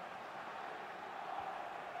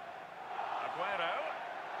 Aguero.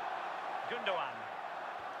 Gundogan.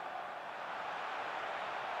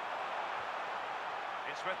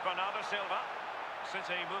 It's with Bernardo Silva.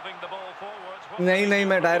 City moving the ball forwards. नहीं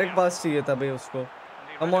मैं direct pass चाहिए था बे उसको.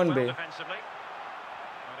 Come on bay. Well,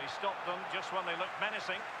 he stopped them just when they looked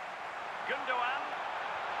menacing. Gundogan.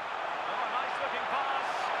 Oh, a nice looking pass.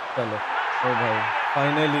 चलो. ओ भाई.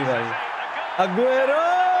 Finally भाई. Aguero.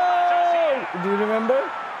 Do you remember?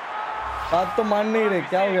 बात तो मान नहीं रहे.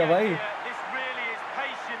 क्या हो गया भाई? This really is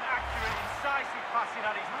patient, accurate, incisive passing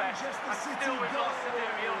at his best. And still with lots to do.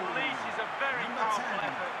 He unleashes a very powerful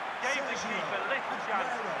effort. Gave the keeper little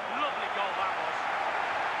chance. Lovely goal that was.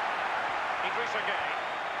 Idrissa Gueye.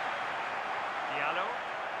 Diallo.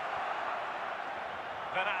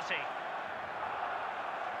 Verratti.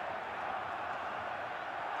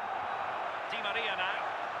 Di Maria now.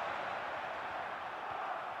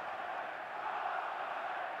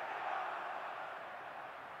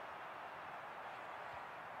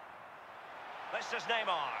 This is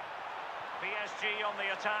Neymar. PSG on the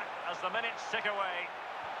attack as the minutes tick away.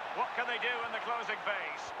 What can they do in the closing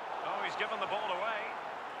phase? Oh, he's given the ball away.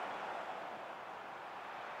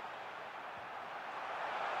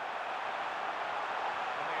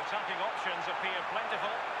 And the attacking options appear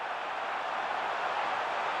plentiful.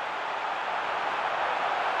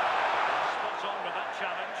 Spots on with that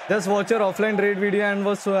challenge. Just watch your offline raid video and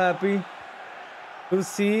was so happy to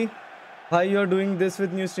see how you are doing this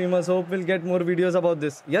with new streamers. Hope we'll get more videos about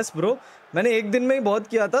this. Yes bro, मैंने एक दिन में ही बहुत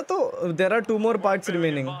किया था, तो there are 2 more parts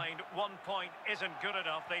remaining. 1 point isn't good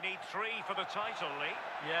enough. They need 3 for the title, Lee.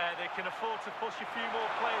 Yeah, they can afford to push a few more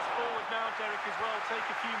players forward now, Derek, as well. Take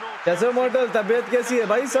a few more. कैसे model, तबीयत कैसी है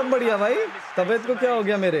भाई? सब बढ़िया भाई. तबीयत को क्या हो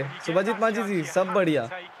गया मेरे? सुभाजीत माजी जी सब बढ़िया.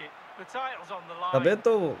 तबीयत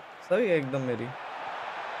तो सही है एकदम मेरी. And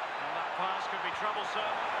that pass could be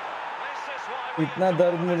troublesome. This is why we इतना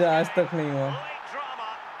दर्द मुझे आज तक नहीं हुआ. late drama,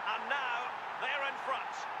 and now they're in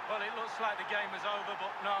front. Well, it looks like the game is over,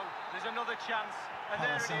 but no, there's another chance. And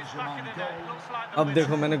there it is, back in the net. Looks like the अब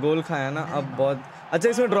देखो मैंने गोल खाया ना, अब बहुत अच्छा.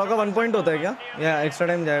 इसमें draw का 1 पॉइंट होता है क्या, या एक्स्ट्रा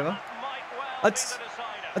टाइम जाएगा? might well be the अच्छा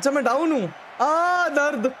decider. अच्छा मैं डाउन हूँ.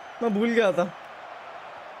 दर्द, मैं भूल गया था.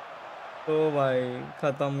 तो भाई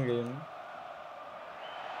खत्म game.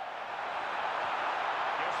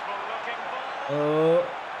 Useful looking ball.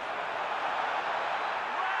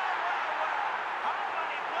 How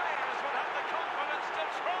many players would have the confidence to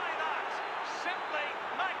try that? Simply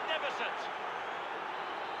magnificent.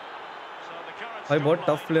 So the current भाई बहुत टफ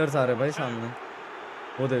scoreline, प्लेयर्स आ रहे हैं भाई 4-2. सामने.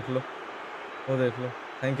 वो देख लो, वो देख लो.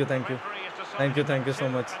 Thank you Referee has decided thank you to so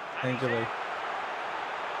two, much. and thank you he's भाई. in.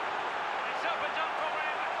 It's opened up for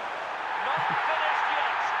him. Not finished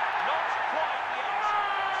yet. Not quite yet.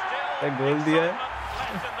 Still गोल दिया है. excitement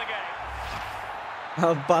left in the game.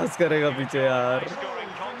 अब पास करेगा पीछे यार.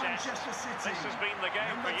 Scoring For contest. Manchester City. This has been the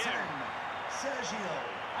game Number for you. 10, Sergio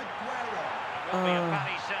Aguero. It will be a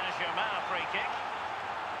Paris Saint-Germain free kick.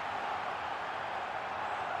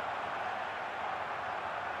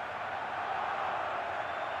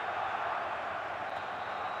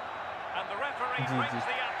 And the referee brings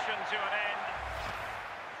the action to an end.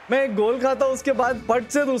 मैं एक गोल खाता हूँ, उसके बाद पट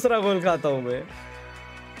से दूसरा गोल खाता हूँ मैं.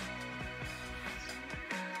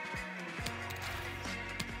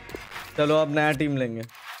 चलो अब नया टीम लेंगे.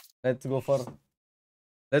 लेट्स गो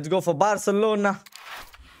फॉर बार्सिलोना,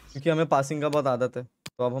 क्योंकि हमें पासिंग का बहुत आदत है.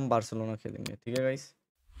 तो अब हम बार्सिलोना खेलेंगे. ठीक है guys.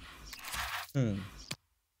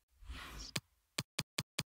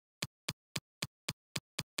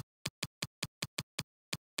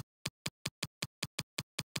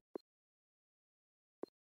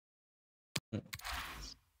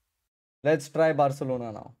 Let's try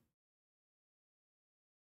Barcelona now.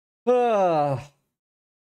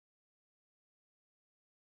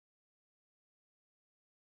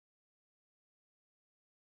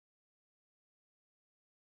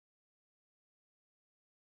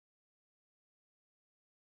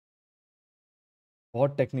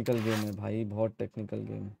 बहुत टेक्निकल गेम है भाई, बहुत टेक्निकल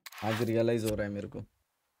गेम. आज रियलाइज हो रहा है मेरे को.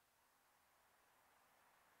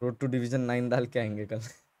 रोड टू डिवीजन 9 डाल के आएंगे कल.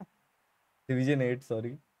 Division 8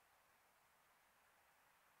 sorry.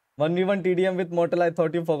 1v1 TDM with Mortal. I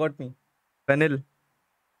thought you forgot me. Penil.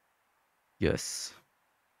 Yes.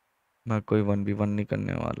 मैं कोई 1v1 नहीं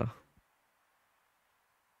करने वाला.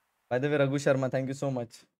 By the way, Raghu Sharma, thank you so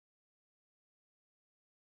much.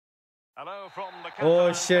 Hello from the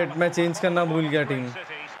Oh shit, मैं चेंज करना भूल गया team.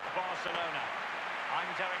 Barcelona. I'm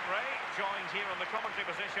Derek Ray, joined here on the commentary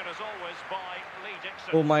position as always by Lee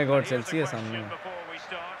Dixon. Oh my God, Here's a Chelsea है question सामने. before we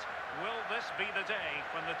start. Will this be the day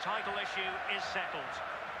when the title issue is settled?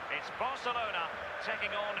 It's Barcelona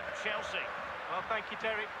taking on Chelsea. Well, thank you,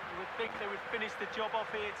 Derek. You would think they would finish the job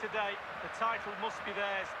off here today. The title must be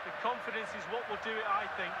theirs. The confidence is what will do it, I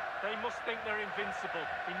think. They must think they're invincible.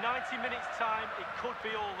 In 90 minutes' time, it could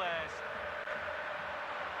be all theirs.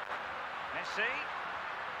 Messi.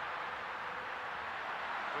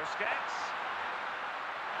 Busquets.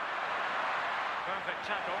 Perfect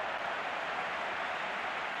tackle.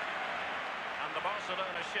 And the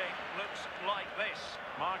Barcelona shape looks like this.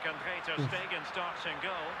 Marc-André ter Stegen starts in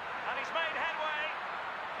goal. And he's made headway.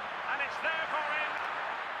 And it's there for him.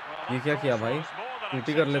 ये क्या किया भाई?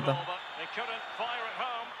 PT कर लेता,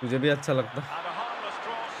 मुझे भी अच्छा लगता. And a harmless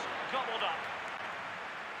cross gobbled up.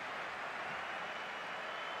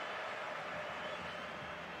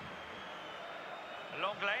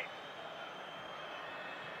 Longley.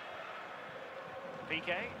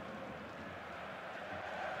 Piqué.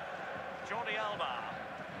 Jordi Alba.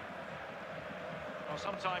 Well,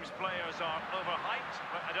 sometimes players are overhyped,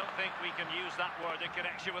 but I don't think we can use that word in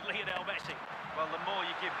connection with Lionel Messi. Well, the more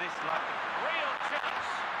you give this lad Real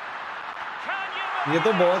chance. Can you ये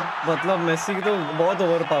तो बहुत मतलब Messi की तो बहुत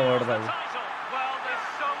over powered था. title? well, there's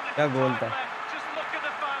so little क्या गोल time था. left. Just look at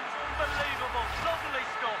the fans, unbelievable, lovely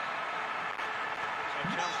stuff. So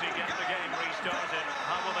Chelsea get the game restarted.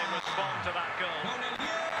 How will they respond to that goal?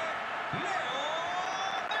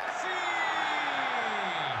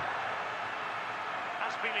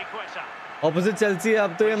 Azpilicueta. Opposite Chelsea है,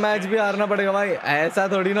 अब तो ये match भी हारना पड़ेगा भाई. ऐसा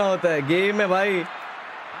थोड़ी ना होता है, गेम है भाई.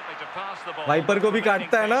 Happy to pass the ball. Wiper को भी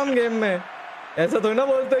काटता है ना हम गेम में. ऐसा थोड़ी ना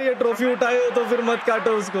बोलते हैं ये ट्रॉफी उठाए हो तो फिर मत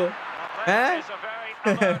काटो उसको. That is a very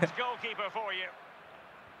alert goalkeeper for you.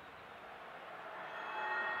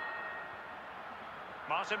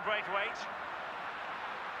 Martin Braithwaite.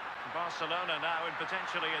 Barcelona now in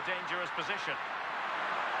potentially a dangerous position.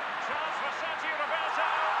 Chance for Sergio Roberto.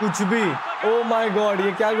 कुछ भी. ओ माय गॉड,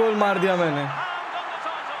 ये क्या गोल मार दिया मैंने. Hand on the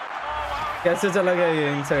title. Oh, wow. कैसे चला गया ये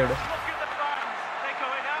inside. Look at the fans, they're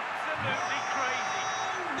going absolutely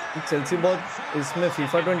crazy. Chelsea बहुत इसमें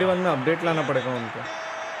FIFA 21 में अपडेट लाना पड़ेगा उनको.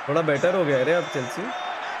 थोड़ा बेटर हो गया रे अब चेल्सी.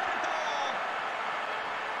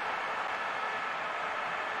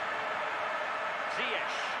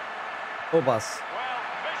 Ziyech. ओ पास. Well,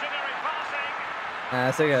 visionary passing.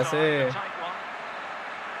 ऐसे कैसे. Tight one.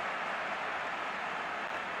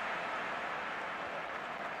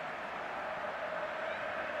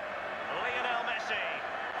 Lionel Messi.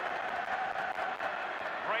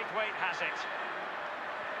 Braithwaite has it.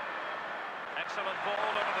 Excellent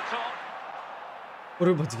ball over the top.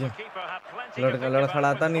 पूरे बच गया. Keeper had plenty to लड़का think लड़खड़ाता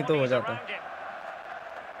about with नहीं तो हो bodies जाता. around him.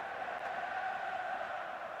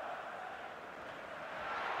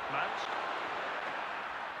 Mount.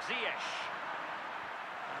 Ziyech.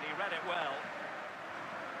 And he read it well.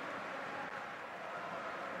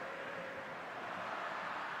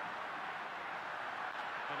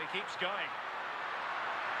 And he keeps going.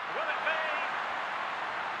 Will it be?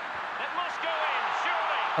 It must go in,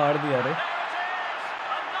 surely. हार दिया रे. There it is!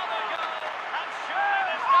 Another goal! And surely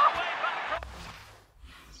there's no way back from...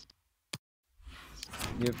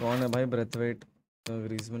 ये कौन है भाई. Brathwaite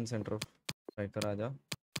Griezmann centre of striker. आजा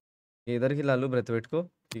ये इधर ही ला लो ब्रेथवेट को.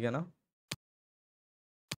 ठीक है ना.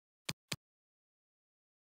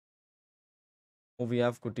 O V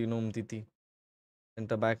have Coutinho उमतीती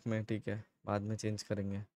centre back में. ठीक है, बाद में चेंज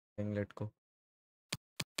करेंगे इंग्लैंड को.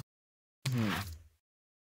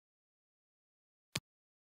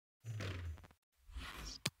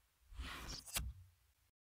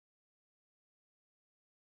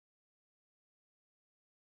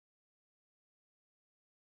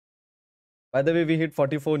 By the way, we hit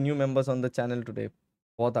 44 new members on the channel today.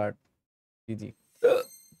 बहुत hard. GG. This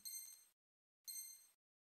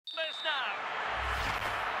now.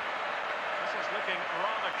 This is looking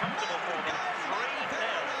rather comfortable for them.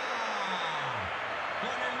 3-0.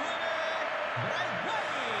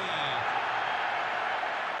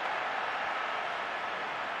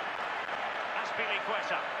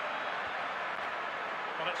 Azpilicueta.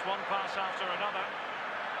 Well, it's one pass after another.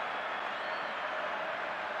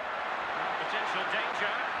 Potential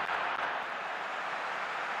danger.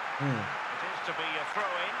 It is to be a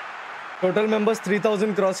throw-in. Total members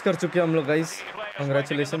 3000 cross कर चुके हैं हम लोग guys.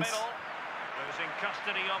 Congratulations. Losing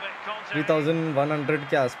custody of it, Conte. 3100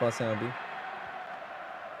 के आसपास हैं अभी.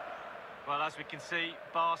 Well, as we can see,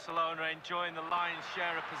 Barcelona enjoying the lion's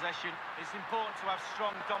share of possession. It's important to have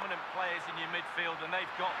strong, dominant players in your midfield, and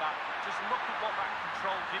they've got that. Just look at what that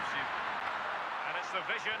control gives you. And it's the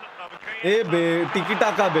vision of a ए बे टिकी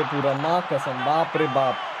टाका बे पूरा. माँ कसम, बाप रे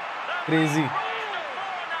बाप, crazy.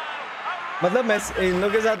 मतलब मैं इन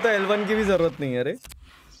लोगों के साथ तो L1 की भी जरूरत नहीं है रे.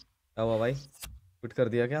 क्या हुआ भाई, क्विट कर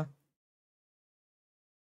दिया क्या?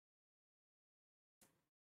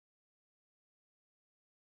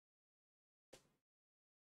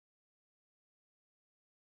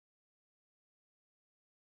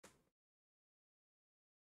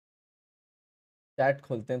 चैट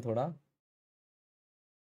खोलते हैं थोड़ा.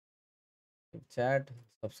 chat,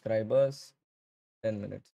 subscribers, 10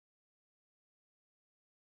 minutes.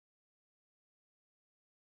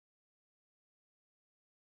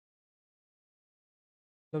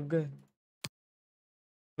 लग गए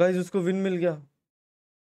गाइस, उसको विन मिल गया।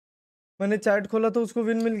 मैंने चैट खोला तो उसको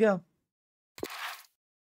विन मिल गया।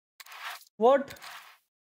 व्हाट?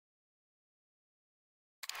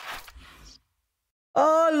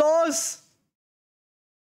 लॉस।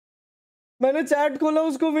 मैंने चैट खोला,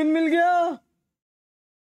 उसको विन मिल गया।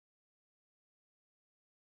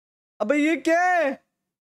 अबे ये क्या है?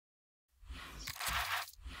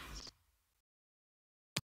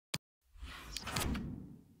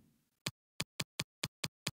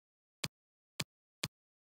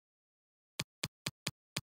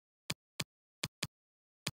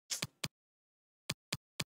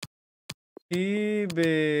 बे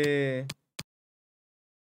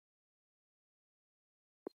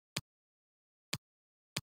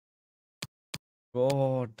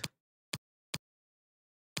गॉड,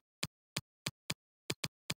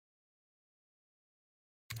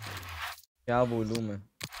 क्या बोलूं मैं।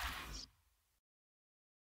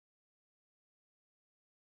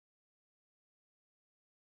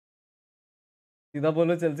 सीधा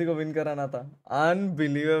बोलो चेल्सी को विन कराना था।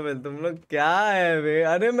 अनबिलीवेबल, तुम लोग क्या है बे।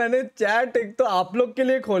 अरे मैंने चैट एक तो आप लोग के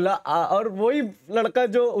लिए खोला और वही लड़का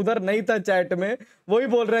जो उधर नहीं था चैट में, वही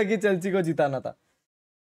बोल रहा है कि चेल्सी को जिताना था।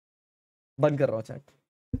 बंद कर रहा हूँ चैट।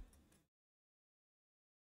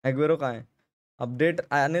 एग्वेरो कहाँ है? अपडेट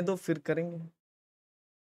आने दो फिर करेंगे।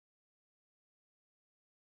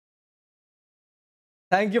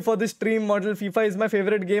 Thank you for the stream, model. FIFA is my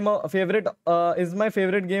favorite game. Is my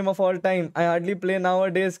favorite game of all time. I hardly play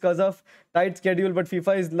nowadays because of tight schedule, but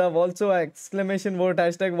FIFA is love. Also, exclamation vote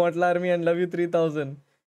hashtag Mortal Army and love you 3000.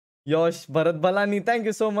 Yosh Bharat Balani, thank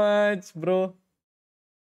you so much, bro.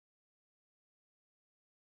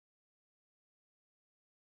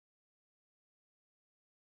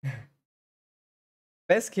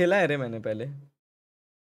 PES खेला है रे मैंने पहले।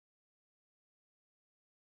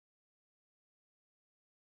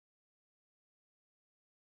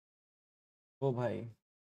 ओ भाई,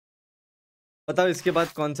 बताओ इसके बाद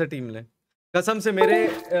कौन सा टीम ले। कसम से मेरे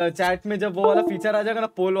चैट में जब वो वाला फीचर आ जाएगा ना,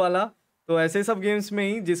 पोल वाला, तो ऐसे सब गेम्स में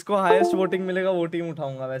ही जिसको हाईएस्ट वोटिंग मिलेगा वो टीम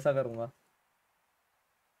उठाऊंगा, वैसा करूंगा।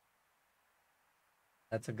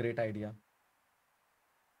 That's a great idea.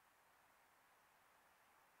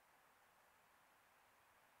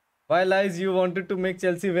 Why lies you wanted to make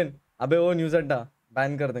Chelsea win? अबे वो न्यूज़ अड्डा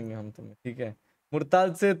बैन कर देंगे हम तुम्हें, ठीक है।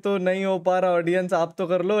 मुर्ताल से तो नहीं हो पा रहा, ऑडियंस आप तो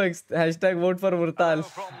कर लो, हैशटैग वोट फॉर मुर्ताल।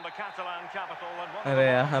 अरे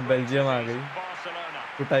यहाँ बेल्जियम आ गई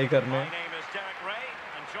कुटाई करने।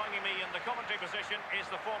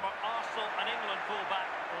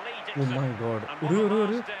 ओह माय गॉड, उरे उरे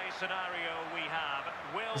उरे,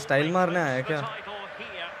 स्टाइल मारने आया क्या?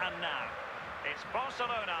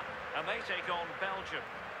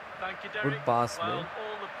 गुड पास में।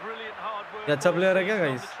 ये अच्छा प्लेयर है क्या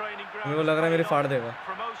गाइस? मेरे को लग रहा है मेरी फाड़ देगा।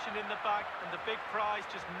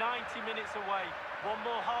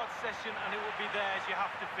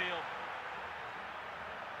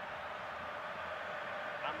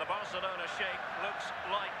 And the Barcelona shape looks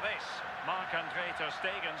like this. Marc-André ter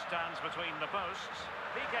Stegen stands between the posts.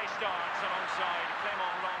 Piqué starts alongside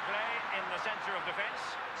Clément Lenglet in the centre of defence.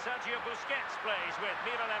 Sergio Busquets plays with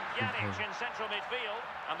Miralem Pjanic in central midfield.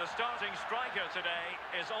 And the starting striker today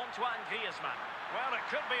is Antoine Griezmann. Well, it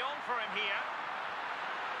could be on for him here.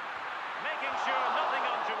 Making sure nothing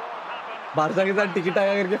untoward happened. Barça के साथ ticket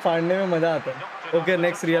आया करके फाड़ने में मजा आता है। Okay,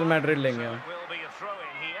 next real Madrid लेंगे हम।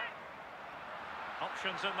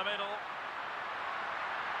 Options in the middle.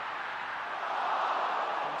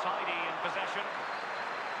 Untidy in possession.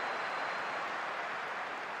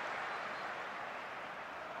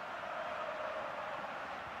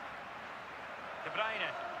 De Bruyne.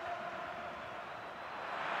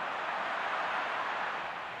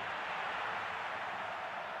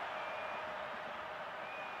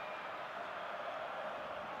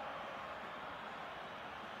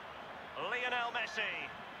 Lionel Messi.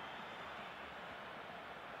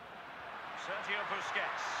 Sergio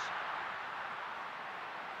Busquets.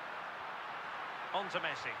 On to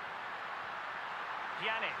Messi.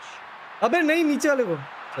 Pjanic. अबे नहीं, नीचे वाले को।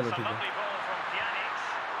 चलो ठीक है।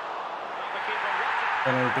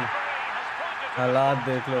 पेनल्टी। हालात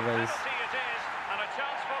देख लो गाइस।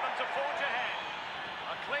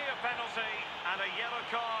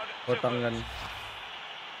 Tangan.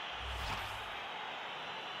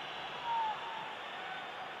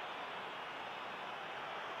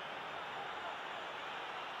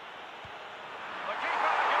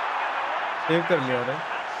 सेव कर लिया रे।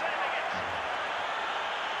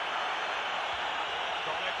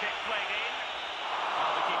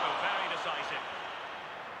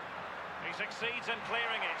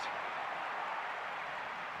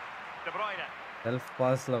 De Bruyne. सेल्फ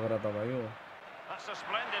पास लग रहा था भाई वो. That's a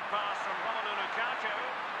splendid pass from Romelu Lukaku.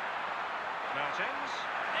 Mertens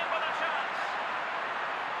in with a chance.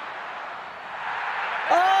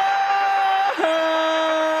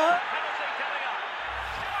 Penalty coming up.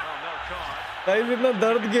 Oh, no card. Guys इतना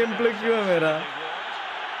दर्द गेम प्ले क्यों है मेरा?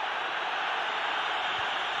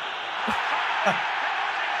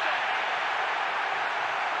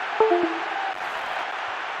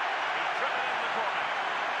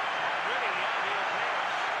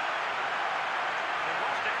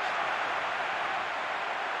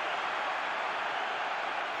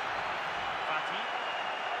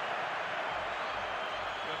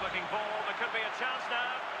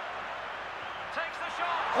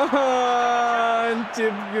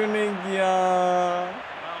 चिप क्यों नहीं किया?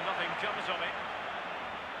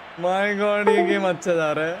 माय गॉड ये गेम अच्छा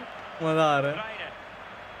जा रहा है, मजा आ रहा है.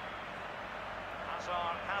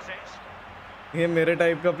 ये मेरे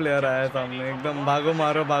टाइप का प्लेयर आया सामने, एकदम भागो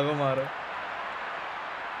मारो भागो मारो.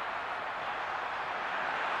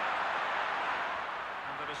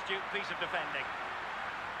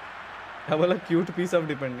 क्या बोला? Cute piece of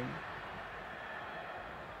depending.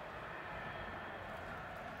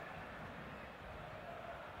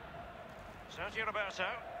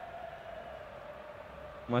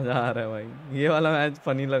 मजा आ रहा है भाई, ये वाला मैच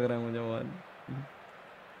फनी लग रहा है मुझे बहुत.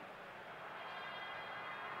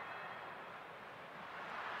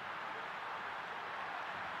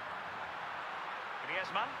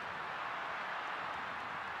 Griezmann.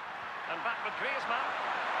 And back with Griezmann.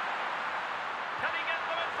 Can he get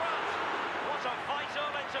them in front? What a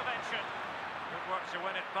vital intervention. Good work to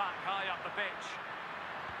win it back high up the pitch.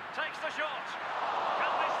 Takes the shot.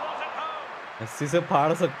 Can they slot it home? Messi से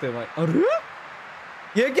फाड़ सकते हैं भाई. अरे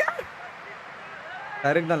ये क्या?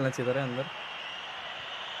 Direct डालना चाहिए था अंदर.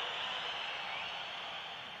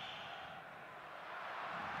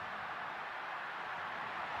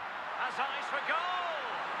 Has eyes for goal.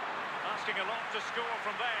 Asking a lot to score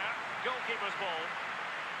from there. Goalkeeper's ball.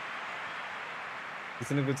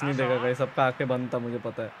 किसी ने कुछ नहीं देखा गाइस, सबका आंखें बंद था, मुझे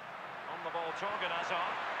पता है. On the ball, Torgan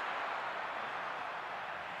Hazard.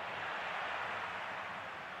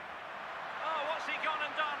 Oh, what's he gone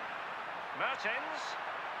and done? Mertens.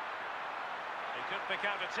 He could pick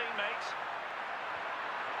out a teammate.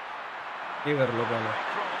 ये कर लो पहले.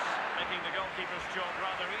 Cross, making the goalkeeper's job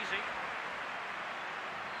rather easy.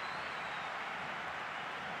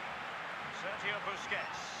 Sergio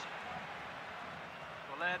Busquets.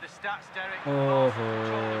 Well, there the stats, Derek. Oh.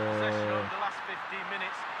 Possession over the last 15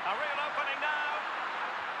 minutes. A real opening now.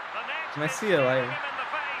 The next Messi है भाई.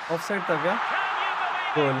 Offside था क्या?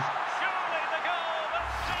 गोल. Surely the goal that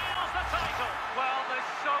seals the title. Well, there's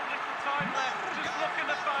so little time left. Just look at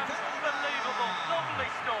the fans. Unbelievable. Lovely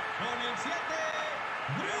stuff.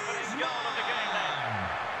 The opening goal of the game then.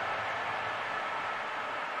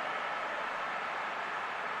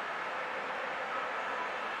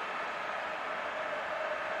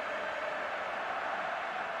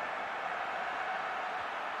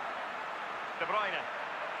 De Bruyne.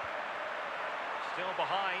 Still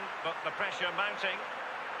behind, but the pressure mounting.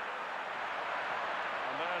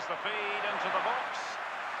 And there's the feed into the box.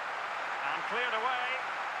 And cleared away.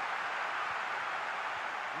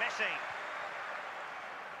 Messi.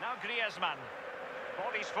 Now Griezmann.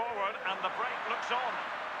 Bodies forward and the break looks on.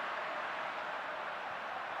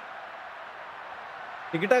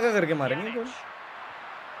 टिकटा का करके मारेंगे गोल.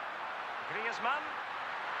 Griezmann.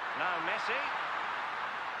 Now Messi.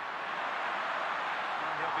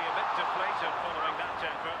 Well, he'll be a bit deflated following that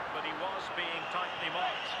effort, but he was being tightly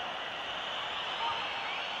marked.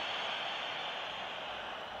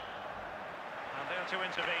 And there to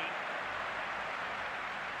intervene.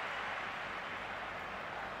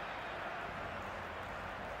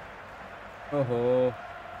 ओहो.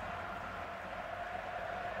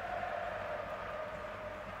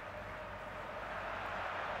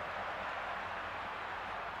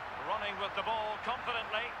 Running with the ball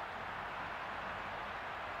confidently.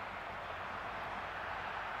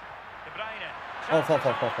 De Bruyne. Off. Well,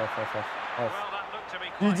 that looked to be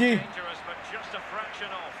quite GG. dangerous, but just a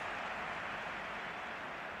fraction off.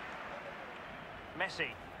 Messi.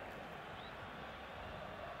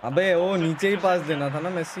 अबे वो नीचे ही पास देना था ना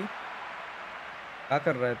Messi. क्या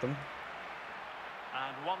कर रहा है तुम?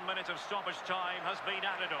 And 1 minute of stoppage time has been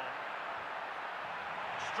added on.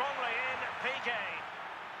 Strongly in, PK.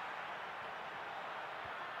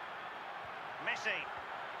 Messi.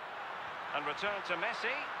 And return to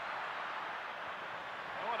Messi.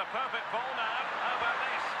 Oh, and a perfect ball now. How about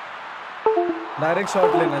this? Direct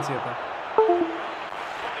shot लेना चाहिए था.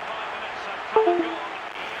 45 minutes have come and gone.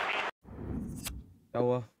 क्या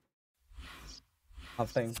हुआ? Half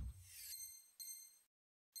time.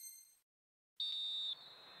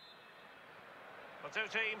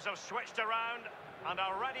 teams have switched around and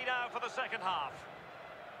are ready now for the second half.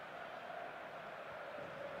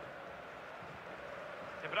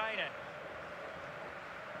 De Bruyne.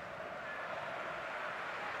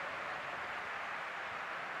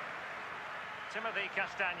 Timothy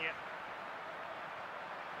Castagne.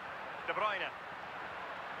 De Bruyne.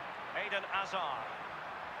 Eden Hazard.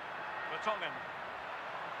 Vertonghen.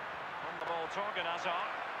 On the ball, Torgan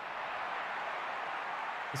Hazard.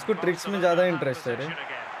 इसको tricks में ज्यादा interest है रे.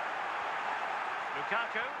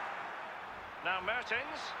 Lukaku. Now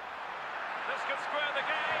Mertens. This could square the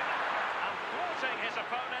game and thwarting his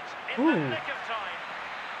opponent in the nick of time.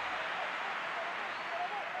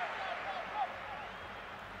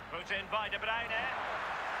 Put in by De Bruyne.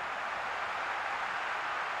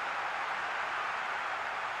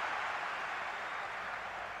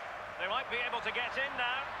 They might be able to get in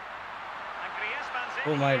now. And Griezmann's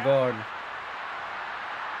in. Oh my God.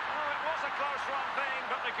 Oh, it was a close run thing,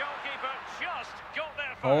 but the goalkeeper just got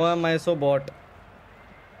there first. How am I so bot?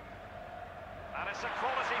 And it's a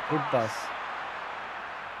quality Good pass.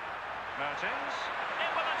 Mertens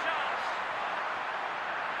in with a chance.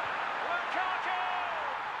 Lukaku.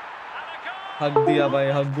 And a goal. हग दिया भाई,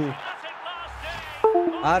 हग्गू. Let it last day.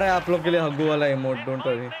 आ रहा है आप लोग के लिए हग्गू वाला emote, don't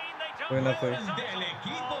worry. कोई ना कोई. Del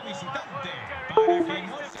equipo visitante para que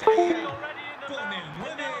no se ría con el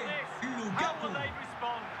 9 Lukaku.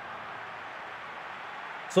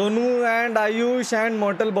 Sonu and Ayush and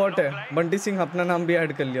मॉर्टल bot है. बंटी सिंह अपना नाम भी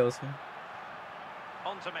ऐड कर लिया उसमें.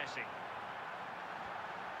 On to Messi.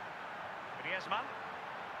 Griezmann.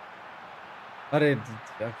 अरे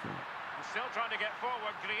क्या किया. Still trying to get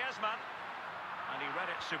forward, Griezmann. And he read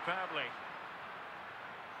it superbly.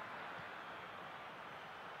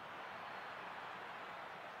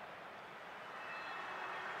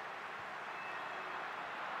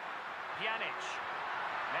 Pjanic.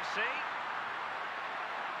 Messi.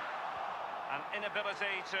 An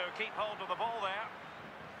inability to keep hold of the ball there.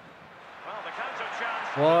 Well, the counter chance.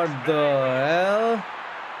 What the hell?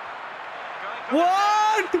 Going for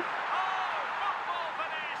What? Oh, football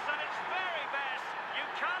finish, and it's very best. You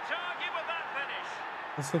can't argue with that finish.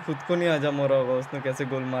 उसको खुद को नहीं हजम हो रहा होगा उसने कैसे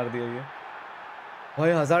गोल मार दिया ये.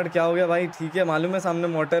 भाई हजार्ड क्या हो गया भाई. ठीक है मालूम है सामने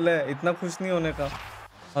मॉर्टल है, इतना खुश नहीं होने का.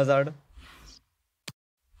 हजार्ड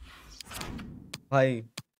भाई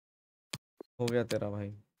हो गया तेरा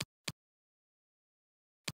भाई.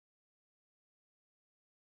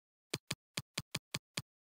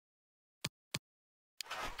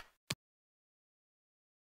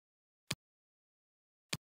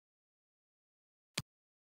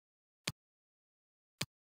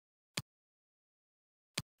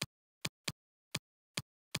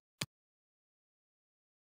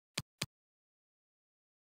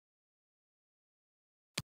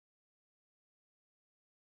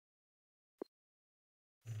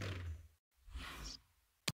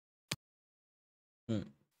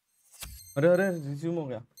 अरे अरे रिज्यूम हो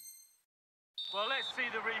गया. Well, let's see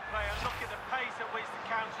the replay and look at the pace at which the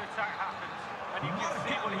counter-attack happens. And you can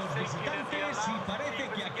see what he's thinking of the Visitantes y parece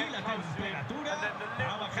que aquí la temperatura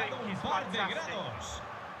ha bajado un par de grados.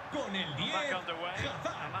 Con el 10 Back underway, and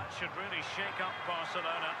Hazard. that should really shake up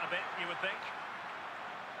Barcelona a bit, you would think.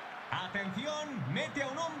 Atención, mete a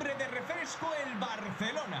un hombre de refresco el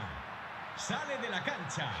Barcelona. Sale de la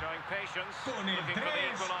cancha. Showing patience, Con el looking for the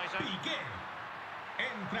 3, equaliser. Piqué.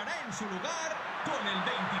 Entrará en su lugar con el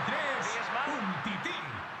 23, Griezmann. Umtiti.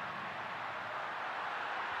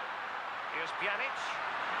 Here's Pjanic.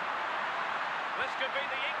 This could be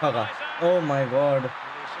the भागा. equaliser. Oh my God.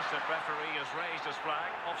 The assistant referee has raised his flag,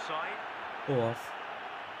 offside. Oh off.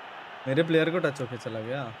 मेरे player को touch होके चला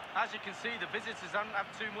गया. As you can see, the visitors haven't had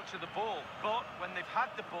too much of the ball, but when they've had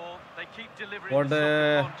the ball, they keep delivering What the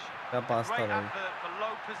a punch. क्या पास था Great भाई. advert for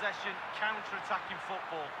low possession, counter-attacking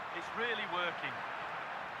football. It's really working.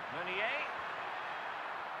 Meunier.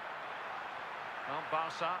 Well,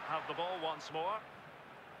 Barca have the ball once more.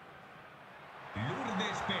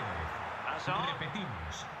 Lourdes Pérez. Hazard.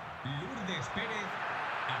 Repetimos. Lourdes Pérez.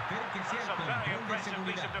 Acérquese That's al a very control de impressive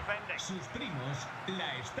piece of seguridad. defending. Sus primos la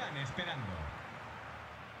están esperando.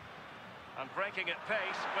 And breaking at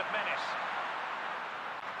pace with menace.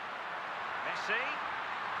 Messi.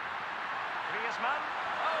 Griezmann.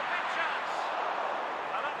 Oh, big chance.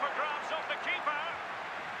 And up for grabs off the keeper.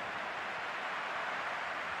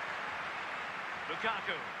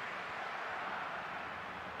 Lukaku.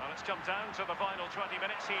 Well, it's come down to the final 20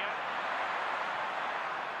 minutes here.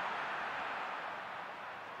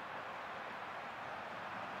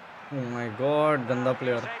 Oh my God, गंदा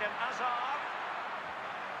player. Eden Hazard.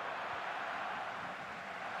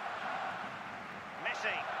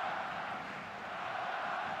 Messi.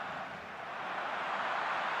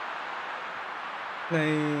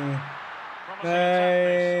 नहीं Promising attack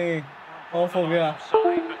this. नहीं Well, of हो गया. borderline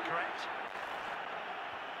offside, but correct.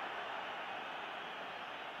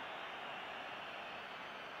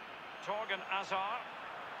 Torgan Azar,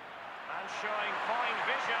 and showing fine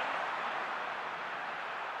vision.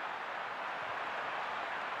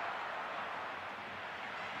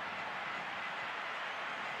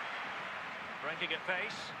 Breaking at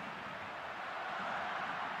pace.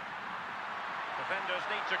 Defenders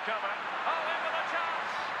need to cover. Oh, into the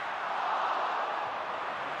chance!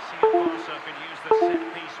 Let's see if Barca can use the set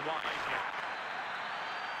piece wisely.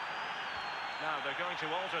 Now they're going to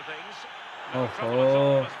alter things. No trouble at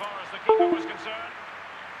all as far as the keeper was concerned.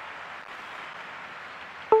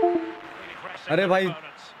 Really pressing अरे their भाई.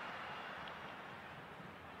 opponents.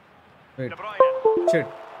 Wait De Bruyne. Shit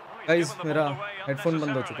Oh, he's guys given the मेरा ball away headphone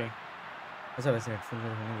बंद हो चुका unnecessarily. है. अच्छा वैसे headphone का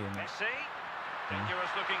होना गेम है. Messi.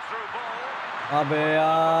 Dangerous looking through ball. अबे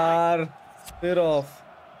यार फिर of.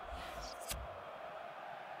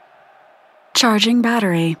 Charging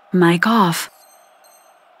battery. Mic off.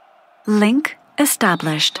 Link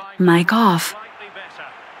established. Mic off. Slightly better.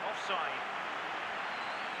 Offside.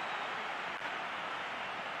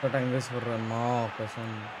 तो टाइम वेस्ट कर रहा है माँ कसम.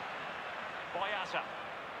 Boyata.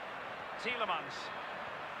 Tielemans.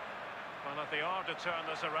 Well, if they are to turn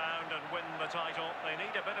this around and win the title, they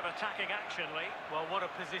need a bit of attacking action, Lee. Well, what a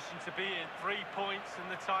position to be in. 3 points and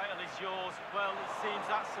the title is yours. Well, it seems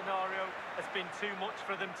that scenario has been too much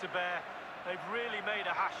for them to bear. They've really made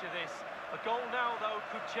a hash of this. A goal now, though,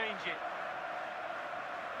 could change it.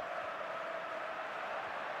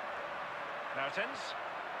 Mertens.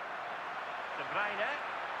 De Bruyne.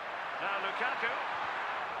 Now Lukaku.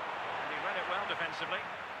 And he read it well defensively.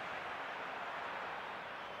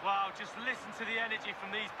 Wow, just listen to the energy from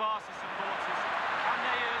these Barca supporters. Can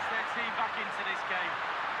they urge their team back into this game?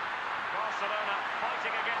 Barcelona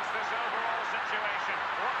fighting against this overall situation.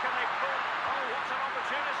 What can they pull? Oh, what an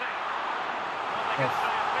opportunity. Well, they can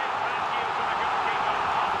say a big thank you to the goalkeeper.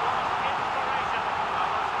 That was inspirational. Well,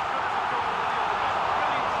 that's as good as a goal as the other one.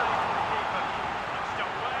 Brilliant save from the keeper. Touched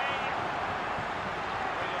away.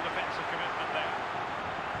 Real defensive commitment there.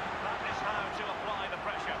 That is how to apply the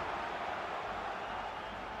pressure.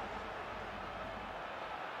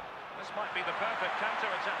 This might be the perfect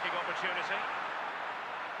counter-attacking opportunity.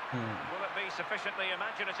 Will it be sufficiently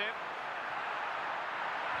imaginative?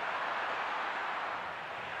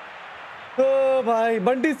 ओ भाई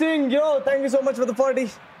बंटी सिंह यो thank you so much for the 40.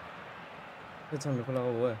 अच्छा मेरे को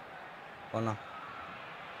लगा वो है कौन.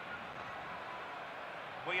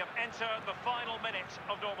 We have entered the final minute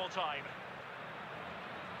of normal time.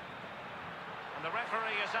 And the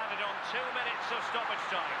referee has added on 2 minutes of stoppage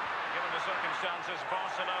time. Given the circumstances,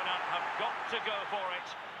 Barcelona have got to go for it.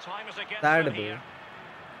 Time is against Sad them bro. here.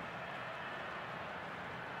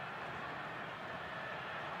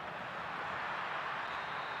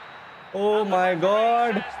 Oh my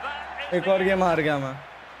God एक और game हार गया मैं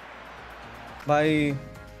भाई.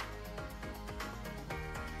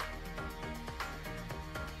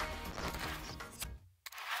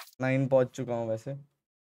 Nine पहुंच चुका हूँ वैसे.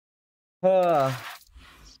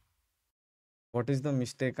 What is the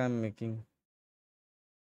mistake I am making.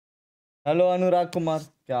 Hello अनुराग कुमार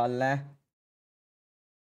क्या हाल है.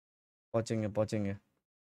 पहुंचेंगे.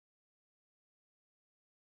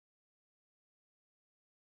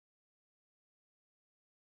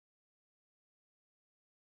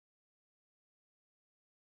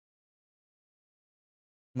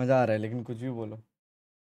 मजा आ रहा है लेकिन कुछ भी बोलो.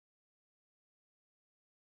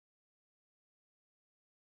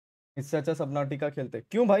 इससे अच्छा सबनाटिका खेलते.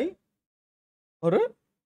 क्यों भाई. अरे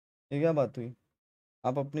ये क्या बात हुई.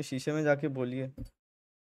 आप अपने शीशे में जाके बोलिए.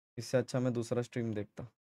 इससे अच्छा मैं दूसरा स्ट्रीम देखता.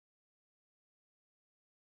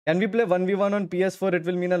 Can we play 1v1 on PS4. It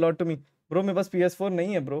will mean a lot to me. Bro मेरे पास PS4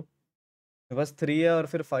 नहीं है ब्रो. मेरे पास 3 है और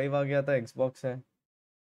फिर 5 आ गया था. Xbox है.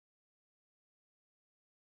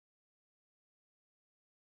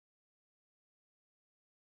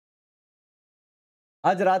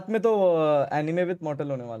 आज रात में तो एनिमे विद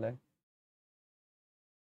मॉर्टल होने वाला है.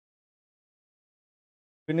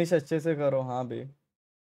 फिनिश अच्छे से करो. हाँ बे.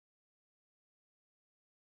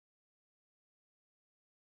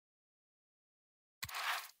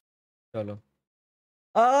 चलो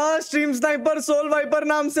स्ट्रीम स्नाइपर सोल वाइपर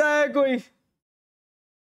नाम से आया है कोई.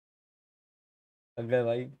 लग गए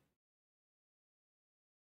भाई.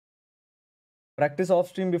 Practice of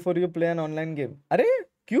stream before you play an online game. अरे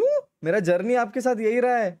क्यों. मेरा जर्नी आपके साथ यही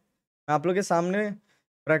रहा है. मैं आप लोग के सामने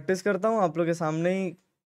प्रैक्टिस करता हूँ. आप लोग के सामने ही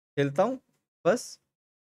खेलता हूँ. बस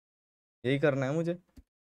यही करना है मुझे.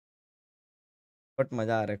 बट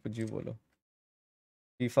मजा आ रहा है कुछ भी बोलो.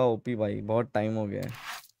 फीफा ओपी भाई बहुत टाइम हो गया है.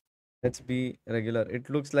 Let's be regular. It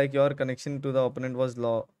looks like your connection to the opponent was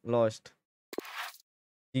lost.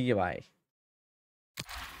 ठीक है भाई.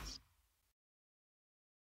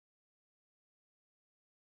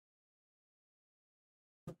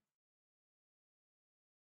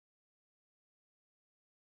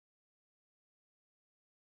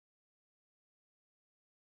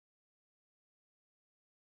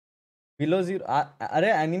 Below zero.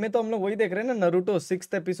 अरे एनीमे तो हम लोग वही देख रहे हैं ना, नरूटो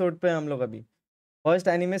 6th एपिसोड पे हम लोग अभी. फर्स्ट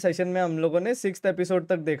एनीमे सेशन में हम लोगों ने 6th एपिसोड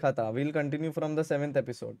तक देखा था. We'll continue from the 7th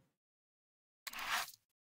episode.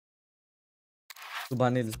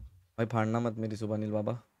 सुभानिल भाई, फाड़ना मत मेरी सुभानिल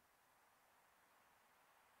बाबा.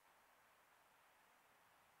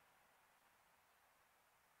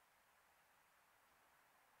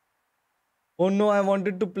 Oh no, I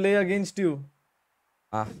wanted to play against you.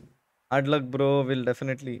 Hard luck bro, will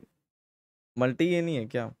definitely. Multi ये नहीं है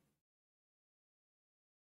क्या?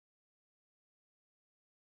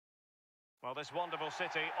 Well, this wonderful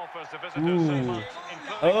city offers the visitors so much,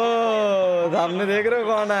 including Oh, सामने देख रहे हो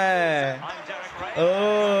कौन है? I'm Derek Ray.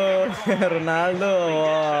 Oh, Ronaldo.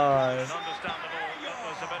 Understandable that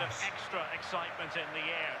there's a bit of extra excitement in the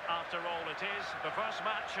air. After all, it is the first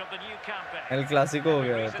match of the new campaign. El Clásico हो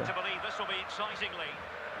गया है Reason तो. to believe this will be excitingly.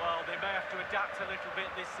 Well, they may have to adapt a little bit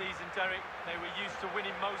this season, Derek. They were used to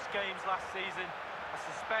winning most games last season. I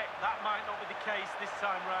suspect that might not be the case this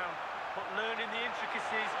time round. But learning the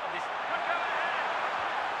intricacies of this...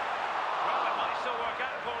 Well, it might still work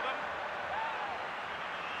out for them.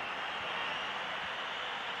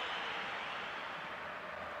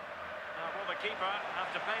 Will the keeper have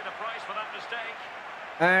to pay the price for that mistake?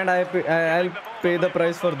 And I'll pay the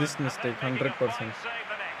price for this mistake, 100%. Save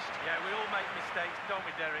the next. Yeah, we all make mistakes, don't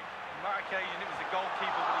we, Derek? On that occasion, it was the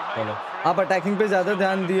goalkeeper, but he made चलो, up for it. आप attacking पे ज्यादा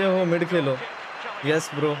ध्यान दिए हो, mid खेलो. Yes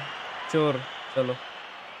bro, sure. चलो,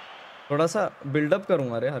 थोड़ा सा बिल्डअप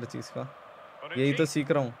करूंगा रे हर चीज का. यही तो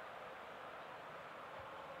सीख रहा हूँ.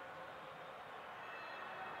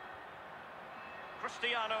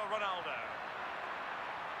 Cristiano Ronaldo.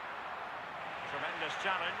 Tremendous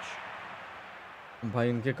challenge. भाई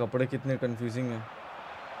इनके कपड़े कितने कंफ्यूजिंग हैं.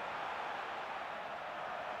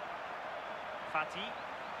 Fati.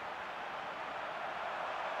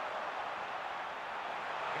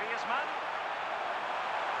 Griezmann.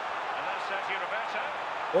 And that's Sergio Roberto.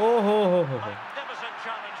 ओ हो. Magnificent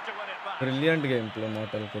challenge to win it back. Brilliant game play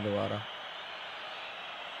मॉर्टल के दोबारा.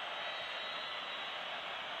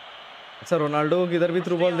 अच्छा, रोनाल्डो को किधर भी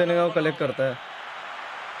थ्रू बॉल देने का वो कलेक्ट करता है.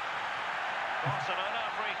 Barcelona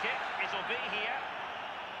free kick. It'll be here.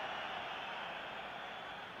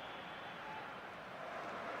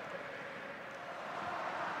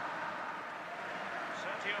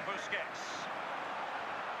 Sergio Busquets.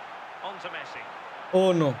 On to Messi.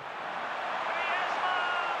 Oh no.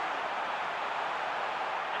 Griezmann!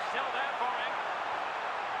 It's still there for him.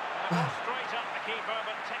 And it goes straight up the keeper,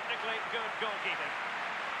 but technically good goalkeeping.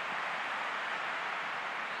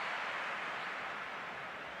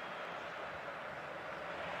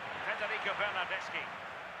 Federico Bernardeschi.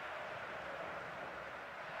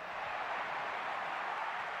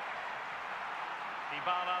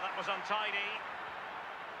 Dybala, that was untidy.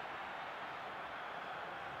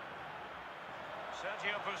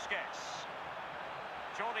 Sergio Busquets.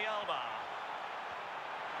 Jordi Alba.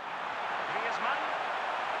 Griezmann.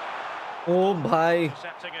 ओ भाई.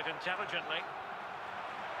 Intercepting it intelligently.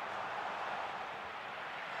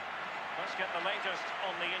 Let's get the latest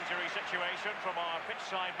on the injury situation from our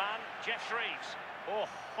pitchside man, Jeff Shreves. Oh,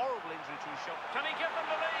 horrible injury to his shoulder. Can he give them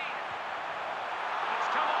the lead? It's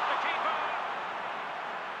come off the keeper.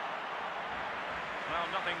 Well,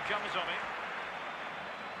 nothing comes of it.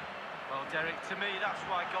 Well, Derek, to me, that's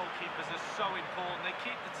why goalkeepers are so important. They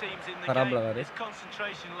keep the teams in the खराब game. लगा रे. His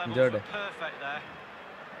concentration levels Injured were perfect there.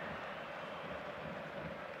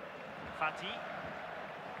 Fati.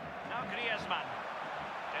 Now Griezmann.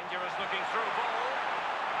 Dangerous looking through ball.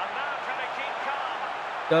 And now can they keep calm?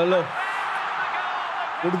 चलो. The goal!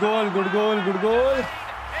 Good goal, good goal, good goal. It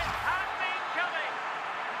had been coming.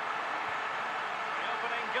 The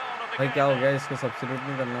opening goal of the भाई game. क्या हो गया, इसको substitute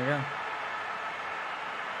नहीं करना क्या?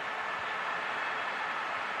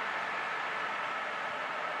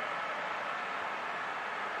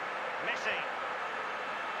 Messi.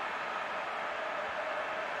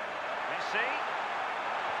 Messi.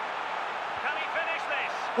 Can he finish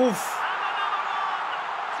this? उफ, And another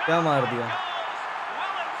one. क्या मार दिया. Goals.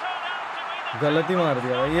 Will it turn out to be the गलत ही मार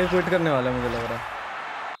दिया भाई. ये क्विट करने वाला है मुझे लग रहा है.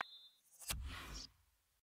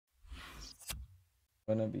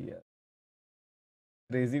 बना भी यार.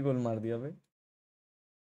 क्रेजी गोल मार दिया भाई.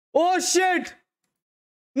 ओ शिट,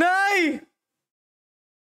 नहीं.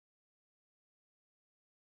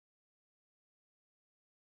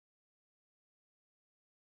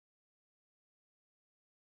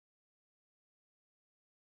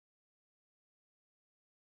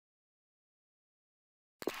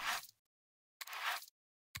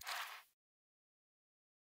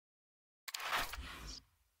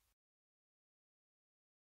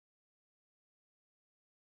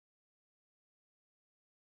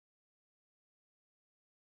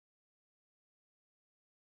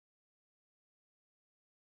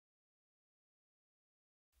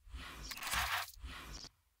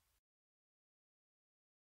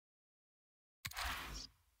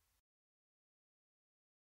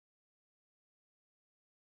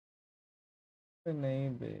 नहीं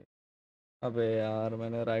बे, अबे यार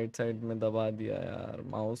मैंने राइट साइड में दबा दिया यार,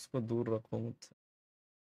 माउस को दूर रखो मुझसे।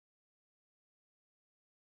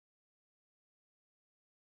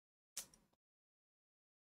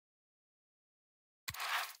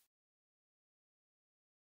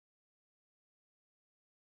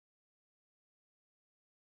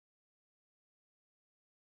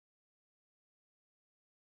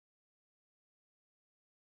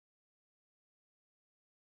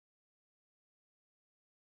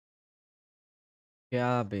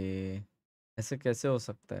 क्या बे, ऐसे कैसे हो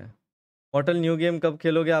सकता है? मॉर्टल न्यू गेम कब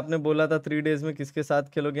खेलोगे? आपने बोला था 3 डेज में, किसके साथ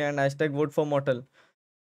खेलोगे? And hashtag vote for मॉर्टल।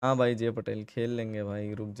 हाँ भाई जय पटेल, खेल लेंगे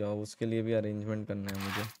भाई, रुक जाओ, उसके लिए भी अरेंजमेंट करना है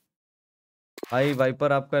मुझे। भाई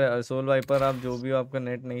वाइपर आपका, सोल वाइपर, आप जो भी हो, आपका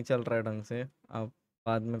नेट नहीं चल रहा है ढंग से, आप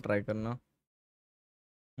बाद में ट्राई करना।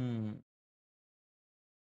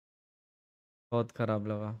 बहुत ख़राब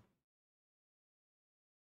लगा।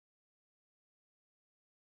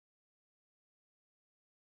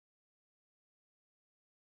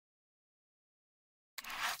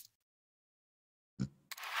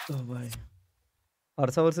 तो भाई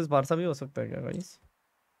बारसा वर्सेस बारसा भी हो सकता है क्या guys?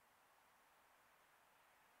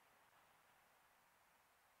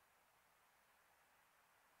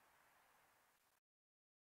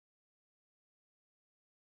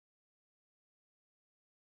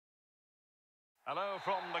 Hello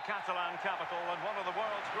from the Catalan capital and one of the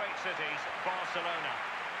world's great cities, Barcelona.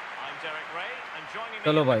 I'm Derek Ray, and joining me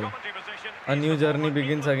चलो in the भाई, commentary position a is new the journey former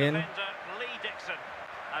begins England again. defender Lee Dixon.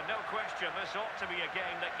 And no question, this ought to be a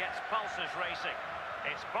game that gets pulses racing.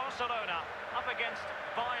 It's Barcelona up against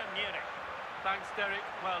Bayern Munich. Thanks, Derek.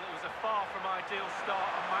 Well, it was a far from ideal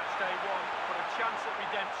start on match day one, but a chance at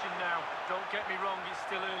redemption now. Don't get me wrong, it's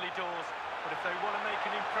still early doors, but if they want to make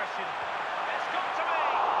an impression... It's got to be!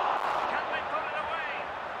 Can they put it away?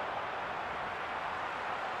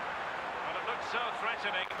 Well, it looks so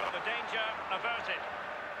threatening, but the danger averted.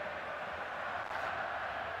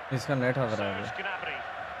 इसका net हग रहा है, Serge Gnabry.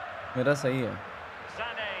 मेरा सही है।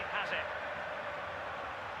 Sané has it.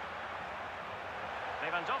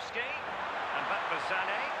 Lewandowski. And back for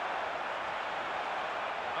Sané.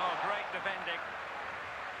 Oh, great defending.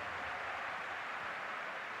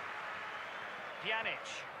 Pjanic.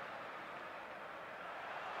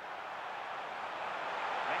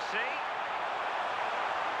 Messi.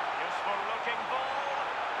 Useful looking ball.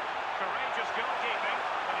 Courageous goalkeeping,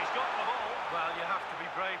 but he's got the ball. Well, you have to be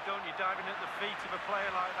brave, don't you, diving at the feet of a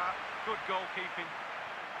player like that. Good goalkeeping.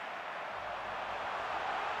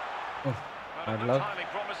 Oh, Well, it looked highly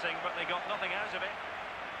promising, but they got nothing out of it.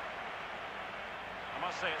 I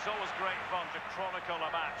must say, it's always great fun to chronicle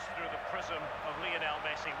a match through the prism of Lionel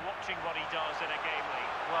Messi, watching what he does in a game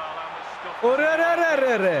league. Well, how much stuff... अरे अरे अरे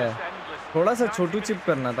अरे अरे, थोड़ा सा छोटू chip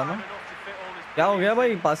करना था ना। क्या हो गया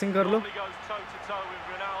भाई, पासिंग कर लो। Must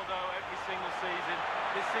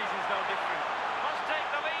take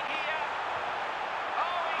the lead here.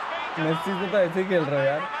 Oh, he's been Messi से तो ऐसे ही खेल रहा है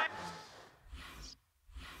यार।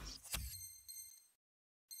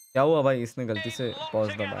 क्या हुआ भाई, इसने गलती से पॉज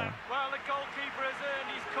दबाया। Well, the goalkeeper has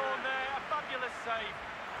earned his corner. A fabulous save.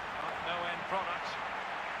 no end product.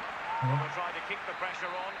 Well, we'll try to keep the pressure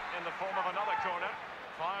on in the form of another corner.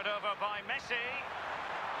 Fired over by Messi.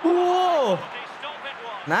 Oh, They stop it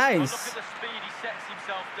once. nice. Look at the speed he sets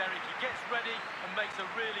himself, Derek. He gets ready and makes a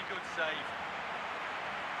really good save.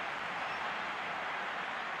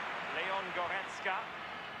 Leon Goretzka.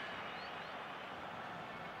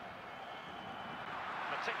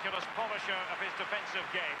 Meticulous polisher of his defensive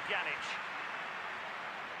game, Pjanic.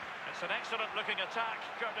 It's an excellent looking attack,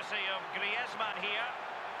 courtesy of Griezmann here.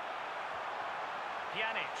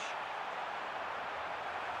 Pjanic.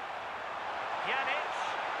 Pjanic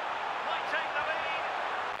might take the lead.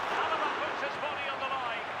 Alaba puts his body on the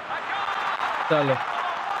line. A goal! चलो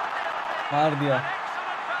मार दिया। An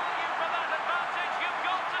excellent value for that advantage, you've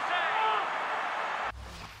got to say.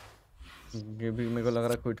 ये भी मेरे को लग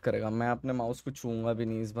रहा है क्विट करेगा। मैं अपने माउस को छूऊंगा भी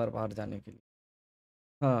नहीं इस बार बाहर जाने के लिए।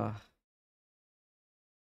 हाँ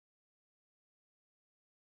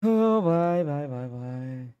ओ भाई भाई भाई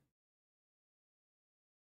भाई,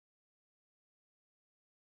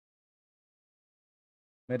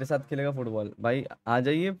 मेरे साथ खेलेगा फुटबॉल भाई? आ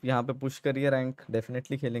जाइए यहाँ पे, पुश करिए रैंक,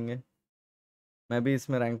 डेफिनेटली खेलेंगे। मैं भी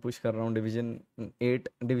इसमें रैंक पुश कर रहा हूँ, डिवीजन 8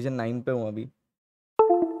 डिवीजन 9 पे हूँ अभी।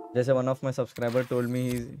 जैसे one of my subscriber told me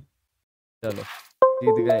ही। चलो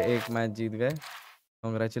जीत गए, एक मैच जीत गए,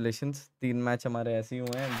 कॉन्ग्रेचुलेशंस। 3 मैच हमारे ऐसे ही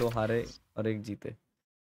हुए हैं, 2 हारे और 1 जीते।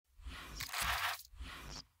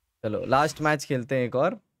 चलो लास्ट मैच खेलते हैं एक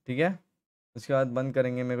और, ठीक है? उसके बाद बंद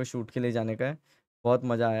करेंगे, मेरे को शूट के लिए जाने का है। बहुत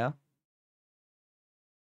मज़ा आया।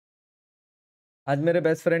 आज मेरे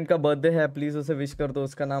बेस्ट फ्रेंड का बर्थडे है, प्लीज उसे विश कर दो।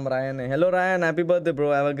 उसका नाम रायन है। Hello Ryan, happy birthday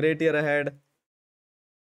bro, have a great year ahead.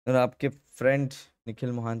 और आपके फ्रेंड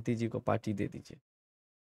निखिल मोहांती जी को पार्टी दे दीजिए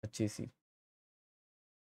अच्छी सी।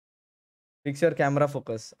 Fix your camera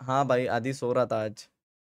focus. हाँ भाई, आदि सो रहा था आज,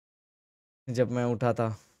 जब मैं उठा था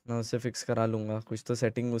मैं उससे फिक्स करा लूँगा। कुछ तो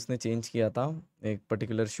सेटिंग उसने चेंज किया था एक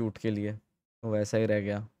पर्टिकुलर शूट के लिए, वो वैसा ही रह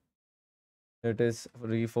गया। इट इज़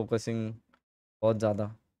रीफोकसिंग बहुत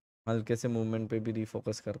ज़्यादा, हल्के से मूवमेंट पे भी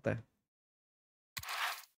रीफोकस करता है।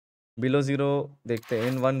 बिलो ज़ीरो देखते हैं,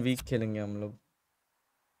 इन 1 वीक खेलेंगे हम लोग,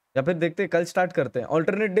 या फिर देखते हैं कल स्टार्ट करते हैं।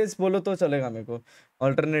 ऑल्टरनेट डेज बोलो तो चलेगा मेरे को।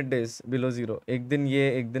 ऑल्टरनेट डेज बिलो ज़ीरो, एक दिन ये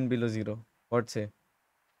एक दिन बिलो ज़ीरो। व्हाट से?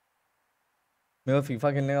 मेरे को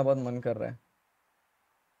फीफा खेलने का बहुत मन कर रहा है।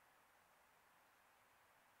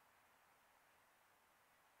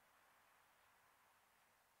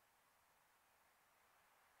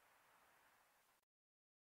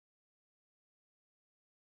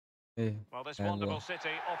 Well, this wonderful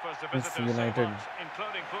city offers the It's visitors so United. much,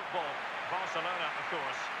 including football. Barcelona, of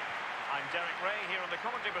course. I'm Derek Ray here in the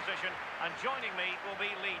commentary position, and joining me will be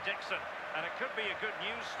Lee Dixon. And it could be a good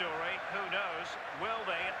news story. Who knows? Will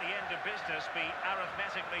they, at the end of business, be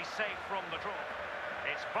arithmetically safe from the draw?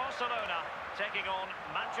 It's Barcelona taking on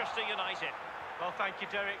Manchester United. Well, thank you,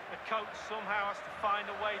 Derek. The coach somehow has to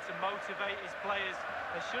find a way to motivate his players.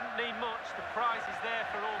 They shouldn't need much. The prize is there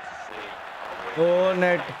for all to see. Oh,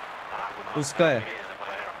 net. उसका है।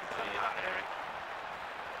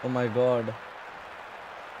 Oh my God.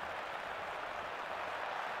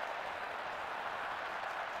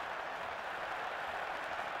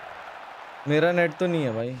 मेरा net तो नहीं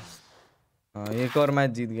है भाई। हाँ, एक और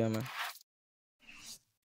मैच जीत गया मैं।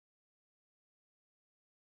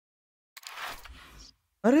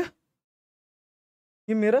 अरे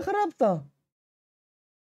ये मेरा खराब था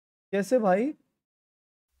कैसे भाई?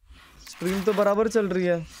 स्ट्रीम तो बराबर चल रही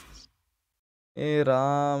है। ए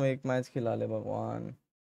राम, एक मैच खिला ले भगवान।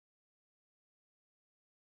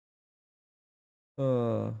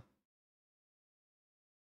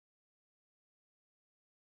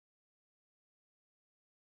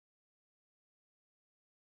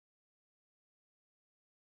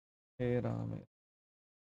 हे Ram.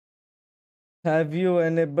 Have you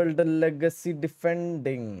enabled the legacy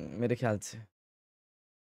defending? मेरे ख्याल से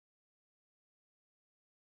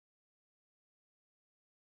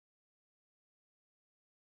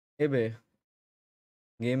ए बे,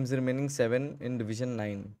 games remaining 7 in division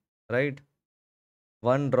 9, right?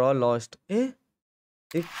 1 draw lost. ए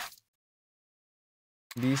एक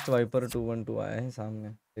बीस्ट वाइपर 212 आया है सामने,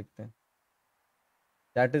 देखते हैं।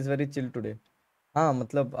 That is very chill today. हाँ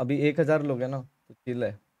मतलब अभी 1000 लोग हैं ना, तो चिल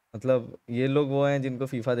है। मतलब ये लोग वो हैं जिनको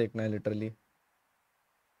फीफा देखना है लिटरली,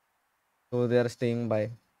 तो they are staying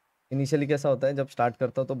bye. Initially कैसा होता है, जब स्टार्ट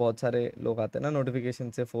करता हो तो बहुत सारे लोग आते हैं ना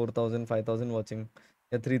नोटिफिकेशन से, 4000 5000 वॉचिंग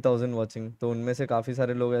या 3000 वॉचिंग, तो उनमें से काफ़ी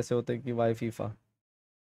सारे लोग ऐसे होते हैं कि वाई फीफा।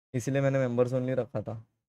 इसीलिए मैंने मेंबर्स ओनली रखा था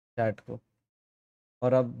चैट को।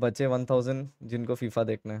 और अब बचे 1000 जिनको फीफा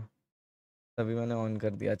देखना है, तभी मैंने ऑन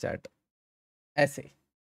कर दिया चैट। ऐसे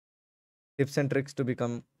tips and tricks to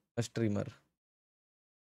become a streamer.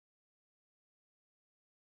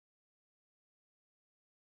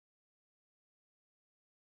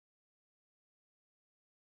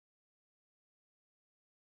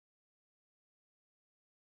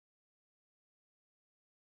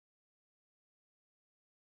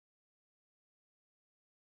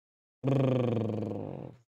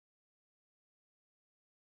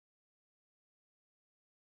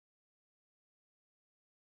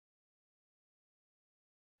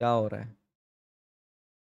 क्या हो रहा है?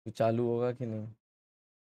 तो चालू होगा कि नहीं?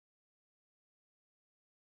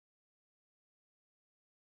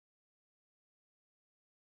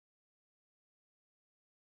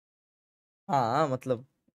 हाँ मतलब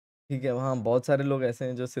ठीक है, वहाँ बहुत सारे लोग ऐसे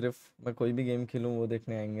हैं जो सिर्फ मैं कोई भी गेम खेलूँ वो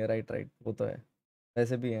देखने आएंगे। राइट राइट, वो तो है।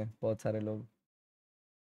 वैसे भी हैं बहुत सारे लोग,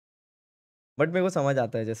 बट मेरे को समझ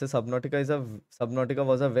आता है। जैसे Subnautica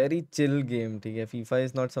was a very chill game, ठीक है। फीफा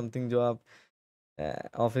इज़ नॉट समथिंग जो आप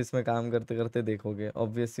ऑफिस में काम करते करते देखोगे,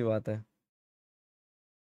 ऑब्वियस सी बात है।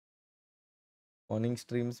 मॉर्निंग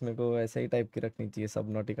स्ट्रीम्स मेरे को ऐसा ही टाइप की रखनी चाहिए,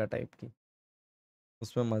 सबनॉटिका टाइप की,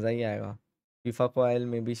 उसमें मज़ा ही आएगा। फीफा को आई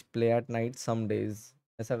may be play at night some days,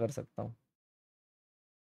 ऐसा कर सकता हूँ।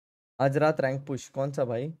 आज रात रैंक पुश कौन सा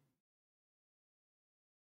भाई?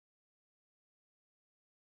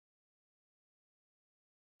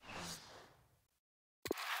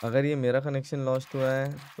 अगर ये मेरा कनेक्शन लॉस्ट हुआ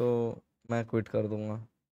है तो मैं क्विट कर दूंगा।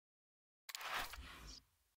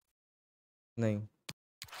 नहीं,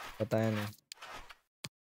 बताया नहीं।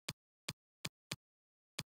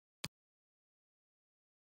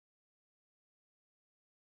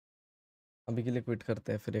 अभी के लिए क्विट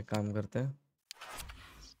करते हैं, फिर एक काम करते हैं,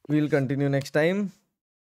 we'll continue next time.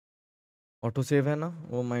 Auto save है ना?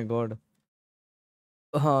 Oh my God.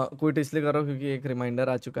 हाँ क्विट इसलिए कर रहा हूँ क्योंकि एक रिमाइंडर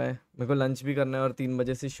आ चुका है, मेरे को लंच भी करना है और 3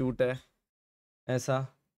 बजे से शूट है ऐसा।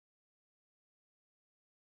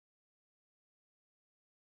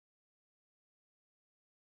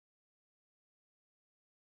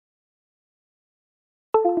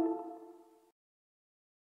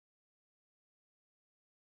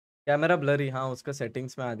 कैमरा ब्लरी, हाँ उसका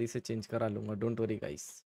सेटिंग्स में आदि से चेंज करा लूंगा, don't worry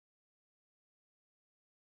guys.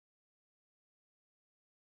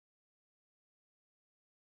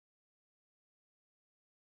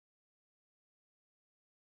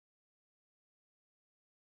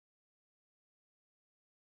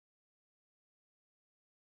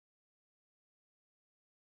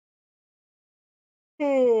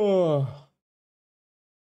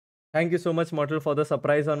 Thank you so much, Mortal, for the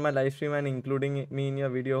surprise on my live stream and including me in your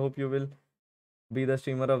video. Hope you will be the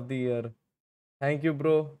streamer of the year. Thank you,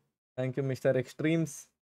 bro. Thank you, Mr. Extremes.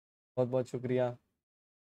 बहुत बहुत शुक्रिया।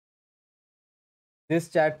 This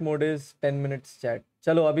chat mode is 10 minutes chat.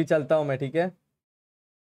 चलो अभी चलता हूँ मैं, ठीक है?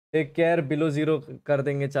 Take care. बिलो ज़ीरो कर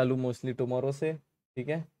देंगे चालू मोस्टली टुमारो से, ठीक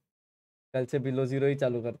है? कल से बिलो ज़ीरो ही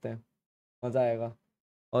चालू करते हैं, मज़ा आएगा।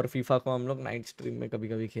 और फीफा को हम लोग नाइट स्ट्रीम में कभी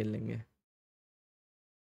कभी खेल लेंगे।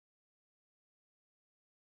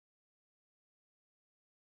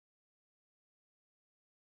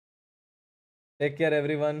 Take care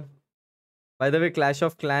everyone. By the way, clash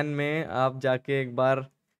of clan में आप जाके एक बार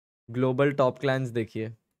ग्लोबल टॉप क्लैंस देखिए।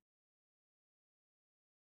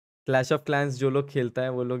 क्लैश ऑफ क्लैंस जो लोग खेलता है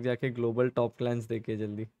वो लोग जाके ग्लोबल टॉप क्लैंस देखिए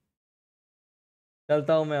जल्दी।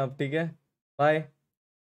 चलता हूँ मैं अब, ठीक है? Bye,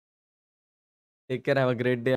 take care, have a great day.